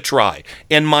worth a try,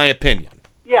 in my opinion.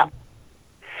 Yeah,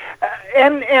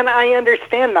 and I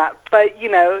understand that, but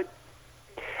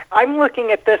I'm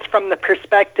looking at this from the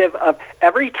perspective of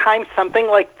every time something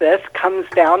like this comes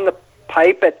down the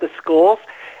pipe at the schools,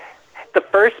 the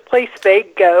first place they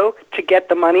go to get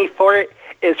the money for it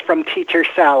is from teacher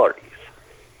salaries.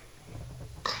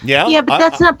 Yeah, but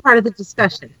that's not part of the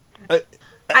discussion.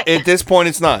 At this point,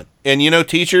 it's not. And,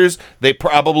 teachers, they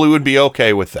probably would be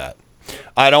okay with that.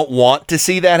 I don't want to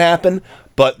see that happen,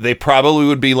 but they probably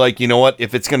would be like, you know what?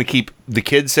 If it's going to keep the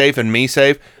kids safe and me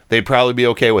safe, they'd probably be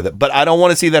okay with it. But I don't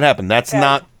want to see that happen. That's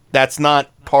not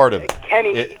part of it.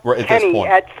 Kenny, this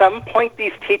point. At some point,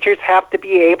 these teachers have to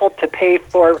be able to pay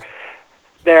for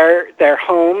their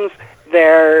homes,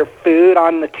 their food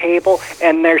on the table,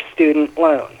 and their student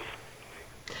loans.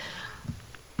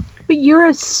 But you're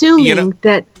assuming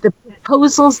that the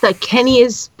proposals that Kenny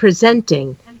is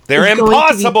presenting, they're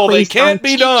impossible. They can't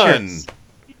be done.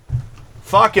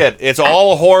 Fuck it. It's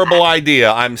all a horrible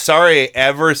idea. I'm sorry I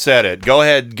ever said it. Go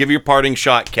ahead. Give your parting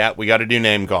shot, Kat. We got to do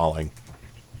name calling.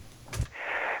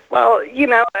 Well,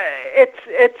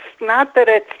 it's not that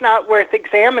it's not worth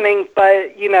examining,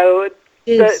 but,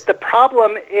 the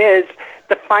problem is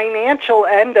the financial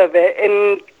end of it,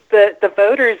 and the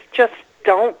voters just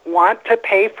don't want to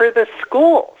pay for the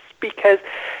schools because,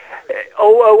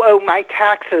 my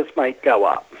taxes might go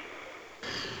up.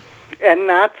 And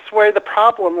that's where the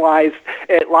problem lies.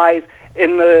 It lies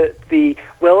in the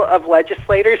will of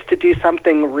legislators to do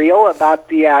something real about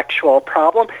the actual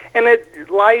problem, and it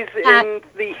lies in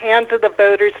the hands of the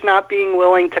voters not being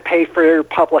willing to pay for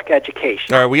public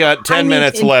education. All right, we got 10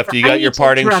 minutes left. You got your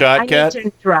parting shot, Kat? I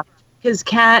need to interrupt because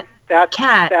Kat, that's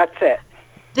it.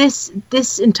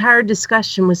 This entire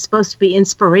discussion was supposed to be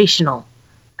inspirational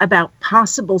about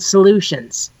possible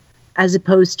solutions as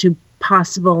opposed to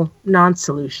possible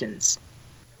non-solutions.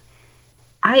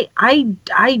 I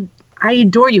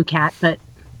adore you, Kat, but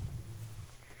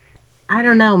I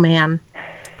don't know, man.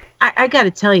 I got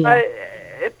to tell you,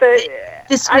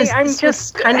 this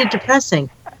was kind of depressing.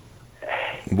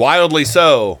 Wildly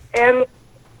so. And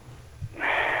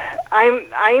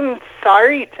I'm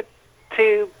sorry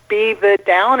to be the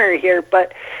downer here,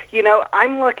 but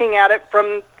I'm looking at it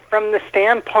from the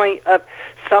standpoint of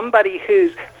somebody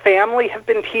whose family have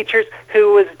been teachers,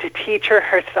 who was a teacher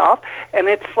herself, and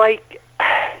it's like.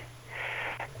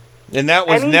 And that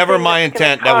was never my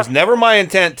intent. That was never my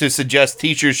intent to suggest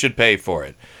teachers should pay for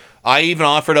it. I even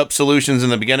offered up solutions in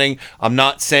the beginning. I'm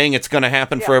not saying it's going to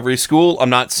happen for every school. I'm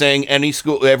not saying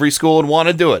every school would want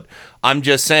to do it. I'm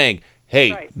just saying,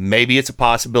 hey, maybe it's a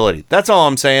possibility. That's all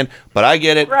I'm saying. But I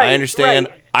get it. I understand.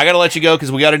 I got to let you go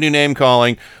because we got to do name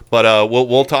calling. But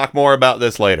we'll talk more about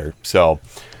this later. So,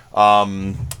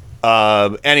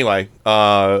 anyway,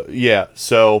 yeah.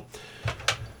 So.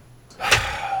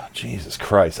 Jesus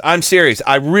Christ. I'm serious.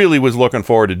 I really was looking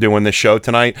forward to doing this show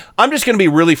tonight. I'm just going to be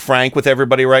really frank with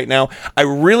everybody right now. I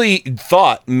really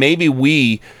thought maybe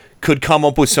we could come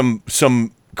up with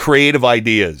some creative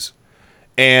ideas.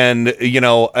 And,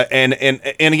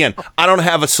 and again, I don't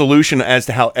have a solution as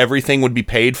to how everything would be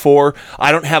paid for.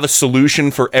 I don't have a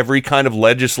solution for every kind of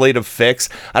legislative fix.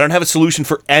 I don't have a solution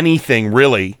for anything,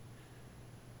 really.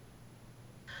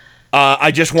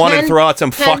 I just wanted to throw out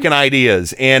some fucking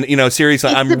ideas. And, seriously,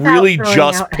 I'm really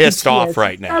just pissed off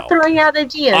right now. Throwing out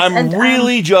ideas. I'm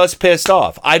really just pissed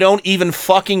off. I don't even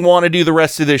fucking want to do the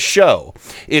rest of this show.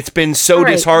 It's been so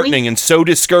disheartening and so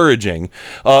discouraging,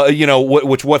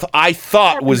 which what I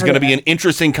thought was going to be an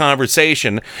interesting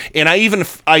conversation. And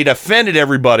I'd offended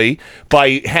everybody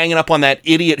by hanging up on that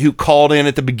idiot who called in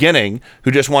at the beginning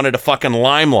who just wanted a fucking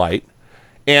limelight.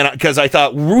 And because I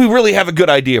thought we really have a good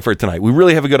idea for tonight. We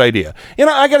really have a good idea. And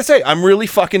I got to say, I'm really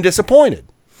fucking disappointed.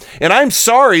 And I'm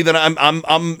sorry that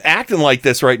I'm acting like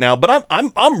this right now, but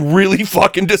I'm really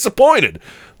fucking disappointed.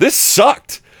 This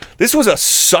sucked. This was a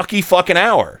sucky fucking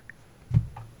hour.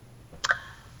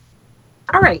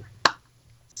 All right.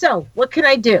 So, what can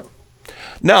I do?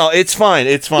 No, it's fine.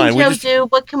 It's fine.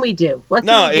 What can we do?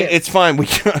 It's fine.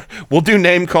 We'll do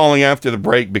name calling after the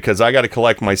break because I got to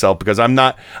collect myself because I'm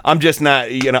just not,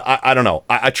 I don't know.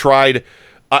 I tried.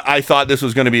 I thought this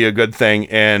was going to be a good thing,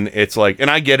 and it's like,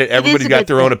 and I get it. Everybody's got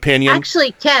their own opinion.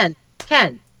 Actually, Ken,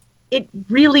 it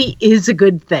really is a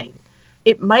good thing.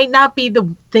 It might not be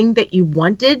the thing that you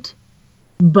wanted,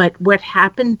 but what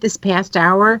happened this past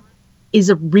hour is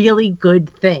a really good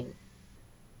thing.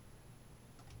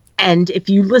 And if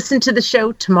you listen to the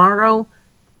show tomorrow,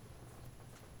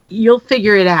 you'll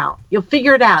figure it out. You'll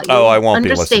I won't be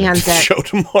listening to the show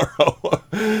tomorrow.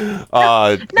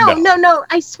 No.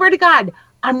 I swear to God,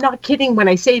 I'm not kidding when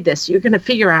I say this. You're going to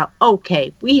figure out,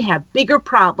 okay, we have bigger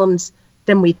problems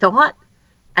than we thought,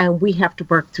 and we have to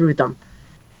work through them.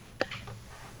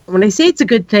 When I say it's a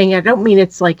good thing, I don't mean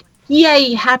it's like,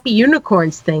 yay, happy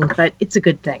unicorns thing, but it's a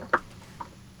good thing.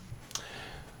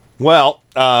 Well,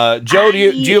 Joe, do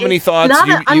you have any thoughts?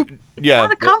 It's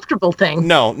not a comfortable thing.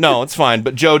 No, it's fine.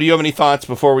 But Joe, do you have any thoughts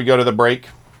before we go to the break?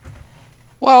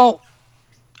 Well,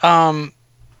 I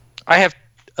have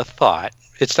a thought.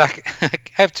 It's not. I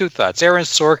have two thoughts. Aaron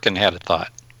Sorkin had a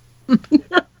thought.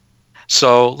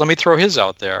 So let me throw his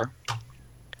out there.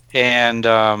 And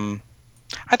I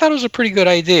thought it was a pretty good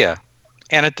idea.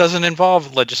 And it doesn't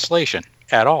involve legislation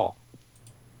at all.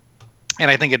 And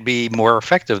I think it'd be more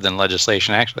effective than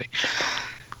legislation, actually.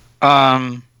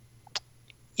 eBay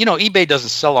doesn't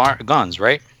sell guns,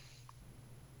 right?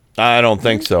 I don't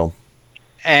think so.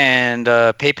 And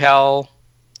PayPal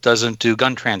doesn't do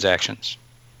gun transactions.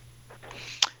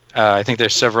 I think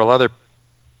there's several other,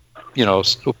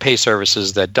 pay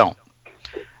services that don't.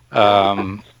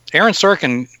 Aaron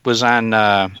Sorkin was on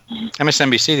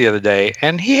MSNBC the other day,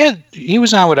 and he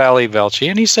was on with Ali Velshi,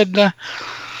 and he said,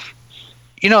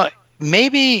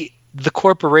 maybe the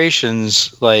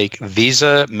corporations like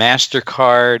Visa,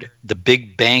 MasterCard, the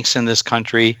big banks in this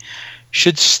country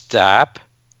should stop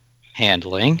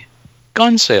handling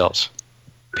gun sales.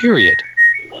 Period.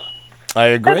 I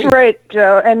agree. That's right,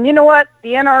 Joe. And you know what?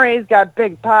 The NRA's got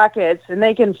big pockets, and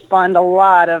they can fund a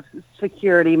lot of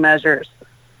security measures.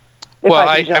 If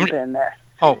I can jump in there.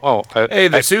 Hey,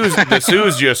 the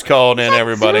Sue's just called in,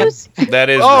 everybody. That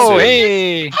is the Sue.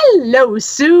 Hey. Hello,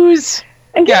 Suze.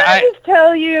 And can I just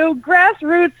tell you,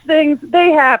 grassroots things,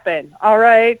 they happen, all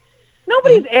right?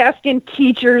 Nobody's asking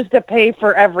teachers to pay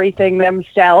for everything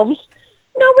themselves.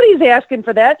 Nobody's asking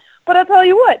for that. But I'll tell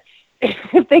you what,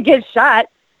 if they get shot,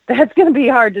 that's going to be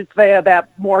hard to pay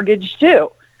that mortgage,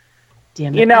 too.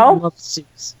 Damn it, I love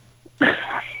Suze.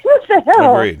 What the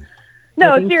hell? Agreed.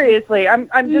 No, seriously, I'm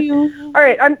just all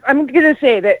right. I'm gonna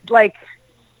say that, like,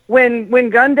 when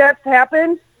gun deaths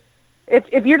happen,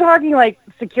 if you're talking like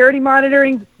security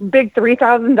monitoring, big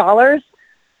 $3,000,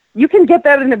 you can get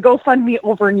that in a GoFundMe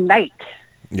overnight.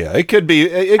 Yeah, it could be.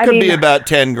 It could be about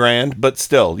 $10,000, but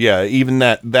still, yeah, even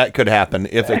that could happen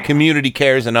if a community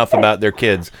cares enough about their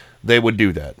kids, they would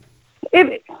do that.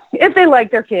 If they like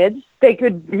their kids, they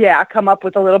could come up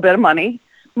with a little bit of money.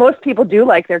 Most people do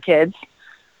like their kids.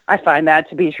 I find that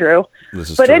to be true. But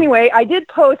true. Anyway, I did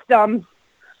post on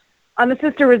the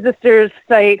Sister Resistors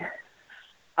site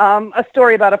a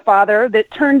story about a father that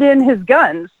turned in his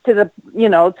guns to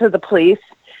the police,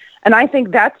 and I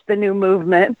think that's the new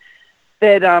movement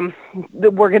that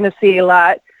we're going to see a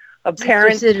lot of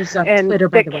parents and Twitter,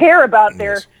 that care about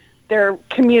their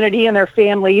community and their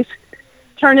families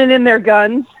turning in their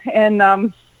guns and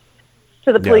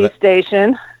to the police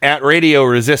station. At Radio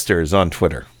Resistors on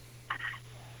Twitter.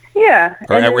 Yeah.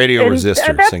 Or at Radio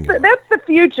Resistors. That's the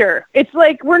future. It's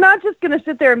like we're not just going to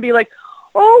sit there and be like,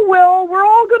 oh, well, we're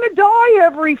all going to die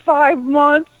every 5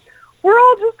 months. We're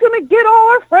all just going to get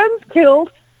all our friends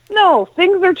killed. No,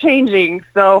 things are changing.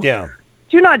 So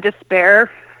do not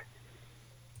despair.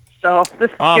 So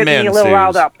this gets me a little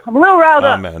riled up. I'm a little riled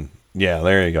up. Amen. Yeah,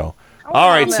 there you go. All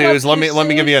right, Suze, let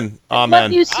me give you an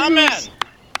amen. Amen.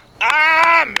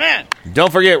 Amen.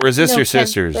 Don't forget Resistor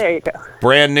Sisters. There you go.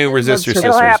 Brand new Resistor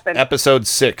Sisters. Happen. Episode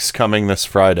 6 coming this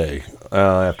Friday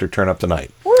after Turn Up the Night.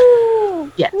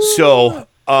 Woo! Yes. So,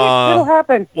 it'll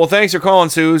happen. Well, thanks for calling,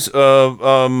 Suze. I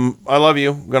love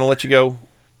you. I'm going to let you go.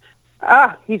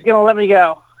 He's going to let me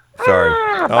go. Sorry.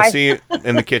 I'll see you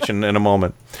in the kitchen in a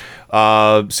moment.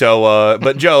 But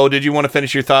Joe, did you want to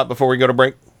finish your thought before we go to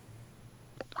break?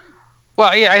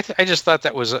 Well, yeah, I just thought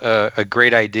that was a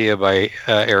great idea by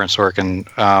Aaron Sorkin.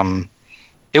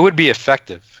 It would be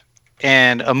effective,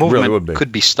 and a movement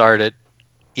could be started,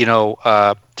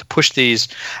 to push these.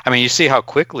 I mean, you see how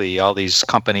quickly all these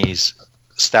companies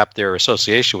stopped their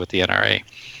association with the NRA.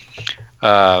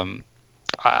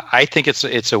 I think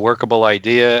it's a workable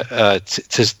idea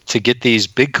to get these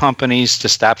big companies to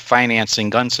stop financing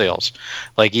gun sales,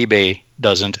 like eBay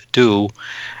doesn't do,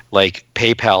 like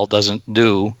PayPal doesn't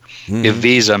do. Mm-hmm. If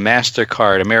Visa,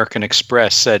 MasterCard, American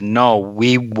Express said, no,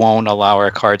 we won't allow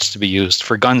our cards to be used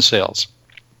for gun sales.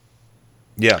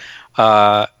 Yeah.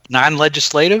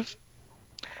 Non-legislative.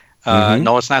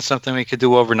 No, it's not something we could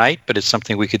do overnight, but it's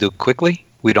something we could do quickly.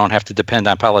 We don't have to depend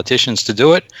on politicians to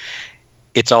do it.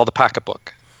 It's all the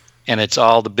pocketbook, and it's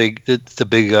all the big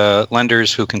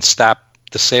lenders who can stop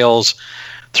the sales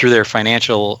through their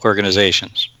financial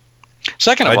organizations.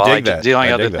 Second of all, the only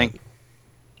other thing,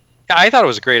 I thought it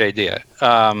was a great idea.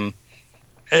 And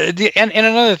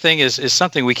another thing is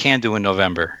something we can do in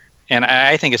November, and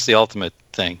I think it's the ultimate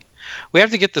thing. We have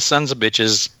to get the sons of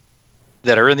bitches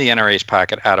that are in the NRA's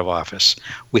pocket out of office.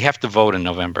 We have to vote in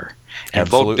November and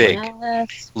vote big.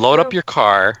 Yes. Load up your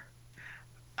car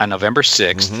on November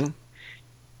 6th.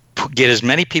 Get as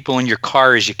many people in your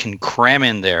car as you can cram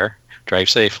in there. Drive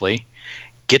safely.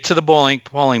 Get to the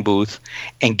polling booth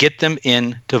and get them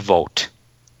in to vote.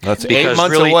 That's 8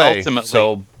 months away.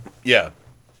 So, yeah.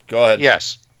 Go ahead.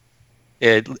 Yes.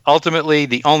 Ultimately,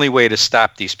 the only way to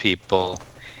stop these people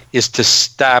is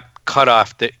to cut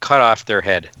off their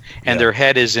head, and their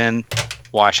head is in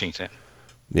Washington.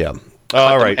 Yeah.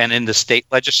 All right. And in the state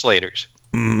legislators.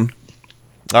 Mm-hmm.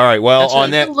 All right. Well,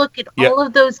 on that, look at all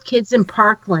of those kids in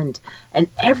Parkland, and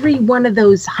every one of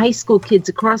those high school kids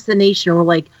across the nation are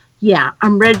like, "Yeah,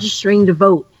 I'm registering to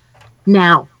vote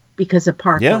now because of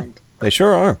Parkland." Yeah, they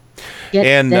sure are.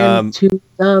 Get them to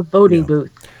the voting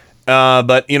booth.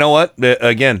 But you know what?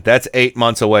 Again, that's 8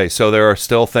 months away. So there are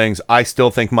still things. I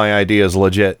still think my idea is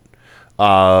legit.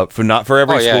 Not for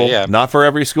every school. Yeah. Not for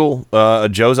every school.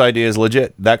 Joe's idea is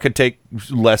legit. That could take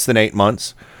less than 8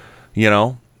 months. You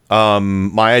know,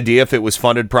 my idea, if it was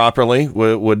funded properly,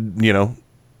 would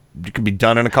it could be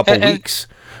done in a couple of weeks.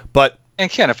 But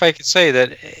Ken, if I could say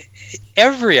that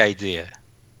every idea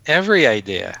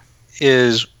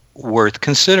is worth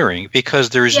considering, because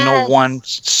there's no one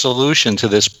solution to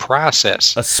this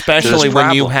process, especially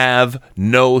when you have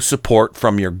no support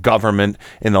from your government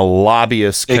and the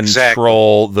lobbyists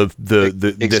control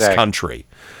this country.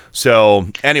 So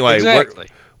anyway,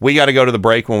 we got to go to the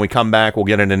break. When we come back, we'll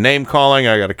get into name calling.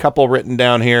 I got a couple written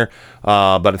down here,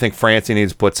 but I think Francie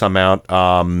needs to put some out.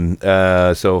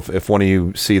 So if one of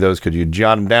you see those, could you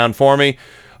jot them down for me?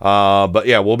 But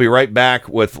yeah, we'll be right back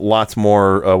with lots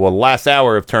more. Last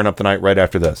hour of Turn Up the Night right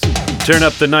after this. Turn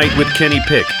Up the Night with Kenny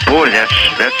Pick. Boy, that's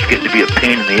getting to be a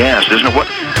pain in the ass, isn't it? What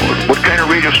kind of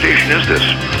radio station is this?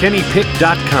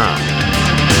 KennyPick.com.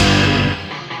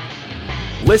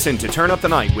 Listen to Turn Up the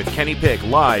Night with Kenny Pick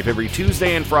live every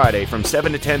Tuesday and Friday from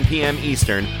 7 to 10 p.m.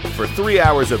 Eastern for 3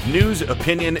 hours of news,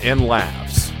 opinion, and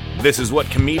laughs. This is what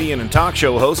comedian and talk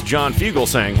show host John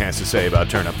Fugelsang has to say about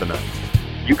Turn Up the Night.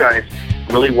 You guys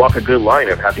really walk a good line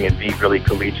of having it be really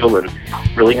collegial and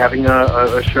really having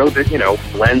a show that,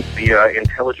 blends the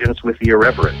intelligence with the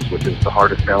irreverence, which is the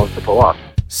hardest balance to pull off.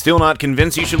 Still not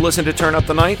convinced you should listen to Turn Up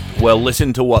the Night? Well,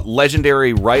 listen to what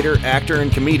legendary writer, actor,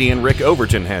 and comedian Rick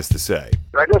Overton has to say.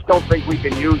 I just don't think we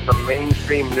can use the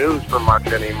mainstream news for much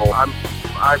anymore.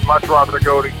 I'd much rather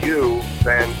go to you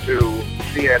than to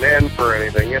CNN for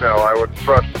anything. I would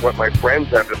trust what my friends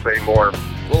have to say more.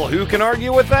 Well, who can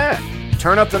argue with that?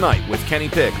 Turn Up the Night with Kenny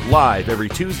Pick live every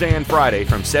Tuesday and Friday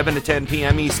from 7 to 10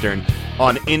 p.m. Eastern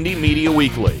on Indie Media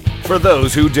Weekly. For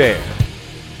those who dare.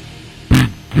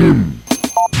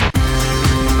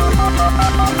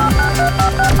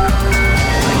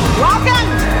 Welcome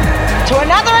to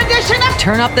another edition of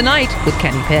Turn Up the Night with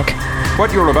Kenny Pick.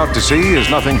 What you're about to see is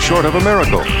nothing short of a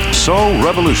miracle. So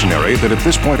revolutionary that at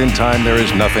this point in time there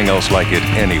is nothing else like it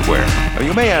anywhere. Now,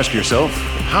 you may ask yourself,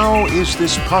 how is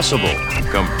this possible?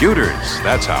 Computers,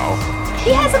 that's how.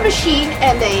 He has a machine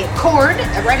and a cord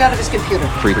right out of his computer.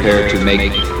 Prepare to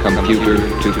make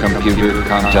computer-to-computer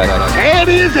contact. That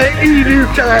is an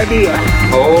idiot's idea.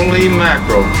 Holy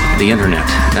mackerel. The internet,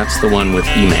 that's the one with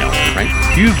email, right?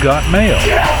 You've got mail.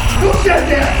 Yeah, who said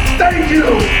that? Thank you.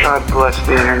 God bless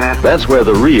the internet. That's where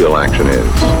the real action is.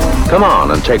 Come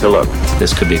on and take a look.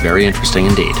 This could be very interesting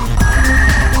indeed.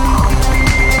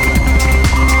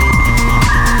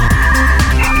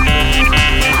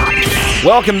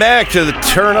 Welcome back to the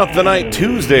Turn Up the Night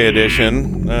Tuesday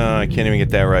edition. I can't even get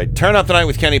that right. Turn Up the Night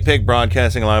with Kenny Pick,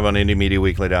 broadcasting live on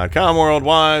IndieMediaWeekly.com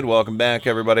worldwide. Welcome back,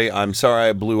 everybody. I'm sorry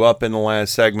I blew up in the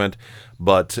last segment,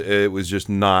 but it was just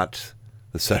not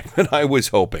the segment I was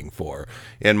hoping for.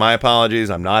 And my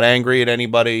apologies. I'm not angry at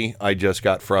anybody. I just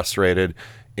got frustrated,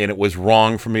 and it was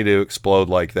wrong for me to explode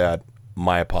like that.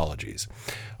 my apologies.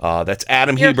 That's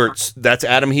Adam Hebert's. That's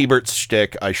Adam Hebert's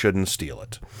shtick. I shouldn't steal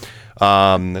it.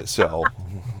 So,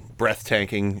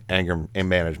 breath-tanking anger and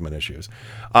management issues.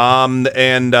 So,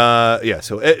 and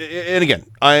again,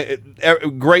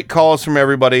 great calls from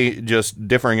everybody, just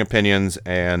differing opinions,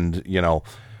 and,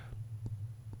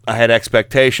 I had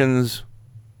expectations,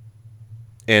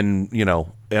 and,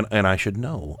 and I should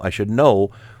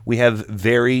know, we have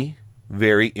very,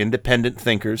 very independent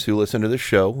thinkers who listen to the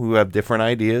show, who have different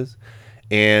ideas,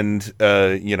 and,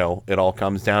 it all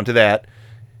comes down to that.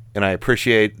 And I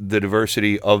appreciate the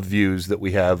diversity of views that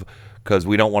we have, because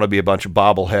we don't want to be a bunch of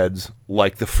bobbleheads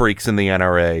like the freaks in the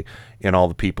NRA and all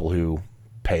the people who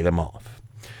pay them off,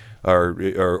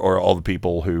 or all the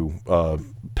people who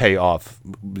pay off.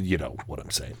 You know what I'm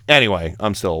saying. Anyway,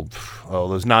 I'm still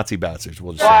those Nazi bastards.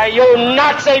 We'll just Why, you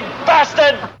Nazi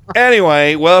bastard!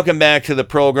 Anyway, welcome back to the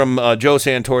program. Joe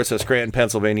Santorsa, Scranton,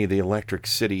 Pennsylvania, the Electric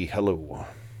City. Hello.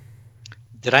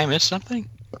 Did I miss something?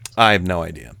 I have no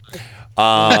idea.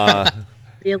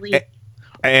 Really?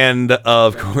 And,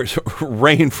 of course,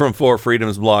 Rain from Four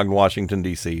Freedoms blog in Washington,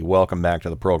 D.C. Welcome back to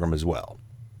the program as well.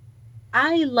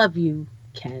 I love you,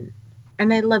 Ken.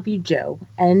 And I love you, Joe.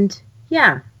 And,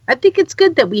 yeah, I think it's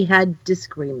good that we had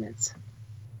disagreements.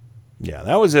 Yeah,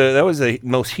 that was the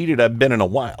most heated I've been in a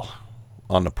while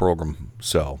on the program.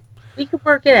 So we could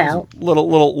work it out.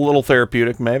 Little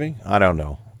therapeutic, maybe. I don't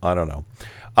know.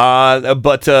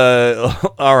 But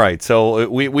all right. So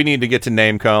we need to get to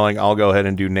name calling. I'll go ahead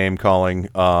and do name calling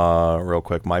real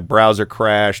quick. My browser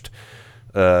crashed.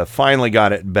 Finally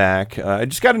got it back. I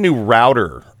just got a new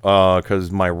router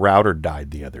because my router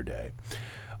died the other day.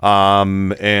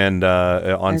 On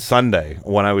Sunday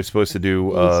when I was supposed to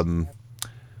do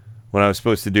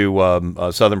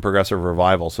Southern Progressive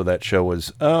Revival, so that show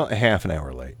was a half an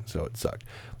hour late, so it sucked.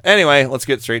 Anyway, let's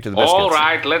get straight to the biscuits. All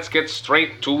right, let's get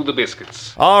straight to the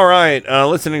biscuits. All right,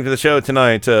 listening to the show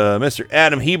tonight, Mr.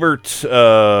 Adam Hebert,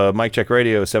 Mike Check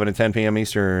Radio, 7 to 10 p.m.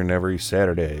 Eastern every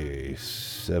Saturday.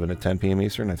 7 to 10 p.m.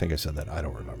 Eastern? I think I said that. I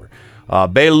don't remember.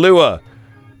 Baylua,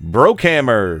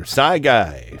 Brokehammer, Cy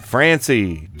Guy,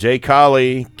 Francie, Jay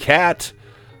Colley, Cat,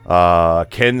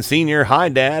 Ken Sr., Hi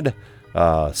Dad.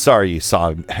 Sorry you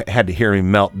had to hear me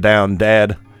melt down,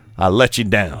 Dad. I let you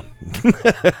down.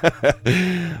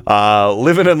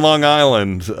 Living in Long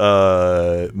Island,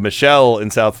 Michelle in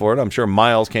South Florida. I'm sure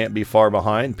Miles can't be far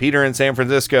behind. Peter in San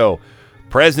Francisco,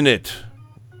 President,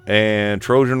 and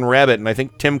Trojan Rabbit. And I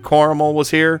think Tim Cormel was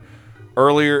here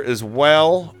earlier as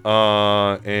well.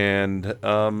 I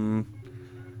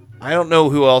don't know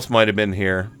who else might have been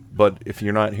here, but if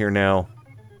you're not here now,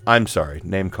 I'm sorry.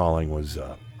 Name calling was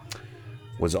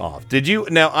off. Did you?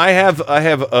 Now I have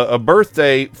a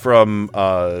birthday from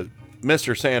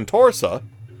Mr. Santorsa,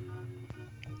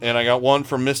 and I got one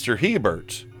from Mr.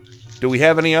 Hebert. Do we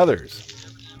have any others?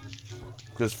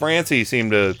 Because Francie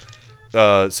seemed to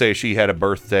say she had a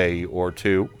birthday or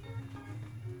two.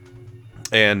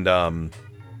 And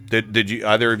did you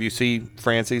either of you see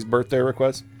Francie's birthday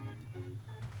request?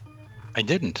 I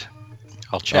didn't.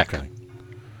 I'll check. Okay.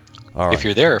 All right. If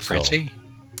you're there, Francie,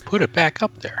 put it back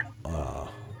up there.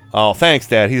 Oh, thanks,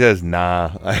 Dad. He says, nah.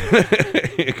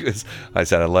 Because I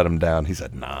said I'd let him down. He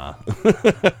said, nah.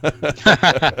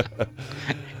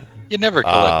 You never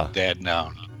let Dad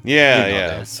down.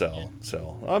 Yeah. So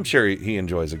I'm sure he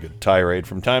enjoys a good tirade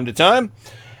from time to time.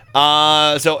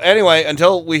 So anyway,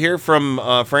 until we hear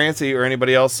from Francie or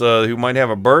anybody else who might have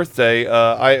a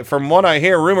birthday, from what I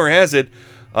hear, rumor has it,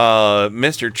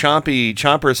 Mr. Chompy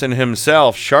Chomperson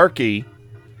himself, Sharky,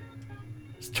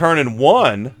 is turning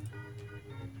one.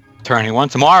 Turning one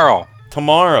tomorrow.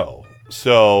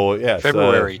 So, yeah.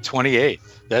 February 28th.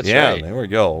 That's right. Yeah, there we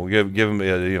go. We'll give him,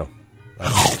 a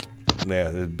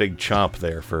big chomp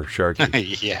there for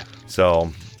Sharky. Yeah.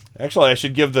 So, actually, I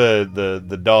should give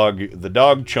the dog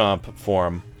chomp for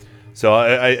him. So,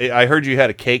 I heard you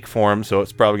had a cake for him, so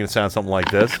it's probably going to sound something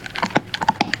like this.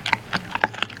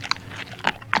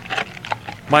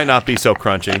 Might not be so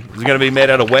crunchy. Is it going to be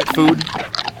made out of wet food?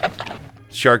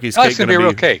 Sharky's cake it's going to be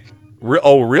real cake.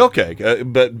 Real cake,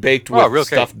 but baked with real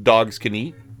stuff cake. Dogs can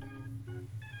eat.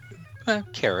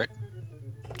 Carrot.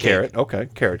 Okay,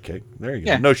 carrot cake. There you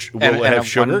go. Yeah. No, will it have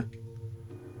sugar?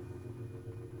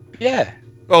 Yeah.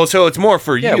 Oh, so it's more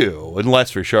for you and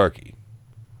less for Sharky.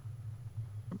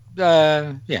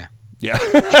 Yeah. Yeah.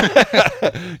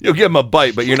 You'll give him a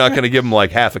bite, but you're not going to give him like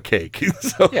half a cake.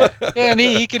 So. Yeah, and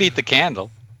he could eat the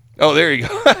candle. Oh, there you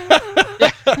go.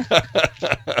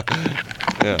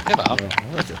 Yeah.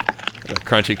 That's a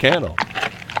crunchy candle.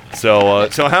 So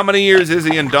how many years is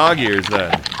he in dog years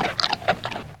then?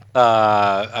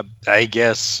 I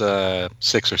guess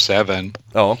 6 or 7.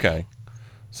 Oh, okay.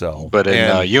 So, but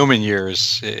in human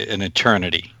years, an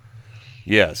eternity.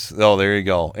 Yes. Oh, there you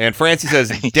go. And Francie says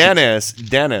Dennis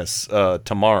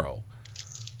tomorrow.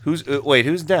 Who's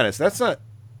Dennis? That's not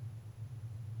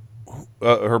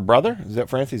her brother. Is that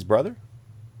Francie's brother?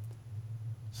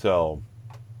 So,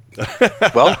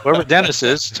 well, whoever Dennis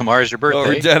is, tomorrow's your birthday.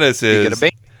 Whoever Dennis is. You get a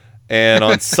baby. And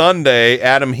on Sunday,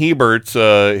 Adam Hebert's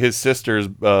his sister's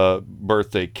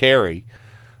birthday, Carrie.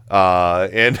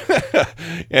 And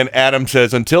Adam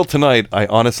says, until tonight, I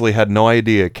honestly had no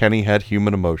idea Kenny had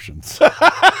human emotions. All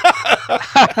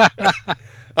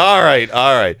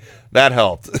right. That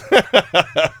helped.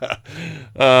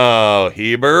 Oh,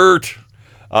 Hebert.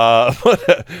 All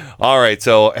right,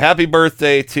 so happy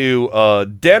birthday to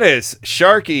Dennis,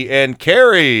 Sharky, and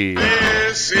Carrie.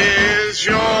 This is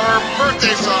your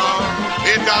birthday song.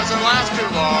 It doesn't last too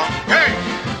long. Hey!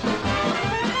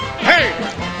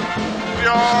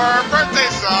 Your birthday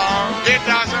song. It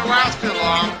doesn't last too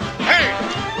long. Hey!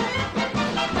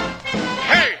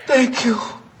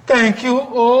 Thank you,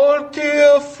 oh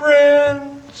dear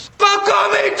friends, for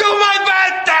coming to my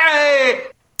birthday!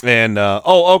 And,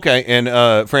 okay. And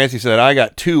Francie said, I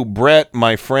got two. Brett,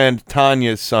 my friend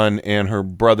Tanya's son, and her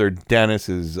brother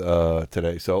Dennis's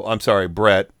today. So, I'm sorry,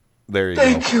 Brett. There you go.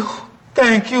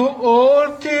 Thank you,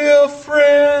 oh dear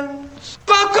friends,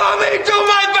 for coming to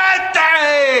my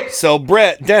birthday! So,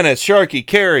 Brett, Dennis, Sharky,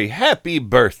 Carrie, happy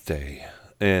birthday.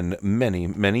 And many,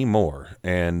 many more.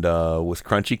 And with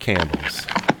crunchy candles.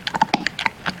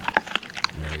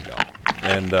 There you go.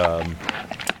 And,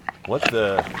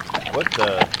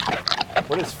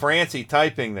 what is Francie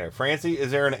typing there? Francie, is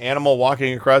there an animal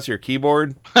walking across your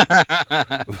keyboard?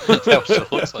 That's what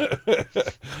it looks like.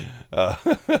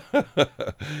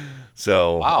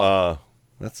 So, wow.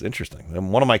 That's interesting.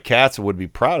 And one of my cats would be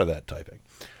proud of that typing.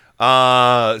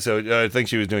 So I think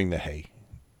she was doing the hey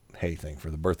thing for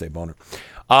the birthday boner.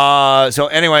 So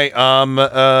anyway,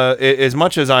 as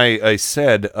much as I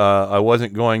said I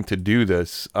wasn't going to do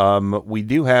this, we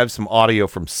do have some audio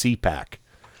from CPAC.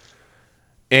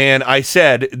 And I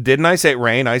said, didn't I say,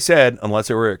 Rain? I said, unless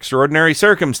there were extraordinary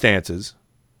circumstances,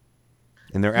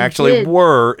 and there actually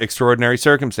were extraordinary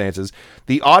circumstances,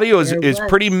 the audio is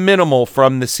pretty minimal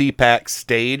from the CPAC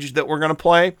stage that we're going to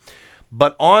play.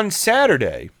 But on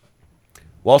Saturday,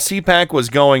 while CPAC was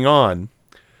going on,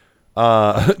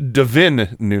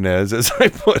 Devin Nunes, as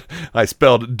I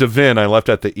spelled Devin, I left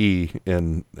out the E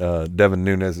in Devin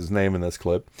Nunes' name in this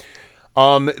clip.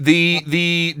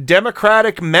 The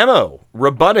Democratic memo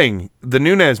rebutting the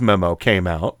Nunes memo came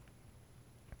out,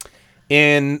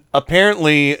 and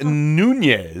apparently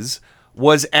Nunes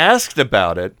was asked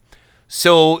about it.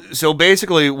 So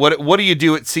basically, what do you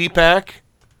do at CPAC?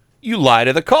 You lie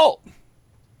to the cult.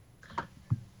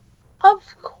 Of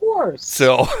course.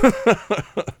 Or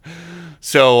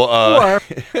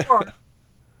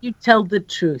you tell the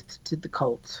truth to the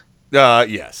cult.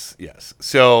 Yes.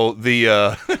 So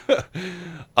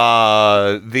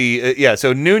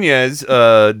so Nunes,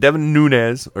 Devin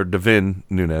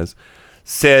Nunes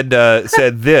said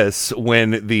this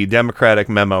when the Democratic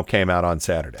memo came out on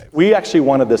Saturday. We actually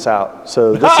wanted this out,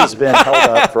 so this has been held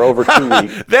up for over 2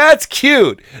 weeks. That's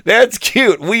cute.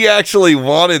 We actually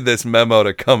wanted this memo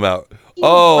to come out. You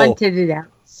wanted it out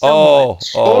so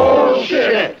much. Oh,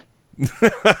 shit.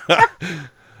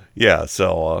 Yeah,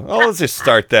 so let's just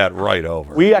start that right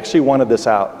over. We actually wanted this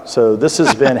out, so this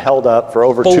has been held up for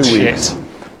over 2 weeks.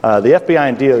 The FBI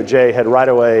and DOJ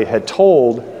had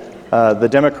told the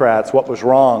Democrats what was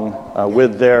wrong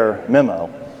with their memo,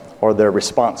 or their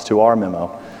response to our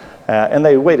memo, and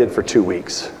they waited for 2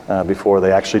 weeks before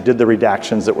they actually did the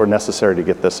redactions that were necessary to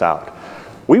get this out.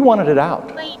 We wanted it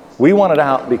out. We want it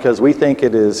out because we think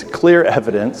it is clear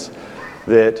evidence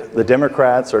that the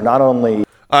Democrats are not only...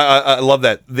 I love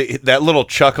that. That little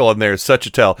chuckle in there is such a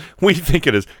tell. We think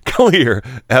it is clear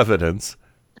evidence.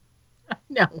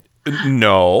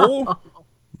 No.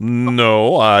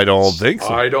 No, I don't think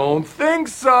so. I don't think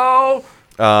so.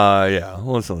 Yeah,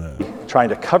 listen to that. Trying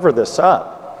to cover this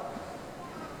up,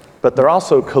 but they're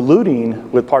also colluding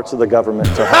with parts of the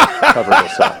government to help cover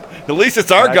this up. At least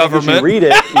it's our government. If you read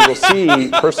it, you will see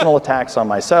personal attacks on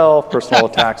myself, personal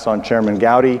attacks on Chairman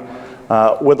Gowdy,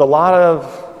 with a lot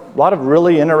of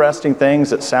really interesting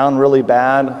things that sound really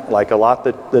bad, like a lot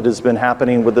that has been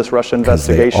happening with this Russia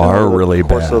investigation over the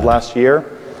course of the last year.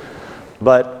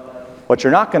 But what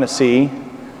you're not going to see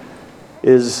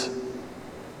is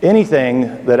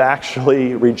anything that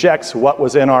actually rejects what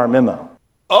was in our memo.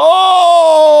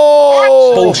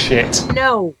 Oh! Bullshit.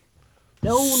 No.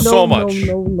 So much.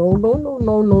 No.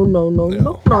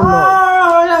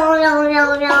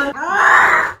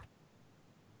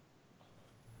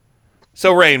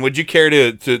 So, Rain, would you care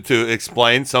to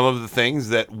explain some of the things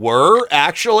that were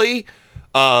actually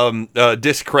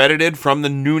discredited from the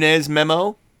Nunes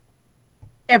memo?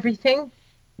 Everything.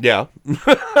 Yeah. There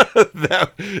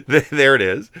it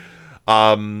is.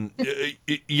 I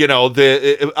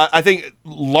think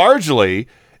largely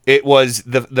it was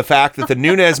the fact that the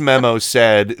Nunes memo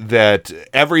said that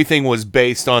everything was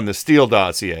based on the Steele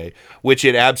dossier, which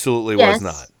it absolutely was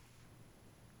not.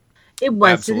 It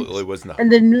wasn't. Absolutely was not.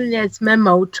 And the Nunes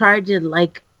memo tried to,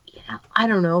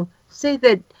 say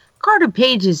that Carter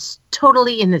Page is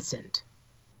totally innocent.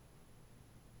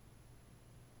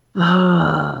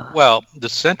 Well, the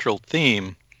central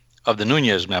theme of the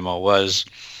Nunes memo was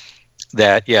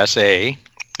that, yes, A,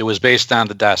 it was based on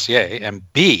the dossier, and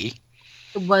B,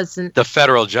 it wasn't. The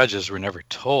federal judges were never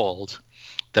told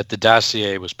that the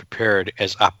dossier was prepared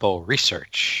as oppo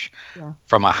research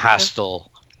from a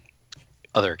hostile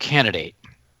other candidate,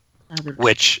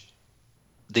 which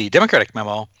the Democratic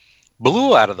memo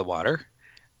blew out of the water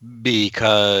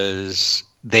because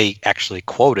they actually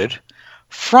quoted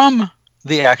from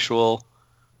the actual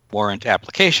warrant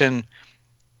application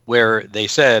where they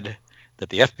said that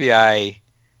the FBI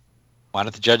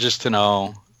wanted the judges to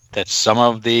know that some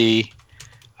of the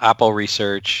oppo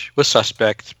research was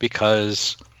suspect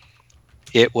because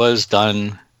it was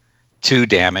done to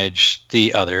damage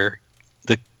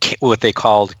what they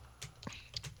called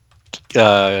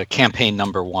campaign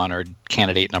number one or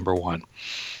candidate number one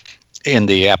in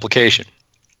the application.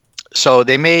 So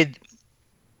they made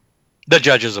the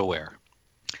judges aware.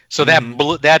 So that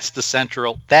is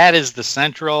the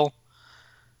central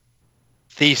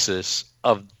thesis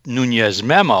of Nunes'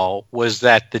 memo, was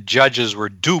that the judges were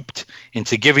duped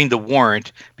into giving the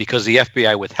warrant because the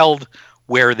FBI withheld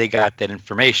where they got that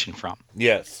information from.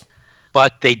 Yes.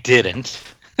 But they didn't.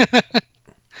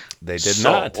 They did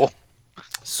not.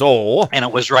 And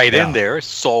it was right in there.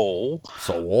 That's what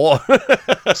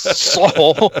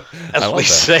we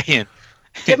saying.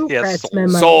 Democrats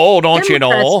memo. Don't you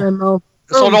know? Memo.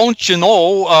 So don't you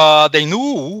know? They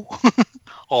knew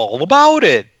all about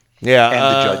it. Yeah.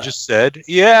 And the judges said,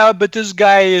 yeah, but this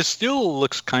guy still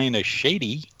looks kind of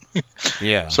shady.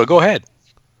 Yeah. So go ahead.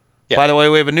 Yeah. By the way,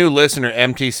 we have a new listener,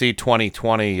 MTC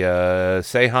 2020.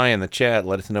 Say hi in the chat.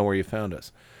 Let us know where you found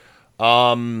us.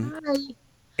 Hi.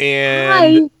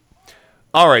 And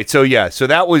all right, so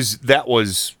that was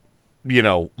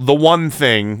the one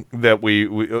thing that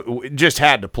we just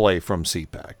had to play from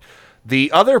CPAC.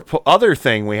 The other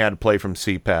thing we had to play from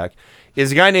CPAC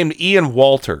is a guy named Ian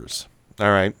Walters.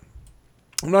 All right,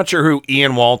 I'm not sure who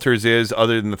Ian Walters is,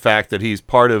 other than the fact that he's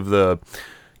part of the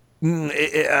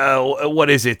what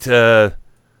is it?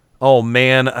 Oh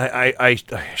man, I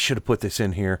should have put this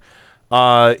in here.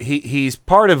 He's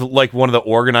part of one of the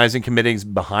organizing committees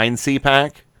behind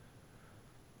CPAC.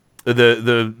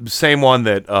 The same one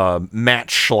that Matt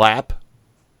Schlapp.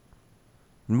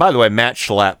 And by the way, Matt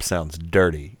Schlapp sounds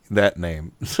dirty. That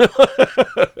name. He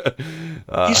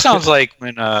sounds like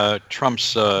when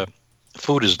Trump's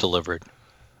food is delivered.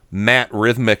 Matt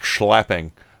Rhythmic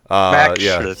Schlapping.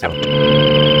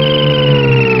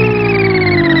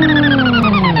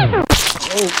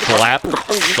 Slap.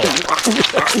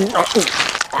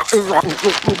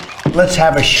 Let's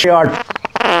have a shot.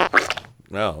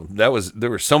 No, there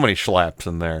were so many schlaps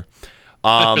in there.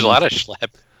 There's a lot of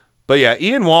schlap. But yeah,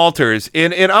 Ian Walters,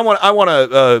 and I want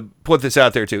to put this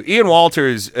out there too. Ian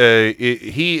Walters,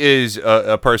 he is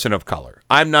a person of color.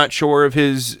 I'm not sure of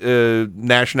his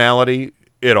nationality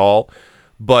at all,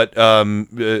 but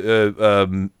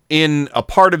in a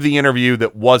part of the interview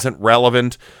that wasn't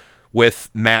relevant with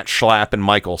Matt Schlapp and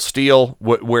Michael Steele,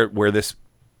 where the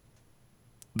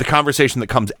conversation that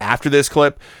comes after this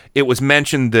clip, it was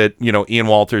mentioned that Ian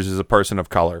Walters is a person of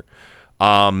color.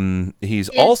 He's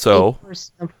also a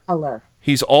person of color.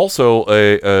 He's also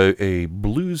a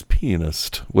blues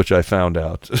pianist, which I found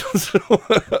out.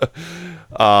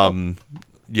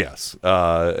 Yes,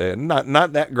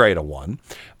 not that great a one,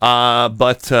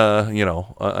 but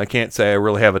I can't say I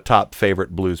really have a top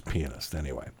favorite blues pianist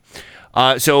anyway.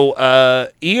 So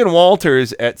Ian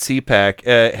Walters at CPAC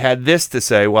had this to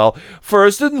say. Well,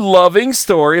 first, a loving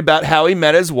story about how he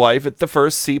met his wife at the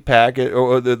first CPAC,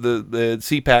 or the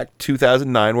CPAC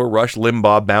 2009, where Rush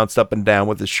Limbaugh bounced up and down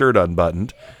with his shirt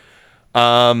unbuttoned.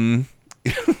 But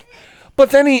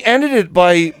then he ended it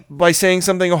by saying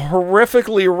something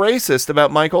horrifically racist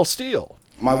about Michael Steele.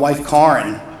 My wife,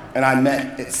 Karen, and I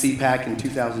met at CPAC in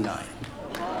 2009.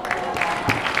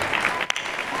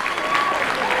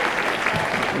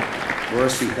 We're a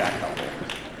CPAC couple.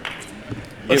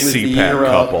 It was the year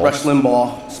Rush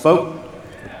Limbaugh spoke.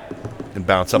 And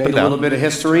bounce up and down. Made a little bit of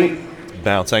history.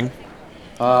 Bouncing.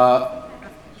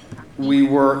 we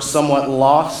were somewhat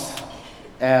lost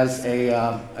as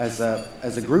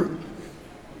a group.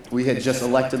 We had just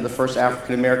elected the first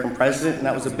African American president, and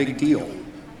that was a big deal.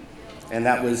 And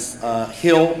that was a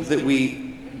hill that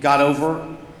we got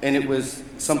over, and it was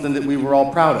something that we were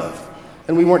all proud of.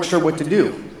 And we weren't sure what to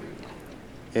do.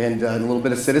 And a little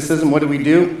bit of cynicism, what do we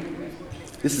do?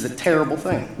 This is a terrible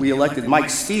thing. We elected Mike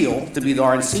Steele to be the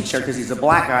RNC chair because he's a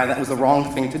black guy, and that was the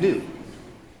wrong thing to do.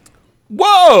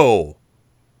 Whoa!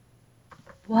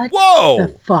 What Whoa!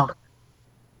 the fuck?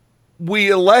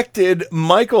 We elected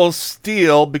Michael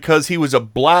Steele because he was a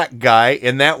black guy,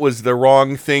 and that was the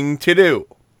wrong thing to do.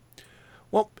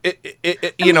 Well,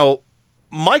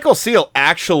 Michael Steele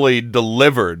actually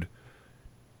delivered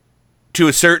to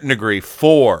a certain degree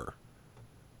for,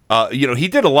 he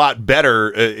did a lot better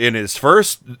in his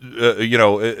first, than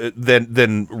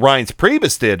Reince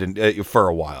Priebus did for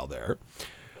a while there.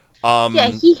 Yeah,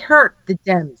 he hurt the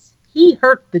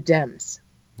Dems.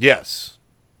 Yes.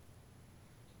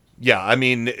 Yeah, I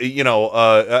mean,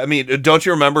 don't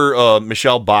you remember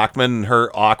Michelle Bachmann and her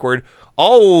awkward,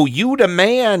 "Oh, you the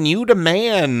man, Yes.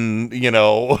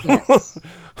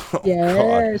 Oh,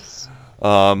 yes.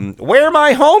 God. Where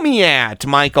my homie at,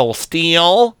 Michael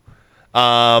Steele? So,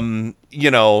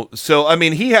 I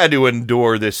mean, he had to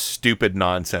endure this stupid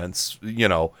nonsense,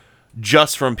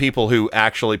 just from people who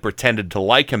actually pretended to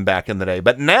like him back in the day.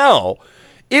 But now,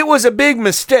 it was a big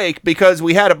mistake because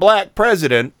we had a black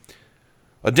president,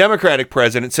 a Democratic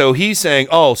president. So he's saying,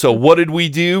 oh, so what did we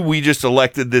do? We just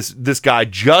elected this guy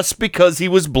just because he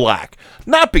was black,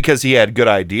 not because he had good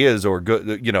ideas or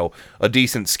good, a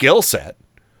decent skill set,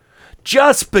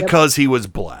 just because he was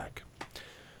black.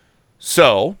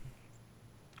 So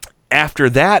after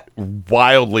that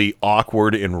wildly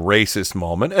awkward and racist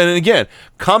moment, and again,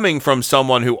 coming from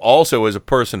someone who also is a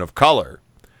person of color,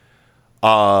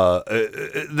 that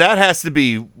has to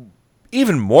be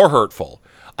even more hurtful.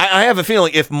 I have a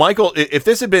feeling if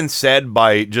this had been said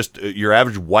by just your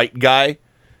average white guy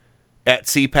at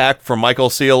CPAC from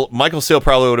Michael Steele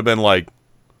probably would have been like,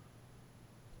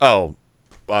 oh,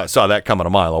 I saw that coming a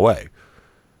mile away.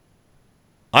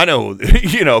 I know,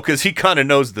 because he kind of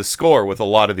knows the score with a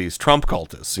lot of these Trump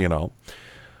cultists,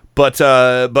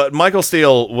 But Michael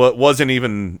Steele wasn't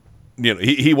even,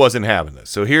 he wasn't having this.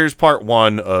 So here's part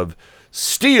one of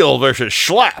Steele versus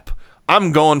Schlapp.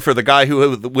 I'm going for the guy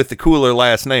with the cooler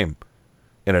last name,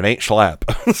 and it ain't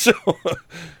Schlapp. So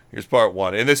here's part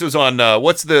one, and this was on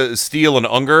what's the Steele and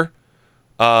Unger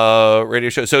radio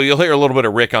show. So you'll hear a little bit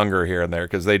of Rick Unger here and there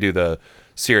because they do the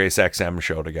Sirius XM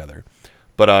show together.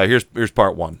 But here's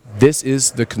part one. This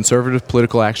is the Conservative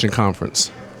Political Action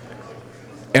Conference.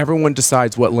 Everyone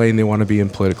decides what lane they want to be in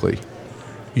politically.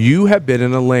 You have been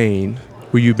in a lane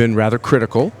where you've been rather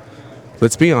critical.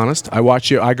 Let's be honest. I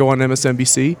watch you. I go on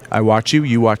MSNBC. I watch you.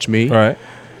 You watch me. All right.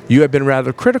 You have been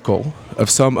rather critical of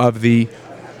some of the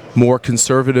more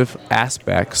conservative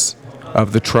aspects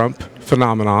of the Trump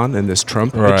phenomenon and this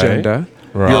Trump agenda.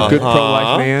 Right. You're a good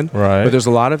pro-life man. Right. But there's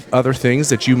a lot of other things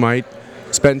that you might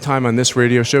spend time on this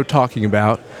radio show talking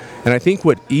about. And I think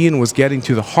what Ian was getting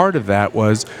to the heart of that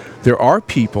was there are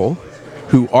people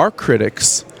who are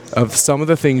critics of some of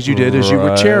the things you did as you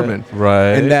were chairman.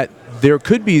 Right. And that there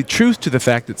could be truth to the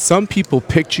fact that some people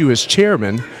picked you as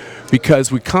chairman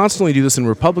because we constantly do this in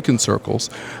Republican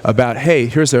circles about, hey,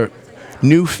 here's a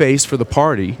new face for the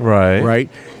party. Right.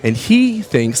 And he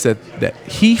thinks that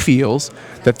he feels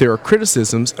that there are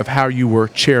criticisms of how you were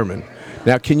chairman.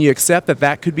 Now, can you accept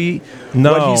that could be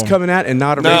what he's coming at and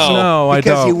not a racial? No, I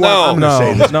don't. Because you weren't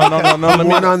No. You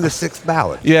weren't on the sixth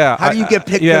ballot. Yeah. How do you get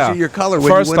picked because of your color when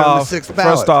you went on the sixth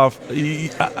ballot? First off,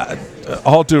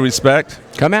 all due respect.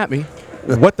 Come at me.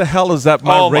 What the hell does that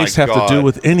my race have to do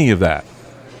with any of that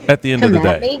at the end of the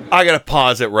day? I got to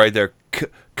pause it right there.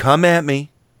 Come at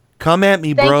me. Come at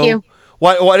me, bro. Thank you.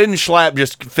 Why didn't Schlapp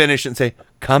just finish and say,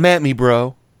 come at me,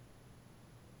 bro?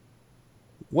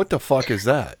 What the fuck is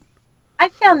that? I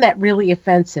found that really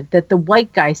offensive that the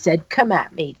white guy said, come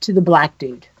at me, to the black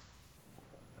dude.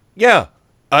 Yeah.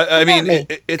 I mean,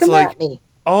 it's come like, at me.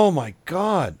 Oh my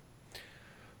God.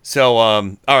 So,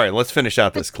 all right, let's finish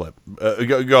out this clip.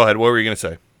 Go ahead. What were you going to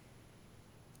say?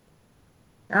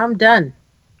 I'm done.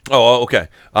 Oh, okay.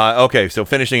 Okay, so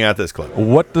finishing out this clip.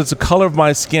 What does the color of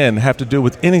my skin have to do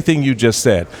with anything you just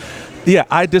said? Yeah,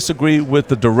 I disagree with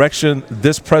the direction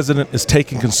this president is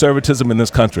taking conservatism in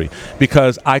this country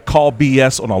because I call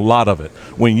BS on a lot of it.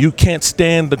 When you can't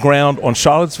stand the ground on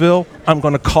Charlottesville, I'm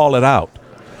going to call it out.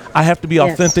 I have to be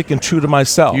authentic and true to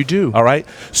myself. You do. All right?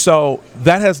 So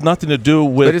that has nothing to do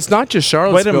with... But it's not just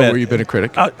Charlottesville where you've been a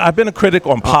critic. I've been a critic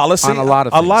on policy. On a lot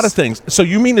of things. A lot of things. So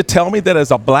you mean to tell me that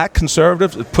as a black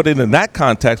conservative, put it in that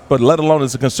context, but let alone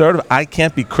as a conservative, I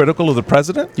can't be critical of the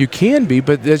president? You can be,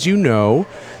 but as you know,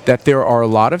 that there are a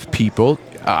lot of people,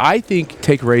 I think,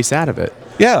 take race out of it.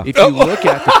 Yeah. If you look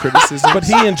at the criticism, but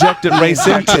he injected race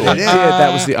into it.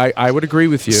 That was I would agree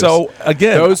with you. So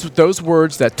again, those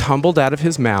words that tumbled out of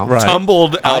his mouth,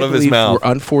 tumbled out of his mouth,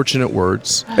 were unfortunate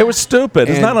words. It was stupid.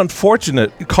 It's not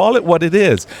unfortunate. Call it what it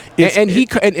is. It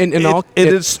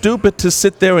is stupid to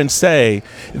sit there and say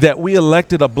that we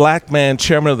elected a black man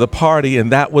chairman of the party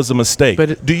and that was a mistake.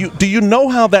 But do you know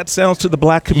how that sounds to the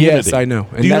black community? Yes, I know.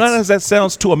 Do you know how that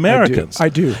sounds to Americans? I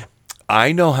do.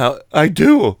 I know how. I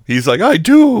do. He's like, I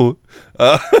do.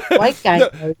 White guy.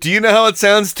 No, do you know how it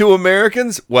sounds to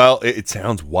Americans? Well, it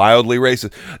sounds wildly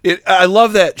racist. I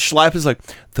love that Schlapp is like,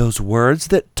 those words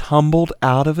that tumbled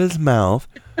out of his mouth.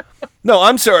 No,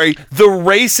 I'm sorry. The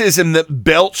racism that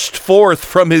belched forth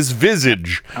from his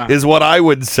visage is what I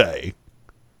would say.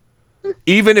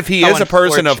 Even if he is a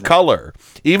person of color,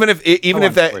 even if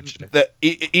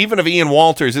Ian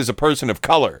Walters is a person of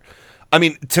color, I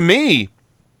mean, to me.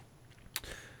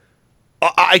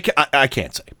 I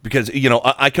can't say because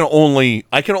I can only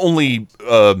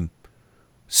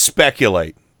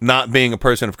speculate, not being a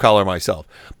person of color myself.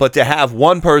 But to have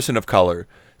one person of color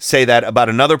say that about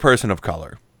another person of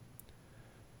color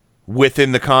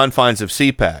within the confines of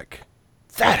CPAC,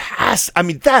 that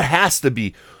has to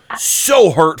be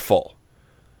so hurtful.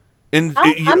 And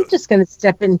I'm just going to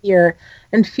step in here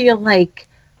and feel like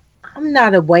I'm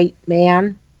not a white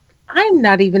man. I'm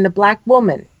not even a black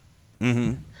woman.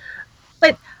 Mm-hmm.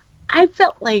 But I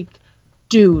felt like,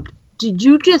 dude, did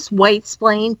you just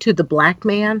white-splain to the black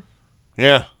man?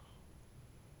 Yeah.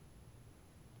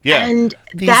 Yeah. And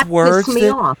that pissed me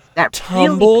off. That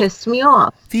really pissed me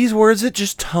off. These words that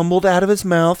just tumbled out of his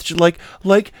mouth, like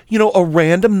a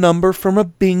random number from a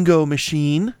bingo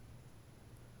machine.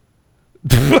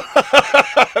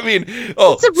 I mean,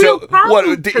 it's a real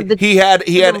problem. He had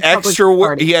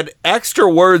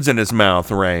extra words in his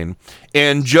mouth, Rain,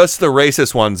 and just the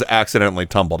racist ones accidentally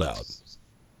tumbled out.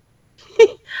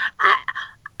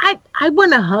 I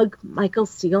want to hug Michael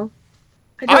Steele.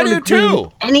 I do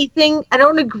too. Anything. I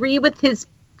don't agree with his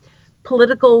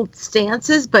political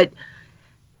stances, but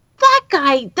that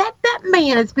guy, that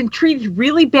man has been treated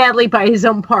really badly by his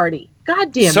own party.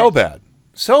 God damn it.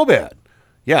 So bad.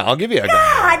 Yeah, I'll give you a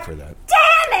God for that.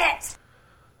 Damn it!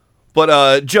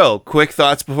 But, Joe, quick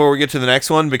thoughts before we get to the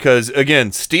next one? Because,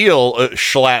 again, Steele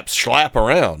schlap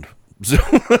around. So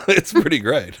it's pretty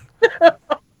great.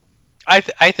 I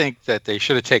think that they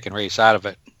should have taken race out of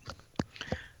it.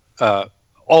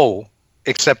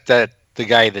 Except that the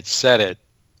guy that said it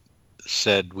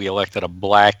said we elected a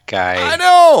black guy. I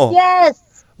know!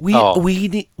 Yes! We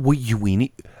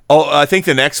need... Oh, I think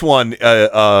the next one,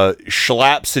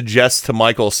 Schlapp suggests to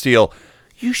Michael Steele,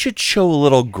 you should show a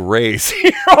little grace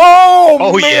here.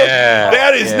 Man. Yeah.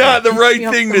 That is not the right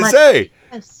thing to say.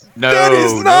 Yes. No, that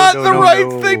is not the right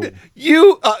thing.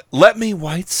 Let me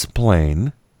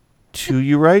white-splain to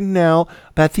you right now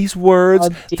about these words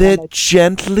that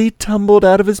gently tumbled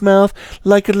out of his mouth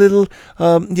like a little,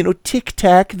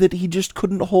 tic-tac that he just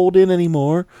couldn't hold in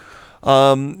anymore.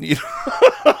 God.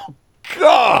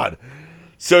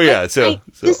 So yeah,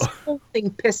 this whole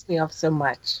thing pissed me off so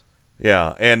much.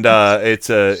 Yeah, and it's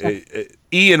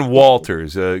Ian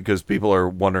Walters because people are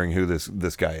wondering who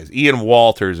this guy is. Ian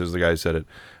Walters is the guy who said it.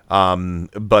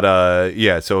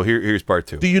 So here's part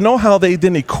two. Do you know how they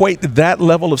then equate that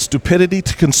level of stupidity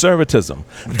to conservatism?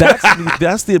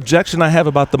 That's the objection I have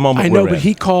about the moment. I know, but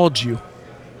he called you.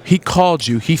 He called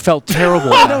you. He felt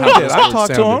terrible. I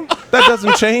talked to him. That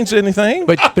doesn't change anything.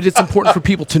 But it's important for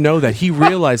people to know that he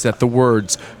realized that the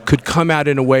words could come out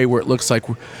in a way where it looks like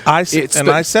I said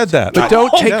that. But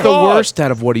don't take the worst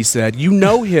out of what he said. You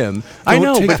know him. I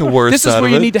know. Take the worst this is out where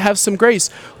of you it. need to have some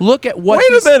grace. Look at what.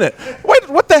 Wait a minute. Wait.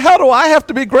 What the hell do I have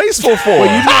to be graceful for?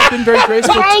 Well, you've not been very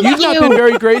graceful. You've not been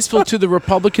very graceful to the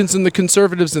Republicans and the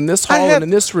conservatives in this hall and in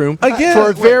this room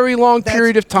for a very long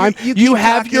period of time. You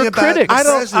have your critics.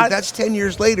 That's 10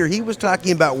 years later. He was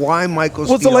talking about why Michael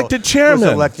Steele was elected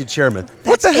chairman.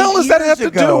 What the hell does that have to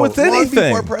do with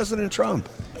anything? Long before President Trump.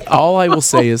 All I will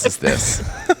say is this.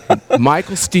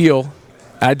 Michael Steele,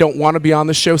 I don't want to be on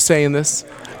the show saying this.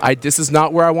 This is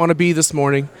not where I want to be this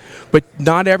morning. But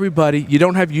not everybody, you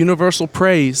don't have universal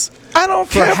praise I don't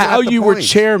for care how you were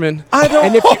chairman. I don't.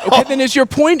 And then is your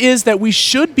point is that we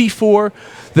should be for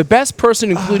the best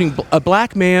person, including a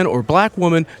black man or black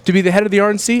woman, to be the head of the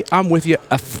RNC? I'm with you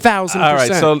 1,000%. All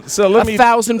right, so let me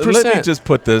 1,000%. Let me just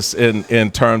put this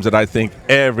in terms that I think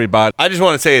everybody. I just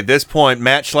want to say at this point,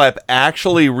 Matt Schlapp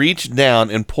actually reached down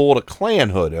and pulled a Klan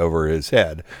hood over his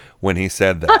head when he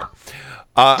said that.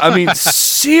 I mean,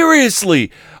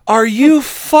 seriously, are you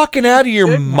fucking out of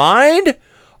your mind?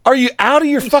 Are you out of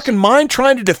your fucking mind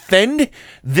trying to defend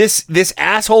this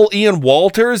asshole Ian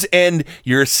Walters and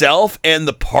yourself and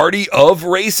the party of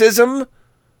racism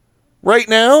right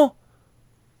now?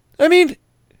 I mean,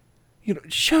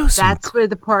 show some. That's where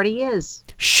the party is.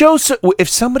 Show some. If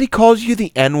somebody calls you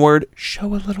the N-word,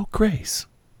 show a little grace.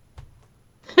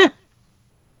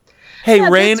 Hey, yeah,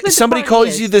 Rain, somebody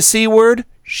calls you the C-word,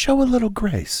 show a little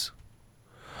grace.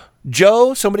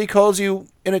 Joe, somebody calls you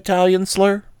an Italian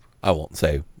slur, I won't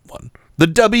say one. The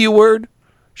W word,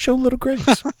 show a little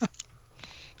grace.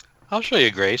 I'll show you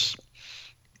grace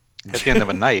at the end of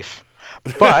a knife.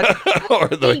 But or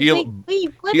the heel.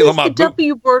 Wait, what is the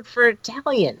W word for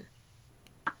Italian?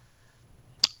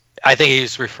 I think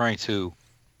he's referring to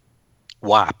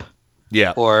WAP.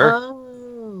 Yeah.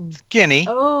 Or Guinea.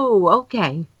 Oh,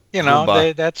 okay.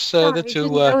 That's the two. I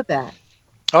didn't know that.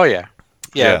 Oh yeah.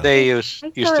 Yeah, they use.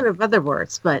 I thought of other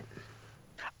words, but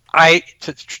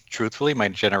truthfully, my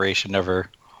generation never.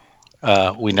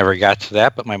 We never got to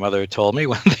that, but my mother told me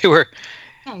when they were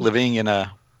living in an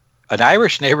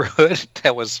Irish neighborhood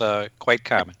that was quite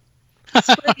common.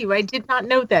 I did not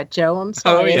know that, Joe. I'm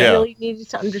sorry. I really needed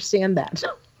to understand that.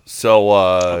 So,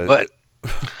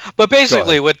 but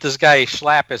basically, what this guy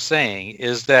Schlapp is saying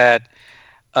is that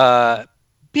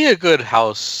be a good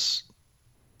house,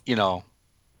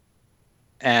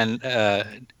 and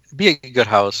be a good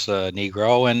house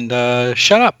Negro and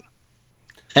shut up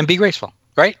and be graceful,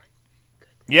 right?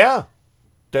 Yeah,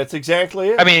 that's exactly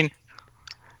it. I mean,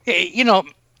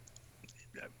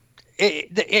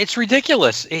 it's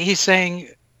ridiculous. He's saying,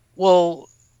 well,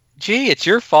 gee, it's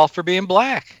your fault for being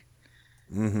black.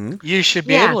 Mm-hmm. You should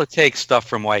be able to take stuff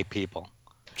from white people.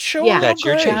 Sure, that's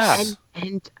your job.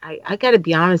 And I got to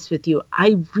be honest with you.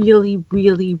 I really,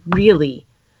 really, really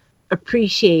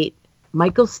appreciate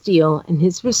Michael Steele and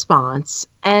his response.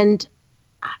 And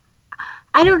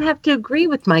I don't have to agree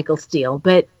with Michael Steele,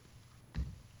 but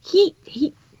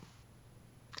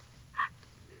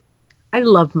I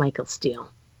love Michael Steele.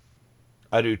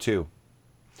 I do too.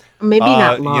 Maybe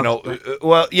not love.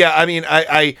 Well, yeah. I mean,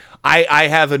 I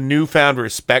have a newfound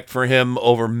respect for him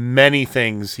over many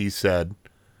things he said.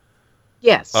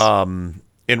 Yes. In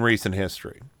recent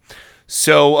history.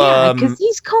 So, because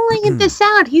he's calling this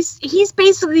out. He's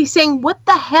basically saying, "What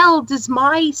the hell does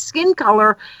my skin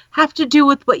color have to do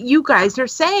with what you guys are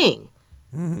saying?"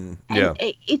 Yeah,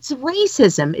 it's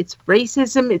racism. It's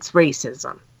racism. It's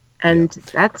racism. And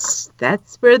that's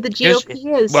where the GOP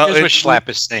is. Well, here's what Schlapp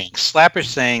is saying. Schlapp is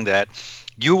saying that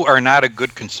you are not a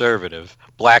good conservative,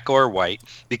 black or white,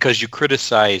 because you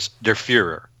criticize der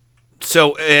Führer.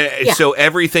 So, so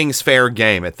everything's fair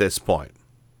game at this point.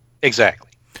 Exactly.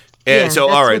 So,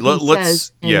 all right,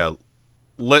 let's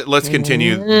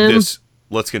continue this.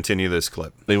 Let's continue this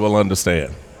clip. They will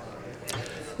understand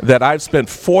that I've spent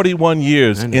 41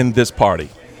 years in this party.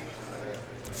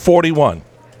 41.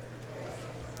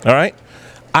 All right?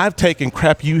 I've taken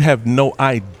crap you have no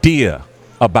idea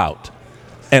about,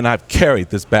 and I've carried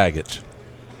this baggage.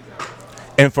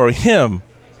 And for him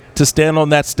to stand on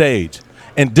that stage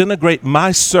and denigrate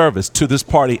my service to this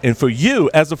party, and for you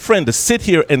as a friend to sit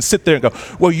there and go,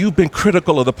 well, you've been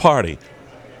critical of the party.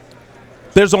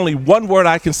 There's only one word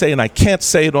I can say, and I can't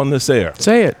say it on this air.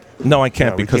 Say it. No, I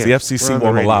can't because the FCC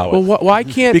won't allow it. Well, why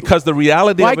can't? Because the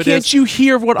reality of it is... Why can't you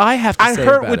hear what I have to say I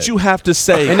heard what you have to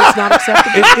say. And it's not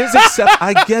acceptable? It is acceptable.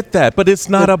 I get that, but it's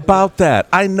not about that.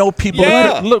 I know people...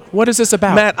 Look, what is this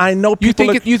about? Matt, I know people...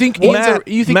 You think Ian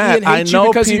hates you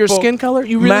because of your skin color?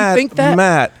 You really think that?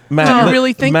 Matt. Do you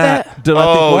really think that?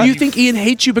 You think Ian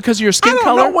hates you because of your skin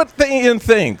color? I don't know what Ian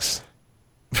thinks.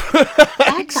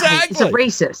 That guy is a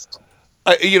racist.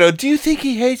 Do you think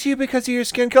he hates you because of your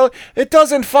skin color? It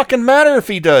doesn't fucking matter if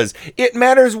he does. It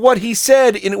matters what he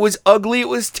said, and it was ugly, it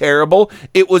was terrible,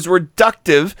 it was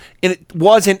reductive, and it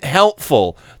wasn't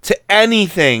helpful to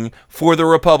anything for the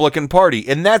Republican Party.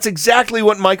 And that's exactly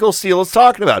what Michael Steele is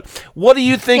talking about. What do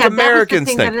you think Americans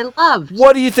think? That was the thing that I loved.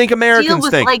 What do you think Americans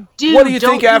think? Like, dude, what do you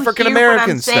think African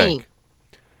Americans think?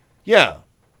 Yeah.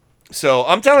 So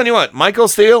I'm telling you what, Michael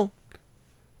Steele,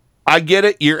 I get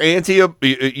it. You're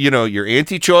you're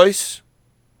anti-choice.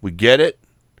 We get it.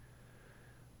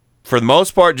 For the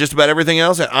most part, just about everything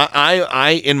else.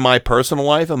 I in my personal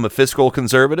life, I'm a fiscal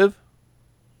conservative.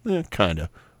 Kind of.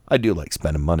 I do like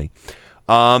spending money.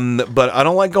 But I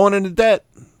don't like going into debt,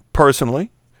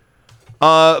 personally.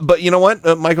 But you know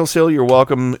what, Michael Steele, you're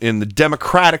welcome in the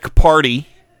Democratic Party.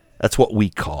 That's what we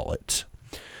call it.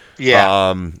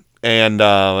 Yeah. And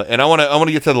I want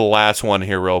to get to the last one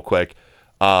here real quick.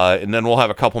 And then we'll have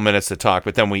a couple minutes to talk,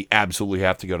 but then we absolutely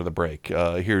have to go to the break.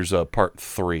 Here's part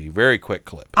 3. Very quick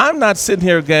clip. I'm not sitting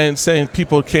here again saying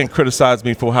people can't criticize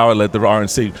me for how I led the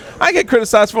RNC. I get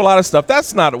criticized for a lot of stuff.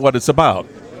 That's not what it's about.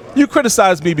 You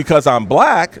criticize me because I'm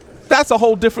black. That's a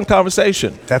whole different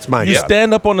conversation. That's my You job.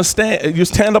 stand up on the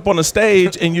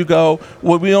stage and you go,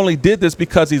 "Well, we only did this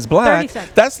because he's black."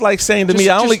 That's like saying to me,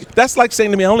 I only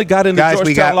got into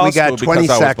Georgetown Law School because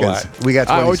I was black. We got 20 seconds.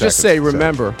 I would just say,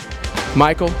 remember,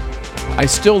 Michael, I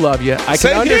still love you. I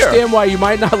can understand why you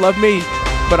might not love me,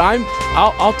 but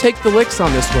I'll take the licks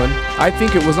on this one. I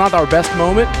think it was not our best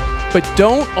moment, but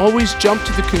don't always jump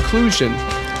to the conclusion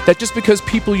that just because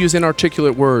people use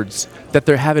inarticulate words that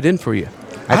they have it in for you.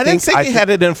 I didn't think he had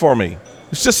it in for me.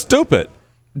 It's just stupid.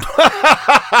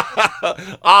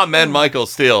 Amen, Michael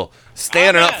Steele.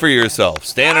 Standing up for yourself.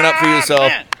 Standing up for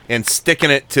yourself and sticking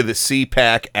it to the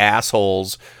CPAC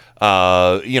assholes,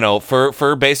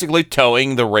 for basically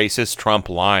towing the racist Trump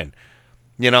line.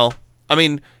 I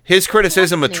mean, his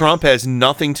criticism of Trump has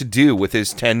nothing to do with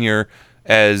his tenure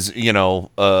as,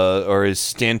 or his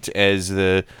stint as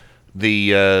the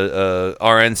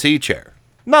RNC chair.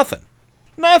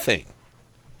 Nothing.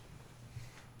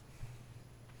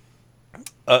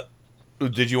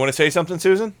 Did you want to say something,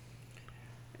 Susan?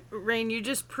 Rain, you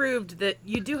just proved that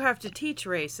you do have to teach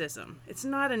racism. It's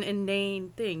not an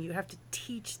inane thing. You have to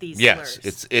teach these slurs.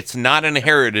 Yes, it's not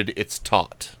inherited, it's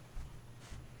taught.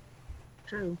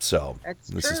 True. So,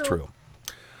 this is true.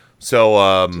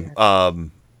 So,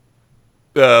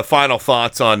 final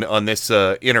thoughts on this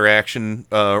interaction,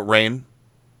 Rain?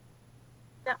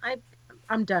 No,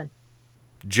 I'm done.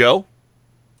 Joe?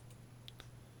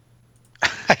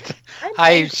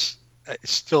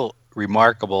 Still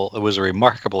remarkable. It was a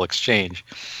remarkable exchange.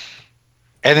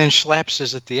 And then Schlapp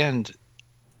says at the end,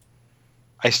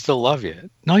 "I still love you."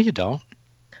 No, you don't.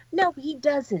 No, he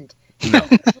doesn't. He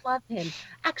doesn't love him.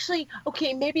 Actually,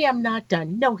 okay, maybe I'm not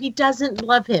done. No, he doesn't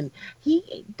love him.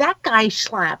 That guy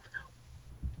Schlapp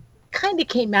kind of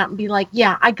came out and be like,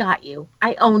 "Yeah, I got you.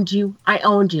 I owned you.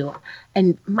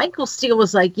 And Michael Steele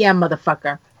was like, "Yeah,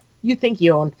 motherfucker, you think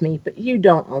you owned me, but you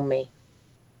don't own me."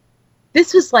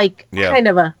 This was like kind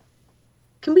of a.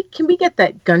 Can we get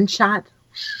that gunshot?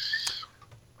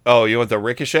 Oh, you want the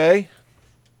ricochet?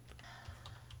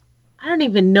 I don't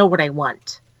even know what I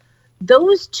want.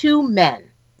 Those two men,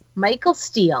 Michael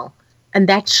Steele and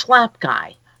that Schlapp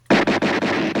guy.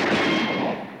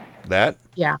 That?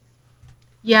 Yeah.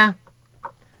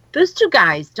 Those two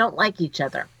guys don't like each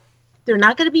other. They're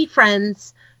not going to be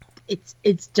friends.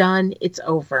 It's done. It's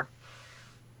over.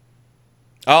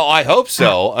 Oh, I hope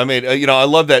so. I mean, I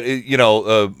love that.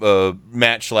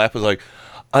 Matt Schlapp was like,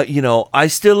 I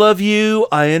still love you.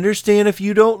 I understand if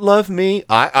you don't love me.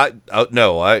 I get as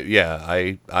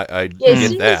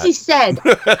soon as he said,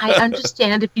 "I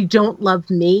understand if you don't love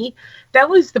me," that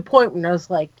was the point when I was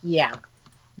like, yeah.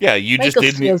 Yeah, you Michael just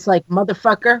didn't. Steele's like,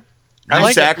 motherfucker.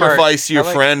 You sacrifice your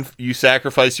friend. You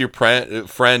sacrifice your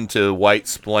friend to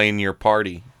white-splain your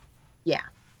party. Yeah.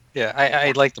 Yeah,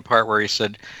 I like the part where he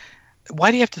said,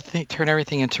 "Why do you have to turn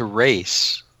everything into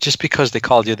race just because they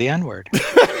called you the N-word?"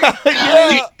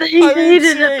 Yeah, he made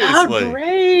it about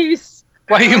race.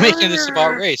 Why are you making this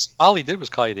about race? All he did was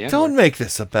call you the N-word. Don't make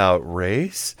this about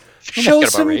race. Show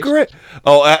some grit.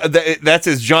 Oh, that's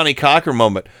his Johnny Cocker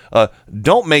moment.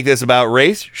 Don't make this about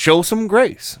race. Show some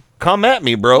grace. Come at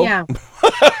me, bro. Yeah.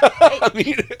 I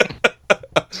mean,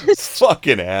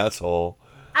 fucking asshole.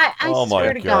 I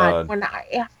swear to God, when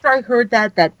after I heard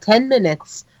that 10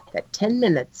 minutes,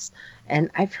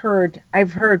 and I've heard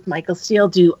Michael Steele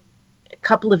do a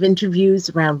couple of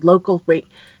interviews around local rate.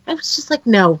 I was just like,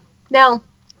 no,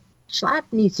 Schlapp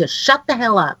needs to shut the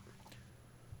hell up.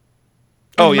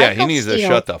 Oh yeah, he needs to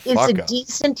shut the fuck up. He's a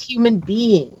decent human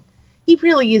being. He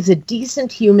really is a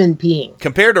decent human being.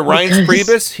 Compared to Reince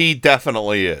Priebus, he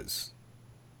definitely is.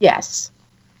 Yes.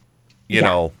 You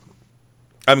know,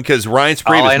 I mean, because Reince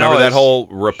Priebus, remember that whole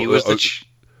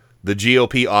the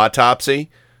GOP autopsy?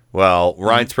 Well,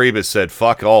 Reince Priebus said,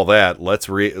 "Fuck all that. Let's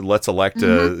elect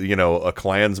a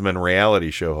Klansman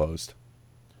reality show host."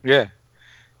 Yeah.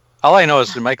 All I know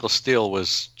is that Michael Steele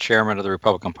was chairman of the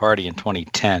Republican Party in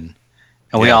 2010,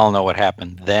 and we all know what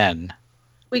happened then.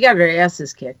 We got our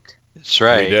asses kicked. That's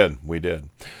right. We did.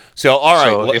 So, all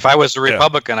right. So if I was a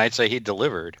Republican, I'd say he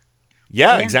delivered.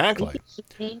 Yeah, exactly. He should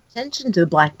pay attention to the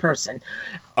black person.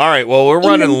 All right. Well, we're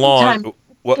running long.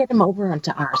 get him over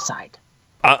onto our side.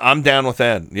 I'm down with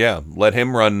that. Yeah, let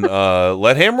him run.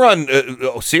 Let him run.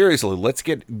 Seriously, let's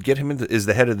get him as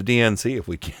the head of the DNC if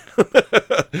we can.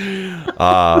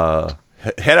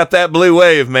 Head up that blue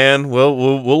wave, man.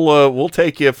 We'll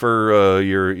take you for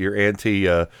your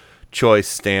anti-choice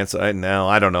stance. I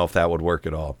don't know if that would work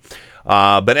at all.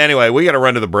 But anyway, we got to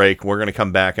run to the break. We're going to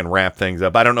come back and wrap things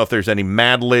up. I don't know if there's any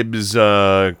Mad Libs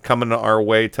coming our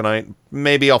way tonight.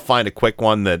 Maybe I'll find a quick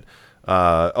one that.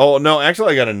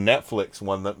 Actually, I got a Netflix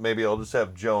one that maybe I'll just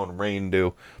have Joe and Rain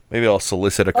do. Maybe I'll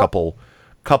solicit a couple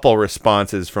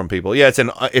responses from people. Yeah, it's an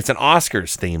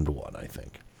Oscars themed one, I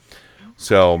think.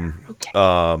 So,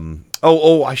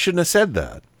 I shouldn't have said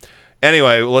that.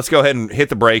 Anyway, let's go ahead and hit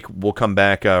the break. We'll come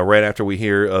back right after we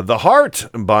hear "The Heart"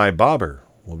 by Bobber.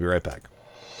 We'll be right back.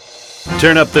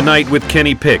 Turn up the night with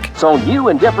Kenny Pick. So new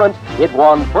and different, it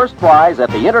won first prize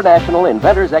at the International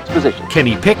Inventors Exposition.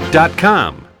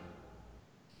 KennyPick.com.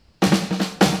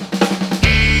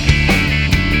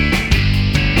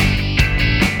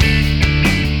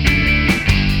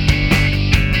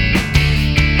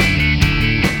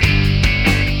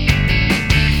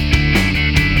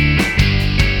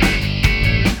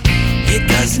 It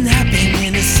doesn't happen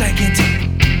in a second.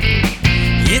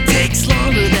 It takes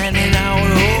longer than an hour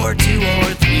or 2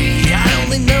 or 3. I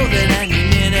only know that any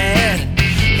minute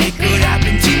it could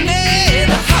happen to me.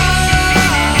 The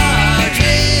heart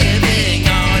driving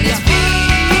on its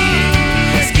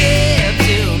feet, scared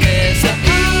to miss a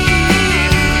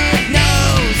beat,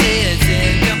 knows it's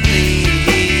incomplete.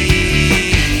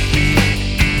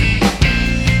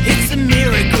 It's a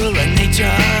miracle of nature,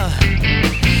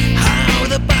 how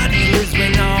the body lives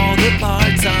when all the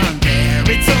parts aren't there.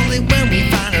 It's only when we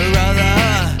find a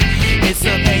other, it's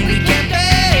the pain we can't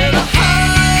bear. The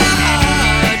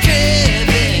heart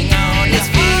driving on its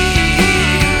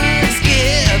feet,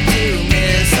 scared to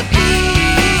miss a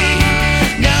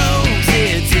beat, knows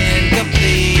it's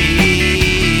incomplete.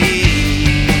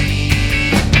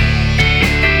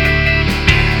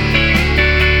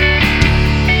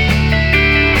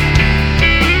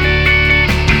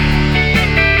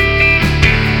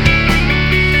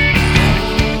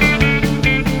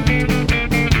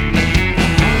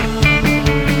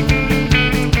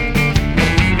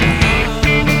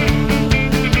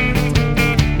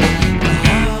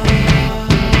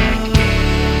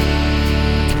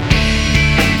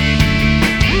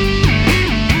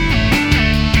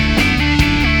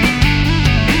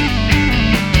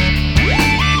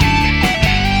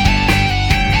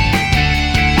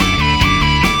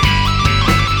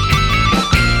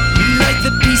 Like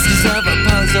the pieces of a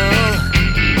puzzle,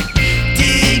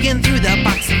 digging through the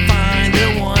box to find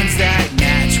the ones that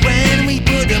match. When we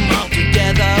put them all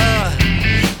together,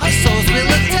 our souls will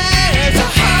attach. A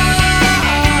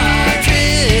heart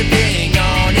dripping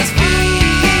on its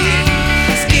feet,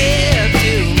 scared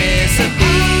to miss a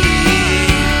beat,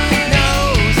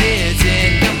 knows it's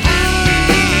incomplete.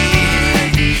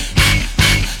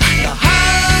 The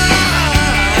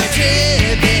heart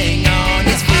dripping on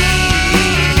its feet,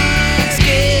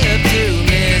 scared to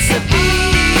miss a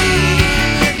beat,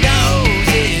 knows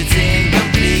it's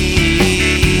incomplete.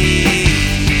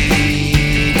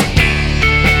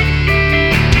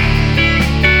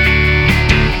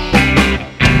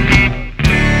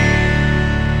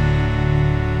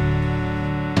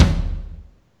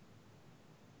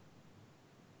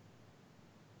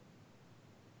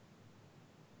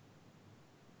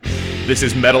 This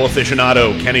is metal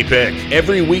aficionado Kenny Pick.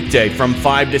 Every weekday from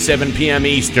 5 to 7 p.m.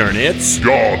 Eastern, it's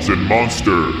Gods and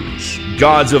Monsters.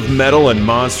 Gods of Metal and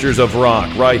Monsters of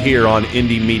Rock, right here on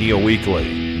Indie Media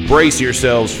Weekly. Brace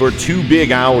yourselves for 2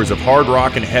 big hours of hard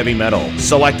rock and heavy metal,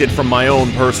 selected from my own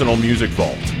personal music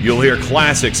vault. You'll hear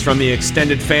classics from the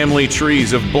extended family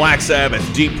trees of Black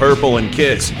Sabbath, Deep Purple, and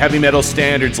Kiss, heavy metal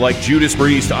standards like Judas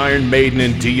Priest, Iron Maiden,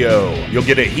 and Dio. You'll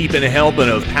get a heap and a helping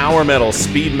of power metal,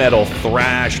 speed metal,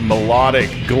 thrash, melodic,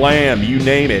 glam, you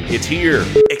name it, it's here.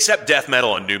 Except death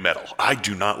metal and nu metal. I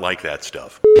do not like that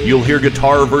stuff. You'll hear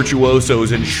guitar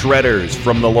virtuosos and shredders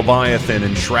from the Leviathan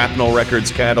and Shrapnel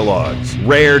Records catalogs,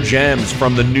 rare gems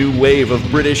from the new wave of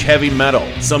British heavy metal,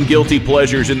 some guilty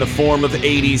pleasures in the form of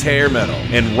 80s hair metal,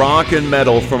 and rock and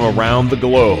metal from around the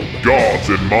globe. Gods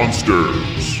and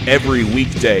Monsters. Every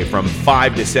weekday from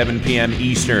 5 to 7 p.m.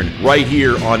 Eastern, right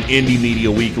here on Indie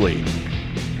Media Weekly.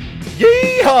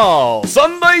 Yeehaw!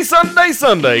 Sunday, Sunday,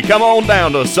 Sunday. Come on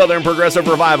down to Southern Progressive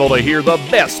Revival to hear the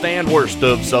best and worst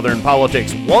of Southern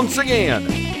politics once again.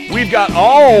 We've got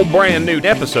all brand new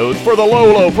episodes for the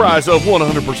low, low price of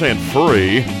 100%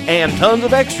 free, and tons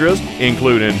of extras,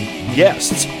 including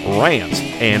guests, rants,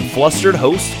 and flustered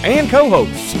hosts and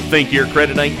co-hosts. Think your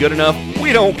credit ain't good enough?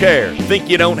 We don't care. Think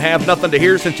you don't have nothing to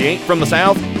hear since you ain't from the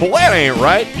South? Well, that ain't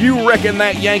right. You reckon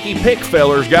that Yankee Pick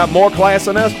feller's got more class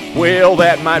than us? Well,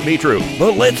 that might be true.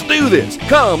 But let's do this.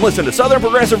 Come listen to Southern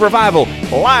Progressive Revival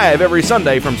live every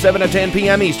Sunday from 7 to 10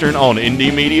 p.m. Eastern on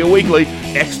Indie Media Weekly,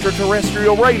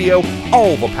 extraterrestrial radio,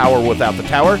 all the power without the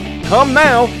tower. Come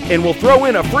now, and we'll throw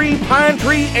in a free Pine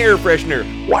Tree air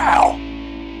freshener. Wow.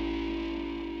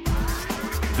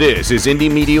 This is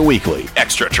Indie Media Weekly,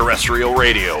 extraterrestrial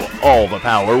radio, all the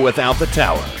power without the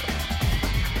tower.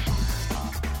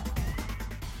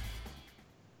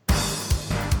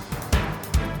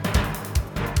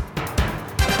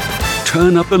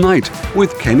 Turn Up the Night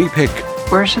with Kenny Pick.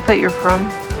 Where is it that you're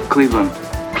from? Cleveland.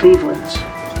 Cleveland.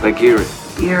 Like Erie.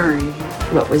 Erie.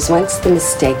 What was once the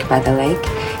mistake by the lake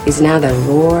is now the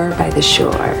roar by the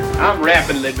shore. I'm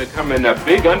rapidly becoming a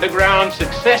big underground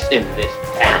success in this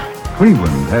town.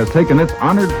 Cleveland has taken its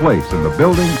honored place in the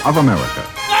building of America.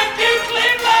 Thank you,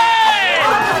 Cleveland!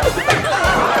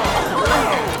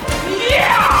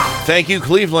 Yeah! Thank you,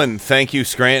 Cleveland. Thank you,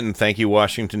 Scranton. Thank you,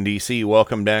 Washington, D.C.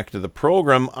 Welcome back to the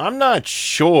program. I'm not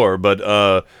sure, but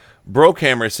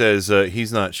Brokehammer says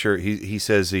he's not sure. He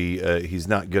says he's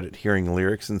not good at hearing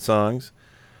lyrics in songs.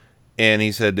 And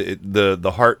he said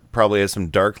the Heart probably has some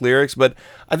dark lyrics, but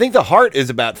I think the Heart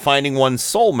is about finding one's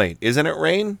soulmate, isn't it,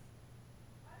 Rain?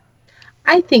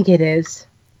 I think it is.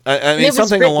 I mean,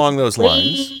 something along those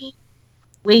lines.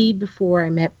 Way before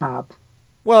I met Bob.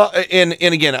 Well, and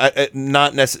again,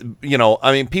 not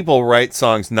I mean, people write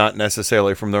songs not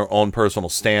necessarily from their own personal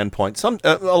standpoint.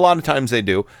 A lot of times they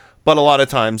do, but a lot of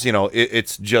times,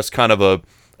 it's just kind of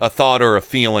a thought or a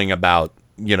feeling about,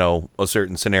 a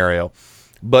certain scenario.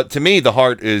 But to me, the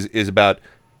Heart is about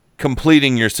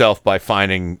completing yourself by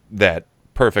finding that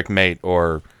perfect mate.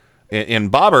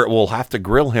 And Bobber, we'll have to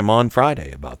grill him on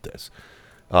Friday about this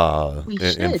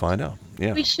and find out.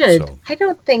 Yeah, we should. So. I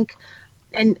don't think,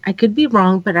 and I could be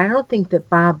wrong, but I don't think that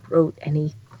Bob wrote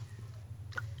any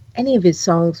of his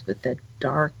songs with the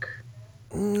dark.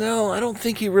 No, I don't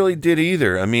think he really did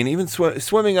either. I mean, even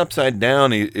Swimming Upside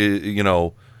Down,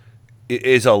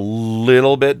 is a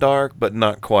little bit dark, but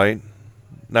not quite.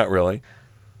 Not really.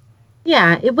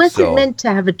 Yeah, it wasn't meant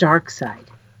to have a dark side.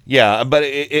 Yeah, but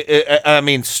I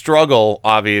mean, struggle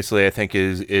obviously I think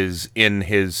is in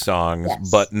his songs, yes.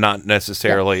 But not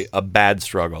necessarily a bad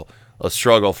struggle, a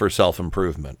struggle for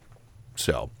self-improvement.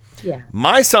 So, yeah,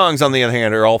 my songs on the other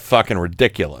hand are all fucking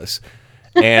ridiculous,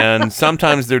 and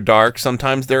sometimes they're dark,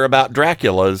 sometimes they're about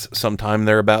Draculas, sometimes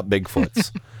they're about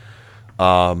Bigfoots.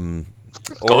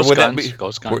 Ghost Guns.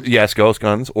 Yes, Ghost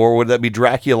Guns, or would that be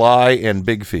Dracula and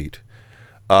Big Feet?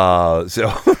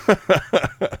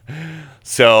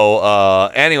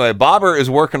 So anyway, Bobber is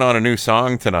working on a new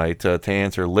song tonight to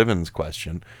answer Livin's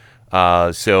question.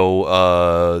 He's been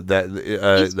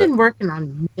working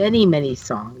on many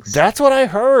songs. That's what I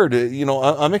heard.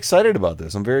 I'm excited about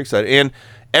this. I'm very excited. And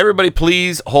everybody,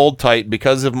 please hold tight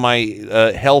because of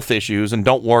my health issues. And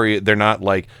don't worry, they're not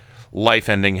like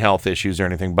life-ending health issues or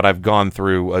anything. But I've gone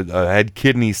through. I had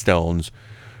kidney stones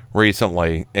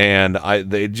recently, and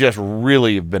they just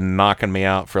really have been knocking me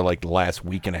out for like the last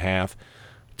week and a half.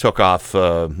 Took off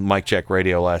Mic Check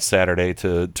Radio last Saturday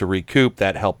to recoup.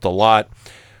 That helped a lot.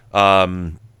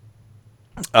 And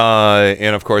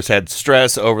of course had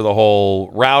stress over the whole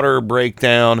router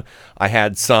breakdown. I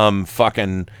had some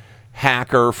fucking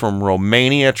hacker from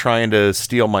Romania trying to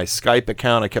steal my Skype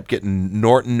account. I kept getting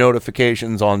Norton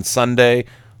notifications on Sunday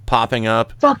popping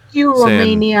up. Fuck you, saying,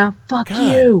 Romania. Fuck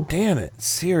you. Damn it.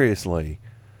 Seriously.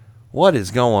 What is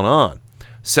going on?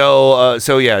 So a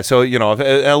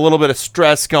little bit of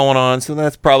stress going on. So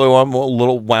that's probably why I'm a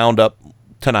little wound up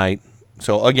tonight.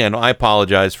 So again, I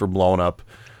apologize for blowing up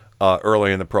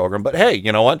early in the program. But hey,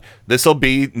 you know what? This will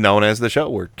be known as the show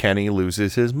where Kenny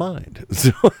loses his mind.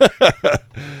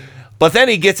 But then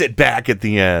he gets it back at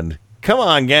the end. Come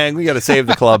on, gang. We got to save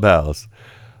the clubhouse.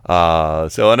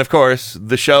 And of course,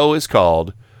 the show is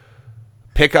called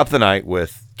Pick Up the Night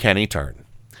with Kenny Turn.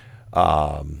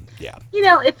 Yeah.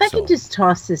 If I could just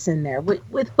toss this in there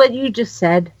with what you just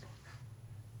said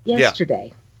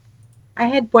yesterday. Yeah. I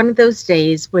had one of those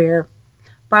days where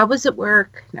Bob was at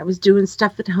work and I was doing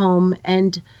stuff at home.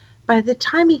 And by the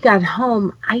time he got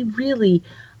home, I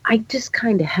just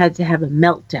kind of had to have a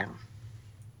meltdown.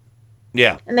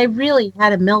 Yeah. And I really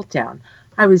had a meltdown.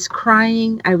 I was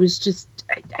crying. I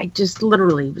just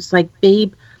literally was like,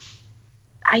 babe,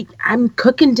 I'm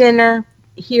cooking dinner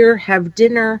here, have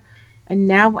dinner. And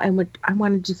now I want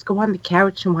to just go on the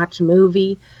couch and watch a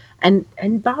movie. And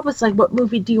Bob was like, what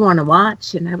movie do you want to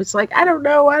watch? And I was like, I don't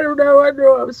know. I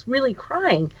was really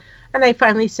crying. And I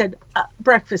finally said,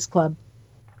 Breakfast Club.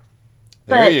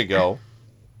 There you go.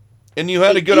 And you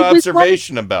had a good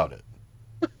observation about it.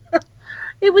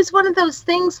 It was one of those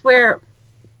things where,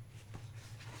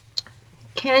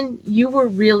 Ken, you were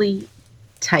really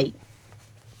tight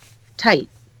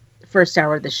first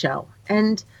hour of the show.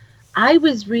 And I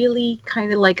was really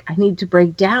kind of like, I need to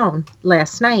break down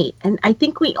last night. And I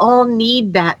think we all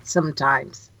need that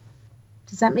sometimes.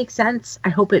 Does that make sense? I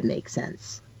hope it makes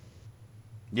sense.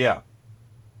 Yeah.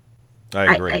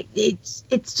 I agree. It's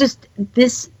just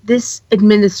this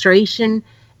administration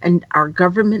and our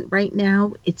government right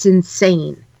now, it's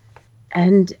insane.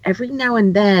 And every now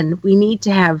and then we need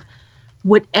to have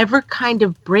whatever kind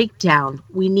of breakdown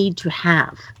we need to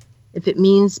have. If it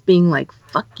means being like,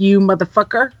 fuck you,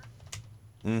 motherfucker.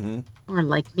 Mm-hmm. Or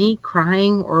like me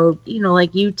crying, or,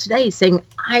 like you today saying,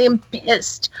 I am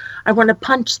pissed. I want to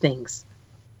punch things.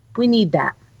 We need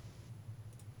that.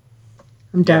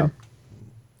 I'm done.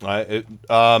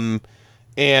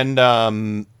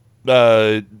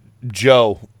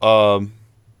 Joe,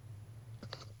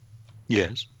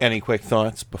 yes. Any quick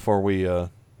thoughts before we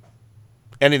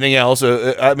anything else?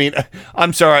 I mean,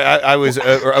 I'm sorry. I was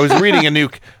reading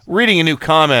a new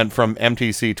comment from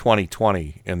MTC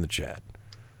 2020 in the chat.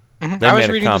 Mm-hmm. I was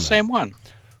reading the same one.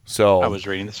 So I was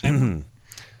reading the same one.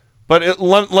 But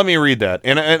let me read that.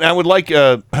 And I would like,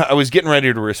 I was getting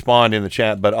ready to respond in the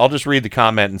chat, but I'll just read the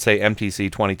comment and say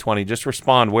MTC 2020. Just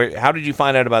respond. How did you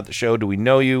find out about the show? Do we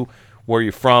know you? Where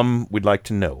you're from? We'd like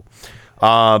to know.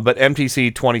 But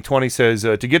MTC 2020 says,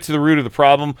 to get to the root of the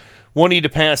problem, we'll need to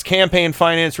pass campaign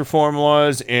finance reform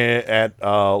laws at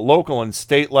local and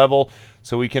state level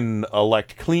so we can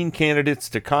elect clean candidates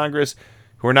to Congress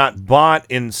who are not bought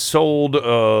and sold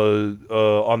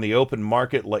on the open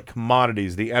market like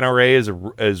commodities. The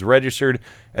NRA is registered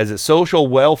as a social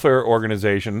welfare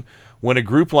organization. When a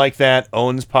group like that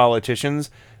owns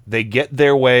politicians, they get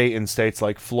their way in states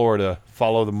like Florida.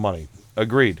 Follow the money.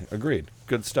 Agreed.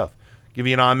 Good stuff. Give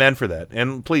you an amen for that.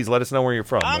 And please let us know where you're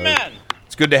from. Amen.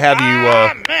 It's good to have you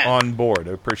on board.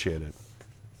 I appreciate it.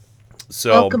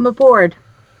 So welcome aboard.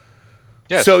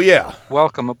 Yes. So yeah.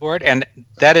 Welcome aboard. And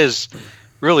that is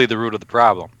really the root of the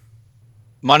problem.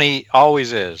 Money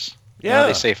always is. Yeah.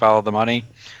 They say follow the money.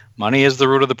 Money is the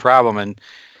root of the problem. And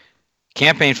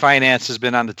campaign finance has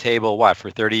been on the table,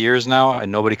 for 30 years now?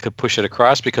 And nobody could push it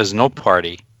across because no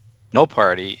party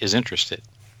is interested.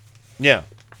 Yeah.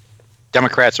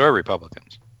 Democrats or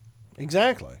Republicans.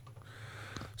 Exactly.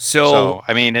 So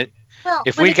I mean,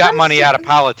 if we got money out of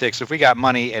politics, if we got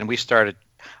money and we started,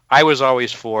 I was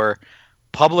always for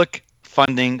public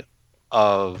funding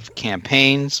of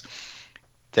campaigns,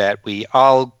 that we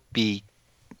all be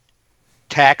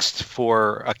taxed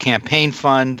for a campaign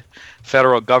fund.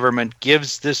 Federal government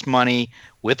gives this money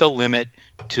with a limit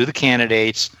to the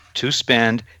candidates to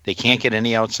spend. They can't get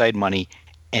any outside money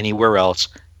anywhere else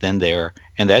than there,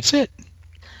 and that's it.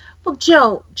 Well,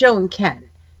 Joe and Ken,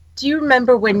 do you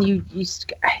remember when you used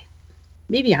to,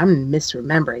 maybe I'm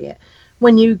misremembering it,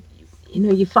 when you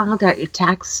filed out your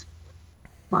tax,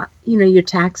 your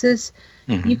taxes,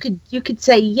 mm-hmm. you could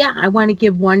say, yeah, I want to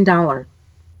give $1.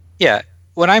 Yeah,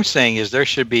 what I'm saying is there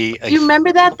should be do you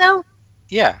remember that though?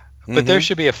 Yeah, but mm-hmm. there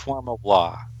should be a form of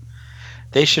law.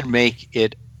 They should make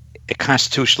it a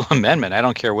constitutional amendment. I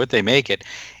don't care what they make it,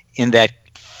 in that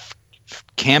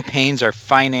campaigns are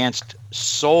financed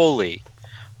solely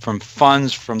from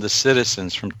funds from the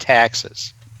citizens, from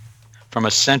taxes, from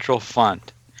a central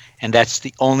fund. And that's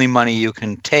the only money you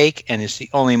can take, and it's the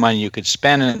only money you could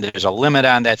spend, and there's a limit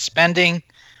on that spending,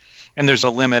 and there's a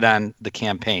limit on the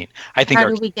campaign. I think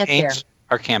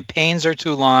our campaigns are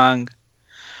too long.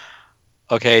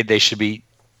 Okay, they should be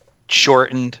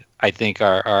shortened. I think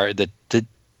the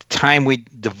time we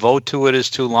devote to it is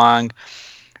too long.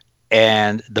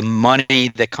 And the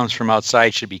money that comes from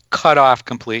outside should be cut off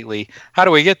completely. How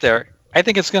do we get there? I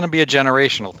think it's going to be a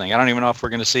generational thing. I don't even know if we're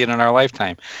going to see it in our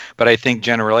lifetime. But I think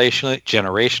generationally,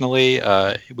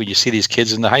 when you see these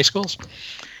kids in the high schools,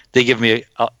 they give me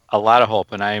a lot of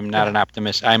hope. And I'm not an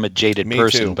optimist. I'm a jaded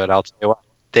person. Too. But I'll tell you what,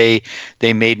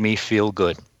 they made me feel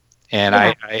good. And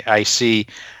I see,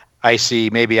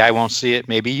 maybe I won't see it,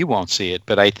 maybe you won't see it.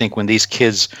 But I think when these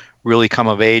kids really come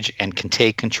of age and can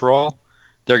take control,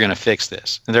 they're going to fix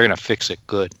this, and they're going to fix it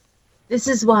good. This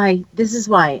is why,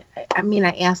 I mean,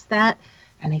 I asked that,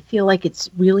 and I feel like it's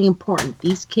really important.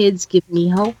 These kids give me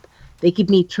hope. They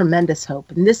give me tremendous hope.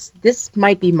 And this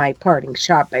might be my parting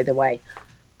shot, by the way,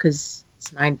 because it's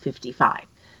 9:55.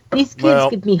 These kids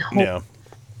give me hope. Yeah.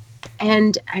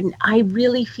 And I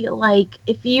really feel like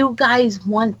if you guys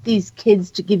want these kids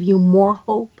to give you more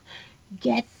hope,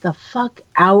 get the fuck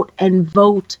out and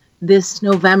vote this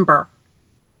November.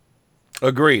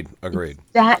 Agreed.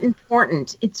 That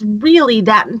important. It's really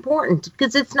that important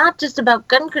because it's not just about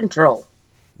gun control.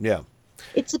 Yeah.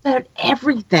 It's about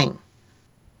everything.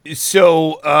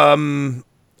 So,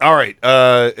 all right.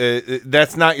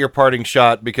 That's not your parting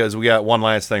shot because we got one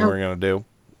last thing we're going to do.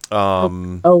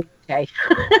 Okay.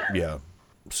 Yeah.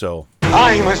 So.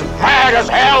 I'm as mad as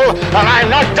hell, and I'm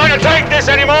not gonna take this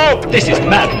anymore! This is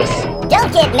madness.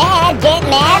 Don't get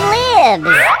mad libs.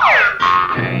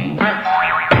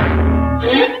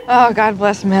 Oh, God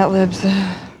bless Mad Libs.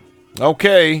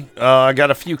 Okay, I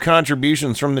got a few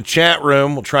contributions from the chat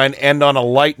room. We'll try and end on a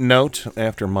light note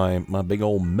after my big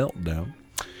old meltdown.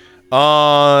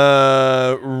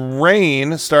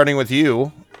 Rain, starting with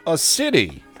you, a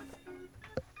city.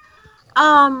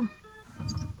 A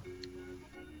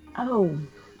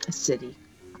city.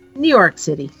 New York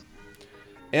City.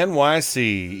 NYC,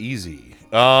 easy.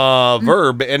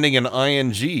 Verb ending in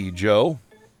ing, Joe.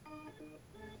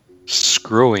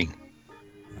 Screwing,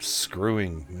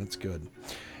 that's good.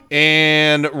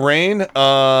 And Rain,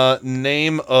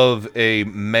 name of a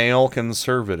male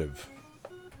conservative.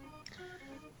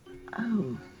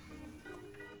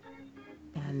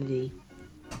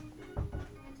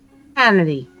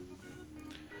 Hannity.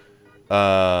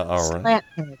 All right.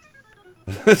 Slanthead.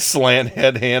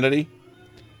 Slanthead Hannity.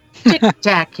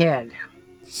 Tic-tac head.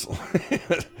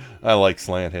 I like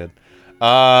Slanthead.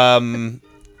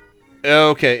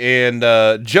 Okay, and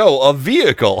Joe, a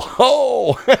vehicle.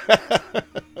 Oh!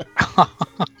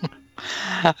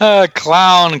 A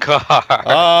clown car.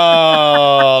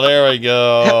 Oh, there we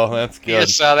go. That's good. You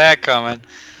saw that coming.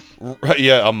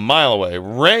 Yeah, a mile away.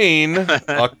 Rain,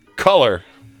 a color.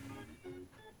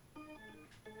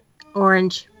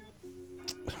 Orange.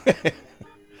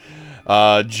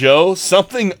 Joe,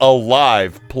 something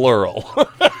alive, plural.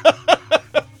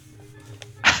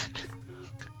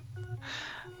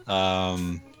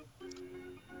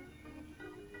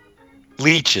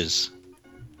 Leeches.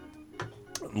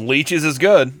 Leeches is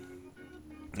good.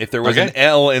 If there was an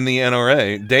L in the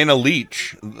NRA, Dana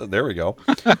Leach. There we go.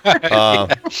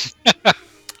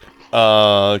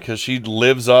 Because she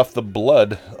lives off the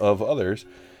blood of others.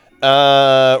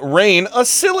 Rain, a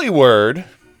silly word.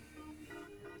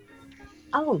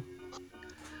 Oh.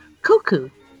 Cuckoo.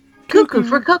 Cuckoo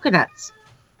for coconuts.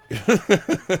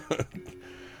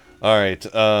 All right.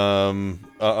 I'm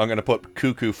going to put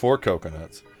cuckoo for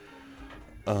coconuts.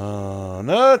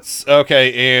 Nuts.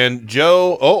 Okay, and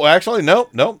Joe. Oh, actually,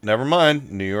 nope. Never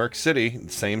mind. New York City,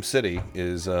 same city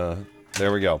is. There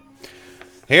we go.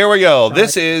 Here we go.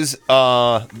 This is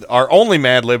our only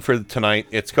Mad Lib for tonight.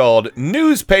 It's called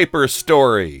Newspaper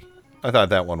Story. I thought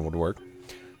that one would work.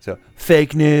 So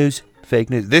fake news.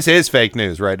 This is fake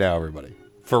news right now, everybody.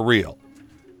 For real.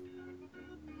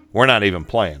 We're not even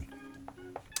playing.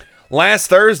 Last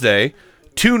Thursday,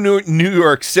 two New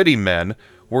York City men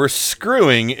were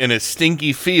screwing in a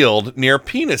stinky field near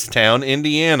Peanistown,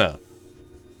 Indiana.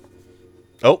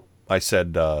 Oh, I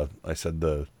said the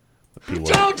P word.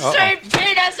 Don't say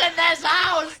penis in this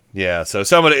house! Yeah, so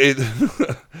somebody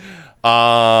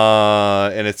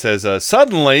and it says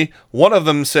suddenly one of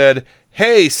them said,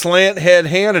 "Hey, Slanthead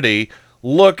Hannity,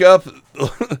 look up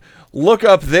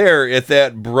there at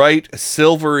that bright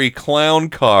silvery clown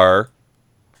car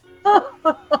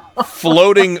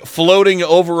floating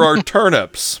over our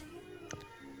turnips."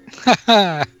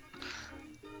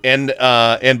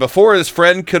 And before his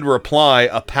friend could reply,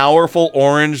 a powerful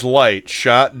orange light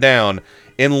shot down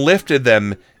and lifted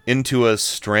them into a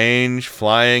strange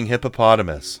flying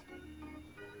hippopotamus.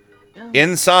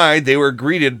 Inside, they were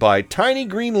greeted by tiny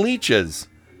green leeches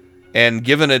and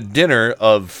given a dinner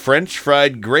of French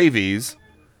fried gravies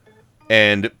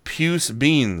and puce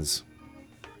beans.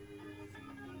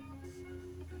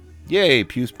 Yay,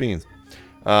 puce beans.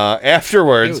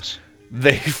 Afterwards,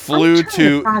 they flew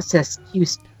to process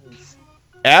puce beans.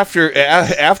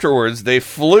 Afterwards, they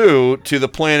flew to the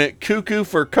planet Cuckoo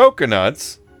for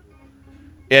Coconuts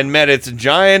and met its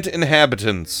giant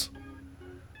inhabitants.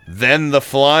 Then the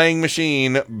flying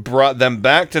machine brought them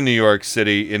back to New York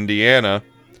City, Indiana.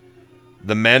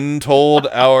 The men told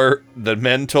our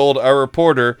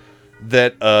reporter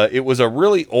that it was a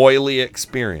really oily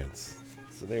experience.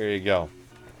 So there you go.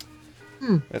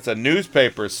 It's a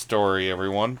newspaper story,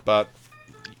 everyone, about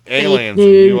aliens and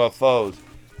UFOs.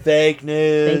 Fake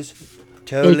news.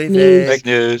 Totally fake. Fake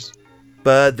news.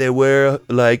 But there were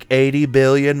like 80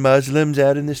 billion Muslims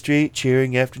out in the street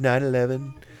cheering after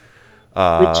 9/11.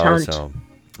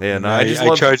 And I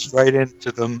charged right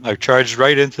into them. I charged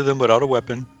right into them without a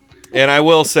weapon. And I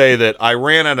will say that I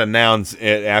ran out of nouns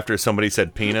after somebody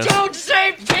said penis. Don't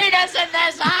say penis in the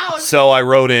this house. So I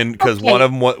wrote in because one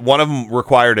of them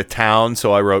required a town,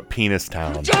 so I wrote Penis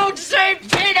Town. Don't say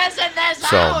penis in this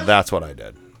So house. that's what I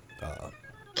did.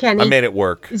 Kenny, I made it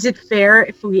work. Is it fair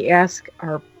if we ask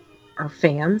our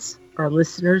fans, our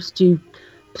listeners, to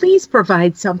please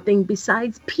provide something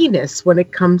besides penis when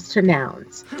it comes to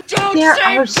nouns? Don't There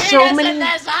say are penis so many. in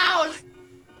this house.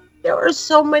 There are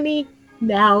so many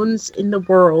nouns in the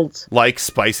world. Like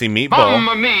spicy meatball.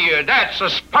 Mamma mia, that's a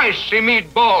spicy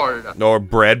meatball. Or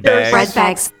bread bags. Bread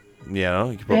bags.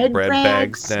 Yeah, you can put bread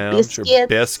bags down. biscuits. Sure,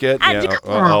 biscuit. And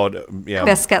Yeah. Yeah.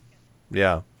 Biscuit.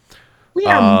 Yeah. We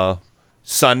are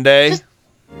Sunday.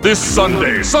 This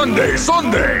Sunday.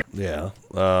 Yeah.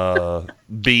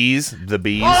 Bees. The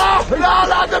bees. Oh, no,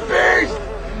 not the bees!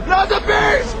 Not the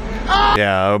bees! Ah!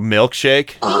 Yeah.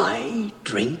 Milkshake. I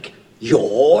drink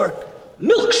your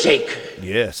milkshake.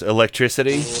 Yes.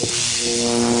 Electricity.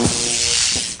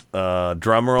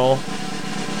 Drum roll.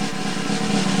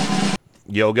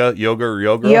 Yoga.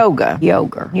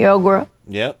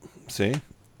 Yep. See?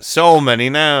 So many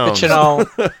nouns. But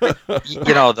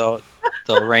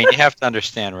though, Rain, you have to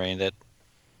understand, Rain, that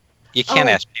you can't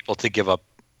ask people to give up,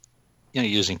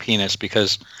 using penis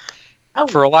because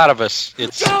for a lot of us,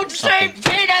 it's Don't say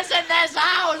penis in this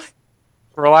house.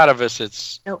 for a lot of us,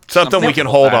 it's something we can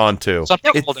hold on to.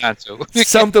 Something to hold on to.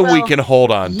 Something we can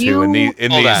hold on to in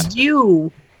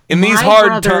these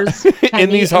hard times. In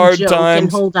these hard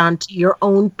times, can hold on to your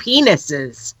own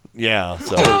penises. Yeah.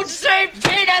 So Don't say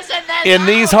penis in this in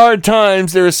these hard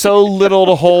times, there is so little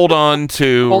to hold on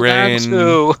to, Rain.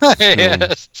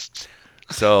 Yes.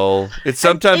 So it's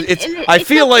sometimes I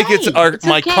feel like it's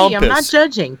my okay. compass. I'm not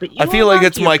judging, but I feel like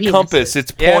it's my compass.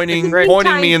 It's pointing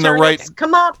me in the right.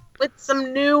 Come up with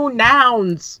some new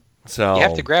nouns. So you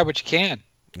have to grab what you can.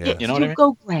 Yeah. You know what I mean?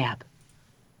 Go grab.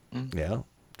 Yeah.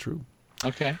 True.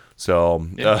 Okay. So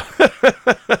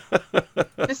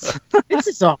This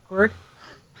is awkward.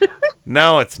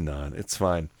 no, it's not. It's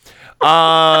fine.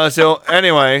 So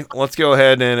anyway, let's go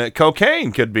ahead and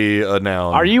cocaine could be a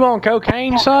noun. Are you on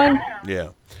cocaine, son? Yeah.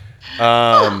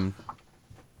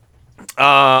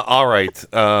 All right.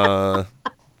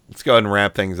 Let's go ahead and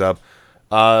wrap things up.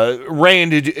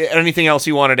 Rain, did you anything else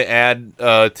you wanted to add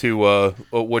to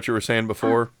what you were saying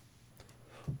before?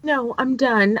 No, I'm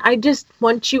done. I just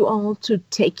want you all to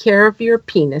take care of your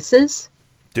penises.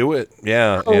 Do it.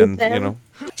 Yeah, Hold and them.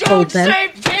 Don't say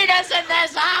penis in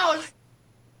this house.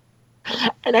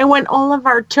 And I want all of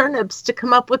our turnips to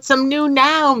come up with some new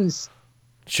nouns.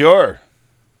 Sure.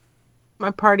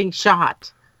 My parting shot.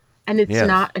 And it's Yes.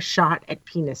 not a shot at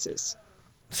penises.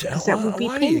 Because that would be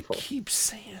Why painful. do you keep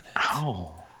saying it?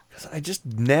 Oh, because I just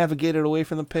navigated away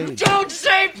from the page. Don't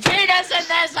say penis in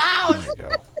this house.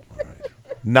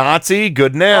 Nazi,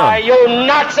 good noun. Why, you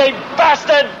Nazi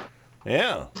bastard!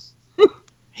 Yeah.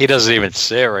 He doesn't even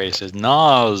say it right. He says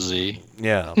nausea.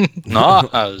 Yeah.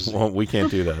 Nausea. Well, we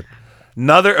can't do that.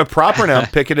 A proper noun,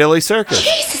 Piccadilly Circus.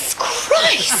 Jesus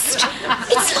Christ!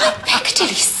 It's like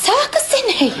Piccadilly Circus in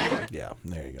here. Yeah,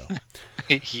 there you go.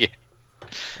 Yeah.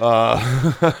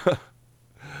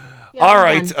 All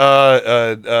right,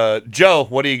 Joe,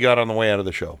 what do you got on the way out of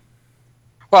the show?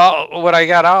 Well, what I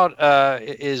got out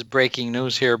is breaking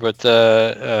news here, but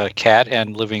Kat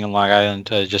and Living in Long Island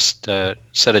just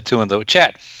said it too in the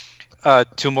chat.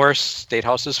 2 more state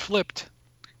houses flipped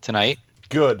tonight.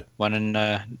 Good. One in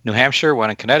New Hampshire, one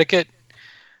in Connecticut.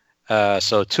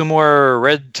 So 2 more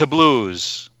red to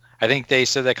blues. I think they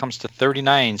said that comes to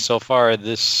 39 so far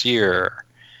this year.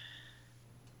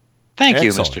 Thank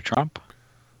you, Mr. Trump.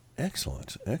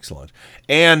 Excellent.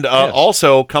 And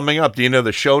also coming up, do you know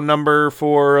the show number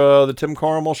for the Tim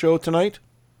Carmel show tonight?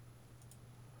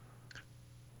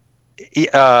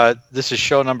 This is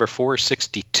show number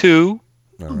 462.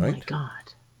 All right. Oh my God.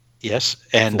 Yes,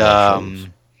 and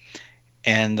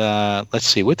let's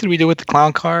see, what did we do with the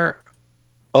clown car?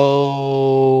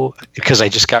 Oh, because I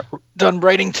just got done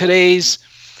writing today's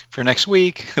for next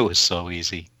week. It was so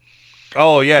easy.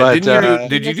 Oh yeah, But,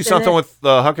 did you do something with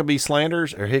Huckabee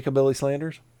Slanders or Hickabilly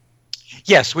Slanders?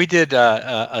 Yes, we did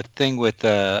a thing with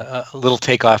a little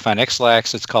takeoff on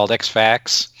X-Lax. It's called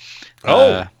X-Fax.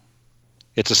 Oh.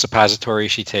 It's a suppository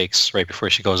she takes right before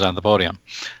she goes on the podium.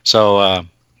 So,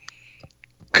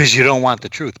 because you don't want the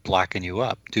truth blocking you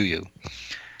up, do you?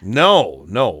 No.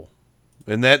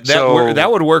 And that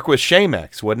would work with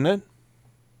Shamex, wouldn't it?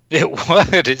 It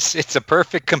would. It's a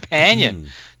perfect companion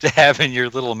to have in your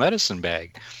little medicine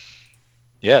bag.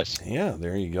 Yes. Yeah,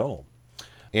 there you go.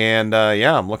 And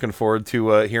I'm looking forward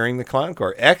to hearing the clown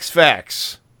car.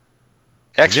 X-Fax.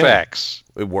 X-Fax.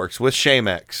 It works with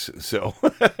Shamex, so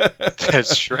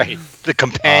that's right. The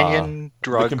companion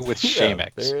drug with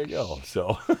Shamex. There you go.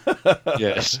 So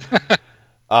yes.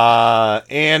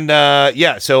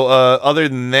 So other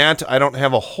than that, I don't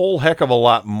have a whole heck of a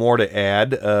lot more to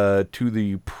add to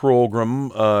the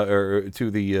program or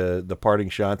to the parting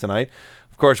shot tonight.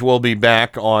 Of course, we'll be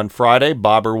back on Friday.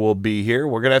 Bobber will be here.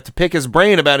 We're gonna have to pick his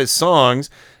brain about his songs,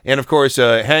 and of course,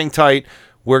 hang tight.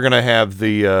 We're gonna have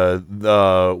the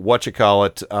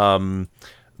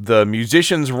the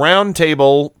Musicians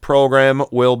Roundtable program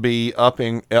will be up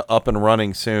and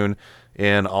running soon.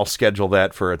 And I'll schedule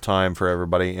that for a time for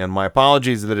everybody. And my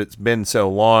apologies that it's been so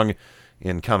long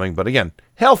in coming. But again,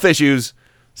 health issues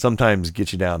sometimes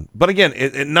get you down. But again,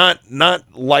 not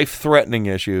life-threatening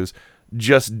issues,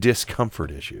 just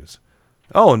discomfort issues.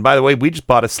 Oh, and by the way, we just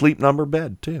bought a Sleep Number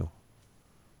bed, too.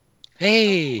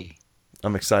 Hey.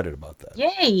 I'm excited about that.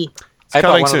 Yay. I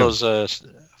bought one of those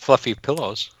fluffy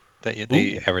pillows that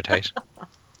they advertise.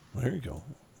 There you go.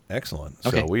 Excellent.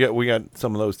 Okay. So we got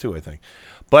some of those, too, I think.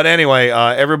 But anyway,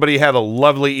 everybody have a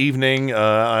lovely evening.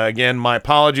 Again, my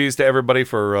apologies to everybody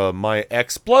for my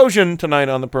explosion tonight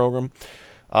on the program.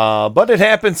 But it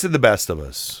happens to the best of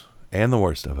us and the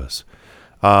worst of us.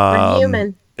 We're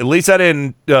human. At least I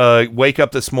didn't wake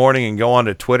up this morning and go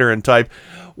onto Twitter and type,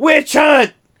 "Witch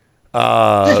hunt!"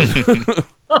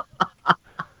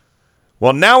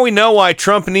 Well, now we know why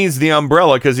Trump needs the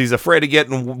umbrella, because he's afraid of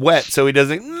getting wet, so he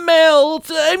doesn't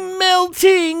melt. I'm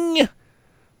melting.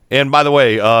 And by the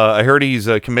way, I heard he's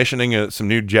commissioning some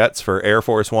new jets for Air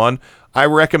Force One. I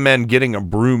recommend getting a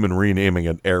broom and renaming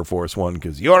it Air Force One,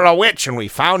 because you're a witch and we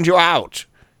found you out,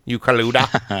 you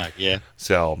Kaluda. Yeah.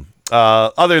 So,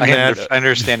 other than that, I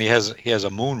understand he has a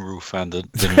moon roof on the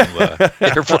new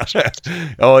Air Force.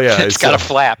 Oh yeah, it's got a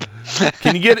flap.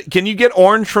 Can you get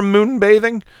orange from moon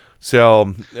bathing?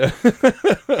 So,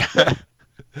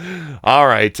 all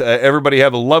right, everybody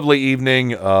have a lovely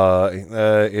evening,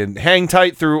 and hang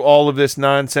tight through all of this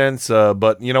nonsense.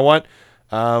 But you know what?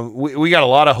 We got a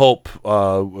lot of hope,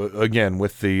 again,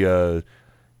 with the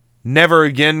Never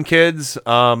Again kids.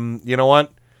 You know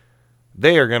what?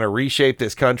 They are going to reshape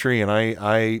this country, and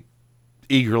I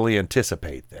eagerly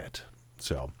anticipate that.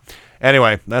 So,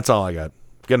 anyway, that's all I got.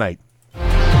 Good night.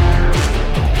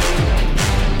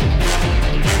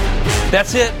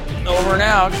 That's it. Over and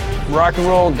out. Rock and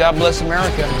roll. God bless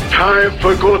America. Time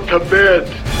for go to bed.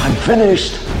 I'm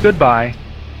finished. Goodbye.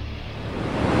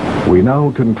 We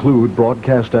now conclude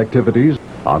broadcast activities.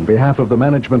 On behalf of the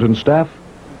management and staff,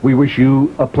 we wish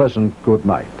you a pleasant good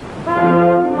night.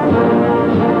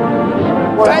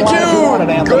 Thank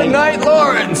you. Good night,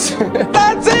 Lawrence.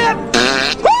 That's it.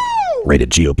 Rated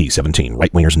GOP 17.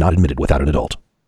 Right-wingers not admitted without an adult.